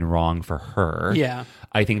spell going wrong for her. Yeah.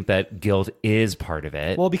 I think that guilt is part of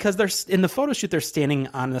it. Well, because they're in the photo shoot, they're standing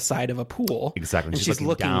on the side of a pool. Exactly. And she's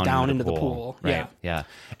looking down into the pool. Right. Yeah. Yeah.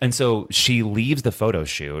 And so she leaves the photo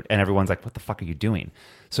shoot and everyone's like, what the fuck are you doing?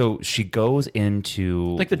 So she goes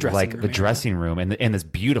into Like the dressing room, yeah. dressing room in this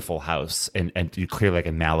beautiful house and clearly like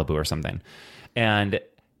in Malibu or something. And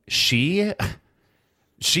she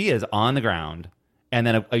is on the ground. And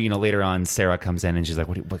then, later on, Sarah comes in and she's like,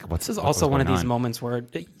 what's This is also one of these moments where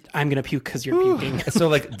I'm going to puke because you're puking. So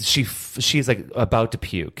like she's like about to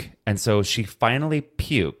puke. And so she finally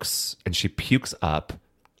pukes and she pukes up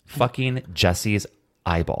fucking Jesse's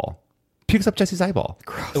eyeball. Pukes up Jesse's eyeball.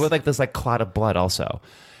 Gross. With like this like clot of blood also.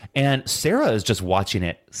 And Sarah is just watching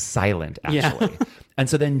it silent, actually. Yeah. And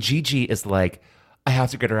so then Gigi is like, I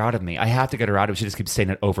have to get her out of me. I have to get her out of me. She just keeps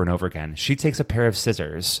saying it over and over again. She takes a pair of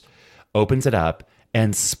scissors, opens it up,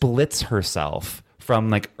 and splits herself from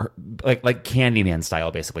like Candyman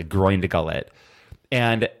style, basically, groin to gullet.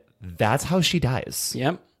 And that's how she dies.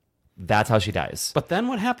 Yep. That's how she dies. But then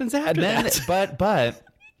what happens after that? But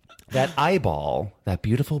that eyeball, that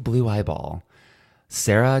beautiful blue eyeball,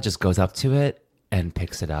 Sarah just goes up to it and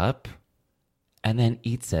picks it up and then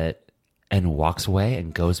eats it and walks away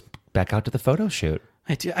and goes back out to the photo shoot.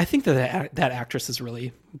 I think that actress is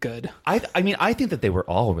really good. I mean, I think that they were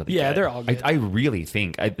all really good. Yeah, they're all good. I really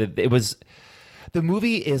think it was... The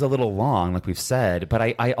movie is a little long, like we've said, but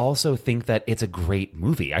I also think that it's a great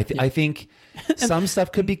movie. I think some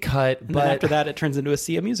stuff could be cut, but after that, it turns into a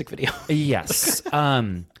Sia music video. Yes,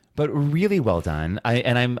 but really well done.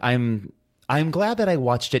 I'm glad that I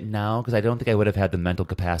watched it now because I don't think I would have had the mental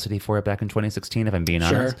capacity for it back in 2016, if I'm being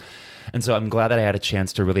honest. And so I'm glad that I had a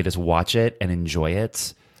chance to really just watch it and enjoy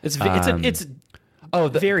it. It's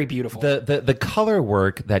very beautiful. The color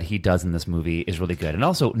work that he does in this movie is really good. And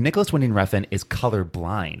also, Nicholas Winding Refn is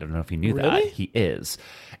colorblind. I don't know if you knew that. Really? He is.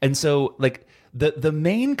 And so, like, the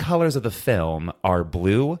main colors of the film are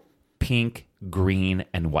blue, pink, green,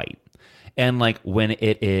 and white. And, like, when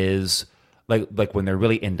it is... Like when they're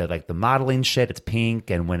really into like the modeling shit, it's pink,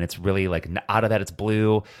 and when it's really like out of that, it's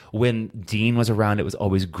blue. When Dean was around, it was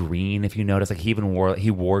always green. If you notice, like he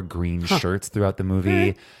wore green shirts throughout the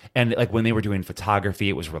movie, and like when they were doing photography,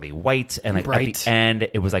 it was really white, and like Bright. at the end,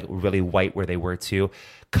 it was like really white where they were too.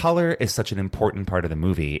 Color is such an important part of the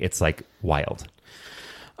movie. It's like wild.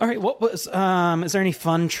 All right, what was? Is there any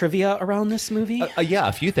fun trivia around this movie? Yeah,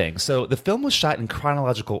 a few things. So the film was shot in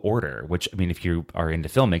chronological order, which, I mean, if you are into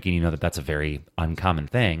filmmaking, you know that that's a very uncommon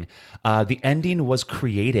thing. The ending was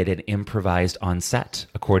created and improvised on set,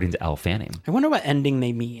 according to Elle Fanning. I wonder what ending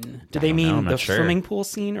they mean. Do they mean the swimming pool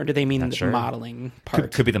scene, or do they mean the modeling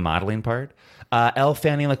part? Could be the modeling part. Elle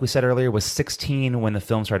Fanning, like we said earlier, was 16 when the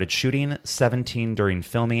film started shooting, 17 during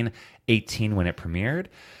filming, 18 when it premiered.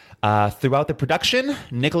 Throughout the production,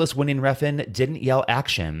 Nicholas Winding Refn didn't yell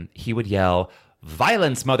action. He would yell,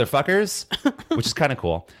 "Violence, motherfuckers," which is kind of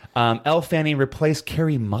cool. Elle Fanning replaced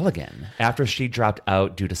Carey Mulligan after she dropped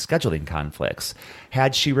out due to scheduling conflicts.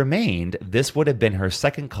 Had she remained, this would have been her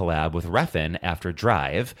second collab with Refn after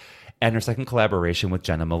Drive, and her second collaboration with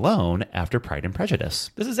Jenna Malone after Pride and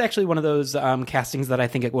Prejudice. This is actually one of those castings that I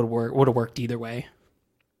think it would have worked either way.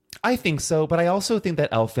 I think so, but I also think that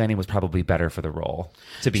Elle Fanning was probably better for the role.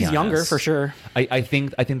 To be honest, she's younger for sure. I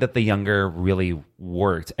think that the younger really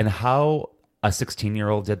worked, and how a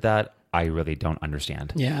 16-year-old did that, I really don't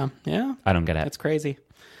understand. Yeah. I don't get it. That's crazy.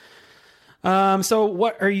 So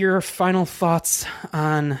what are your final thoughts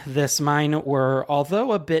on this? Mine were,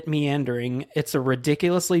 although a bit meandering, it's a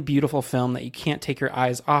ridiculously beautiful film that you can't take your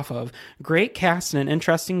eyes off of. Great cast and an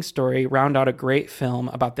interesting story round out a great film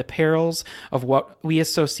about the perils of what we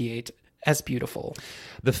associate as beautiful.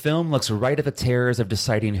 The film looks right at the terrors of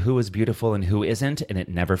deciding who is beautiful and who isn't, and it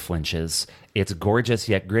never flinches. It's gorgeous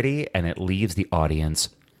yet gritty, and it leaves the audience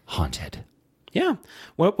haunted. Yeah.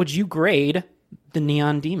 What would you grade The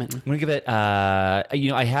Neon Demon? I'm going to give it,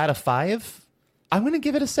 I had a 5. I'm going to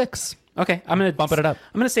give it a 6. Okay, I'm going to bump it up.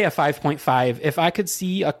 I'm going to say a 5.5. If I could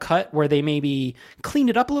see a cut where they maybe cleaned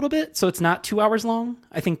it up a little bit so it's not 2 hours long,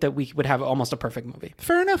 I think that we would have almost a perfect movie.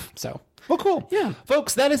 Fair enough. So, well, cool. Yeah.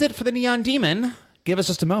 Folks, that is it for The Neon Demon. Give us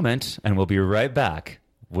just a moment, and we'll be right back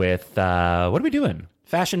with, what are we doing?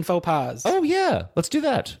 Fashion faux pas. Oh, yeah. Let's do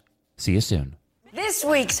that. See you soon. This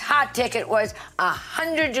week's hot ticket was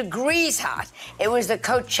 100 degrees hot. It was the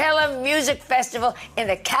Coachella Music Festival in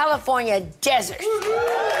the California desert. This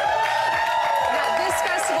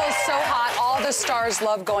festival is so hot, all the the stars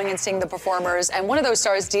love going and seeing the performers, and one of those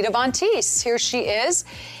stars, Dita Von Teese. Here she is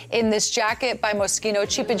in this jacket by Moschino,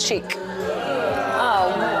 cheap and chic.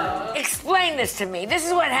 Oh, explain this to me. This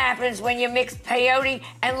is what happens when you mix peyote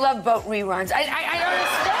and Love Boat reruns. I don't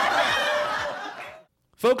understand.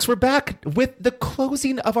 Folks, we're back with the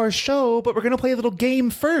closing of our show, but we're going to play a little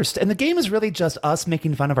game first. And the game is really just us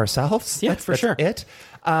making fun of ourselves. Yeah, for sure. That's it.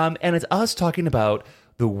 And it's us talking about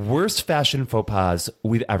the worst fashion faux pas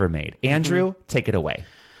we've ever made. Andrew, take it away.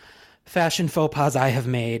 Fashion faux pas I have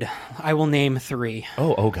made. I will name 3.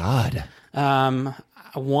 Oh God.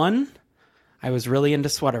 1, I was really into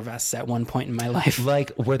sweater vests at one point in my life.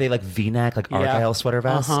 Like, were they like V-neck, like Argyle sweater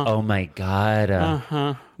vests? Oh my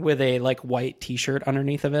God. With a like white t-shirt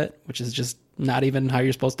underneath of it, which is just not even how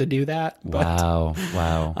you're supposed to do that. Wow.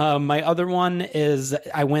 Wow. My other one is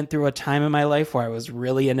I went through a time in my life where I was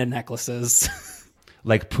really into necklaces.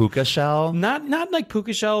 Like puka shell? Not like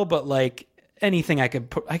puka shell, but like anything I could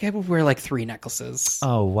put. I could wear like 3 necklaces.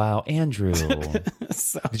 Oh, wow. Andrew. Did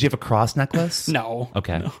you have a cross necklace? No.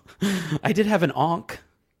 Okay. No. I did have an ankh.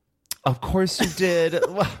 Of course you did.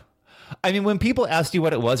 I mean, when people asked you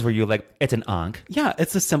what it was, were you like, it's an ankh? Yeah,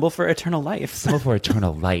 it's a symbol for eternal life. Symbol for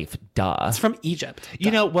eternal life. Duh. It's from Egypt.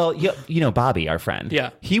 You know, well, you know Bobby, our friend. Yeah.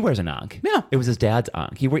 He wears an ankh. Yeah. It was his dad's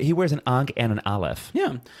ankh. He wears an ankh and an aleph.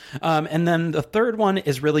 Yeah. And then the third one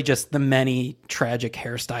is really just the many tragic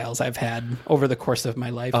hairstyles I've had over the course of my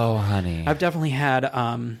life. Oh, honey. I've definitely had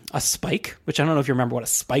a spike, which I don't know if you remember what a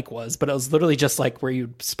spike was, but it was literally just like where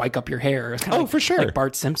you spike up your hair. Oh, for sure. Like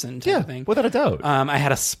Bart Simpson type of thing. Without a doubt. I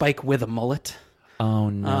had a spike with a mullet. Oh,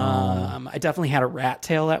 no. I definitely had a rat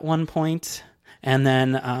tail at one point. And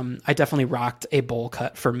then I definitely rocked a bowl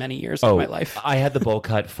cut for many years of my life. I had the bowl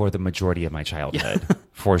cut for the majority of my childhood,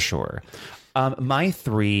 for sure. My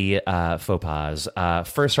 3 faux pas,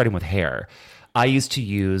 first starting with hair. I used to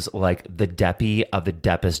use like the Deppy of the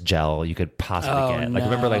Deppest gel you could possibly get. Like,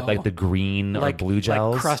 remember like the green or blue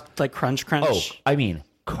gels? Like Crunch Crunch? Oh, I mean,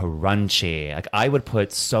 crunchy. Like, I would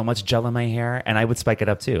put so much gel in my hair and I would spike it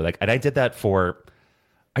up too. Like, and I did that for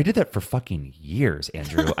fucking years,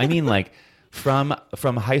 Andrew. I mean, like from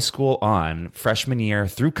high school on, freshman year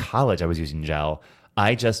through college, I was using gel.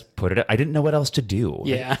 I just put it. I didn't know what else to do.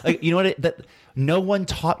 Yeah. Like you know what? That no one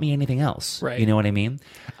taught me anything else. Right. You know what I mean?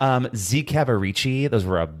 Z Cavarici. Those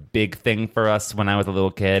were a big thing for us when I was a little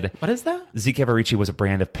kid. What is that? Z Cavarici was a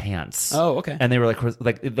brand of pants. Oh, okay. And they were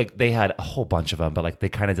like they had a whole bunch of them, but like they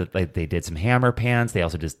kind of did, like they did some hammer pants. They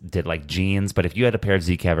also just did like jeans. But if you had a pair of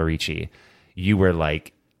Z Cavarici, you were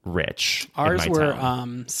like rich. Ours were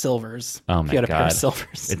silvers. Oh my you had God. A pair of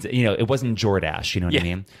silvers. It's, you know, it wasn't Jordache, you know what I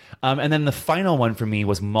mean? And then the final one for me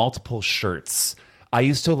was multiple shirts. I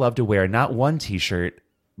used to love to wear not one t-shirt,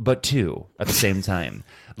 but 2 at the same time.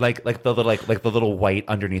 like the little white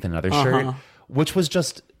underneath another shirt, which was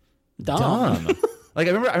just dumb. Like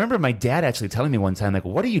I remember my dad actually telling me one time, like,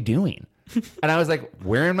 "What are you doing?" And I was like,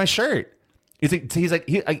 "Wearing my shirt." He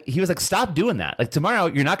was like, "Stop doing that. Like tomorrow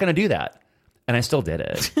you're not going to do that." And I still did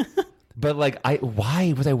it. But like,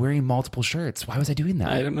 why was I wearing multiple shirts? Why was I doing that?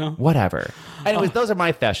 I don't know. Whatever. Anyways, those are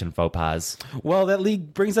my fashion faux pas. Well,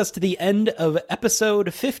 that brings us to the end of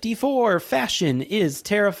episode 54. Fashion is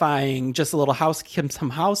terrifying. Just a little some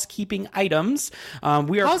housekeeping items.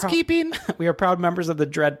 We are housekeeping. We are proud members of the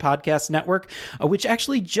Dread Podcast Network, which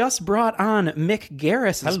actually just brought on Mick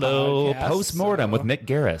Garris. Hello, Postmortem with Mick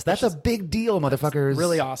Garris. That's a big deal, motherfuckers.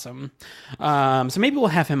 Really awesome. So maybe we'll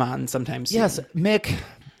have him on sometime soon. Yes, Mick.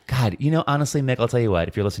 God, you know, honestly, Mick, I'll tell you what,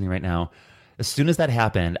 if you're listening right now, as soon as that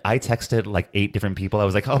happened, I texted like 8 different people. I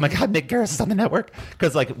was like, oh my God, Mick Garris is on the network.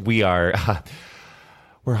 Because like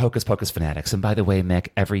we're Hocus Pocus fanatics. And by the way, Mick,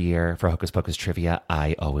 every year for Hocus Pocus trivia,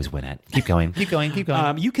 I always win it. Keep going. Keep going. Keep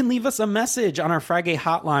going. You can leave us a message on our Friday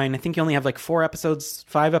hotline. I think you only have like 5 episodes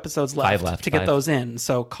left to get those in.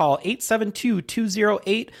 So call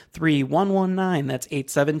 872-208-3119. That's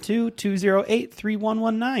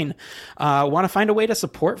 872-208-3119. Want to find a way to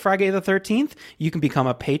support Friday the 13th? You can become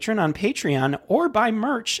a patron on Patreon or buy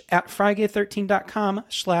merch at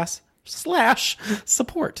friday13.com/support.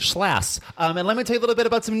 And let me tell you a little bit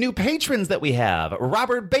about some new patrons that we have.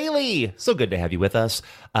 Robert Bailey, so good to have you with us,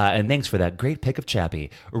 and thanks for that great pick of Chappie.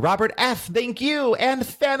 Robert F, thank you, and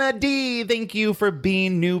Fana D, thank you for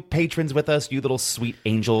being new patrons with us, you little sweet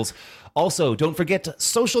angels. Also, don't forget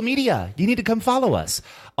social media. You need to come follow us.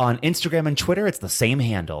 On Instagram and Twitter, it's the same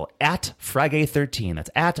handle, at Frygay13. That's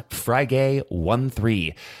at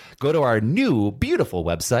Frygay13. Go to our new, beautiful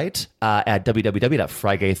website at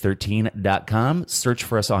www.frygay13.com. Search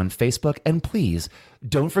for us on Facebook. And please,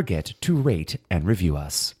 don't forget to rate and review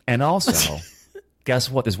us. And also,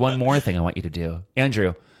 guess what? There's one more thing I want you to do.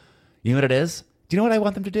 Andrew, You know what it is? Do you know what I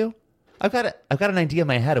want them to do? I've got an idea in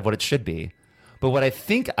my head of what it should be. But what I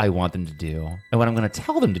think I want them to do, and what I'm going to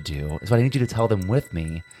tell them to do, is what I need you to tell them with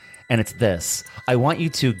me. And it's this. I want you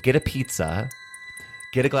to get a pizza,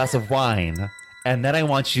 get a glass of wine, and then I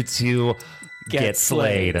want you to get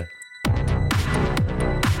slayed.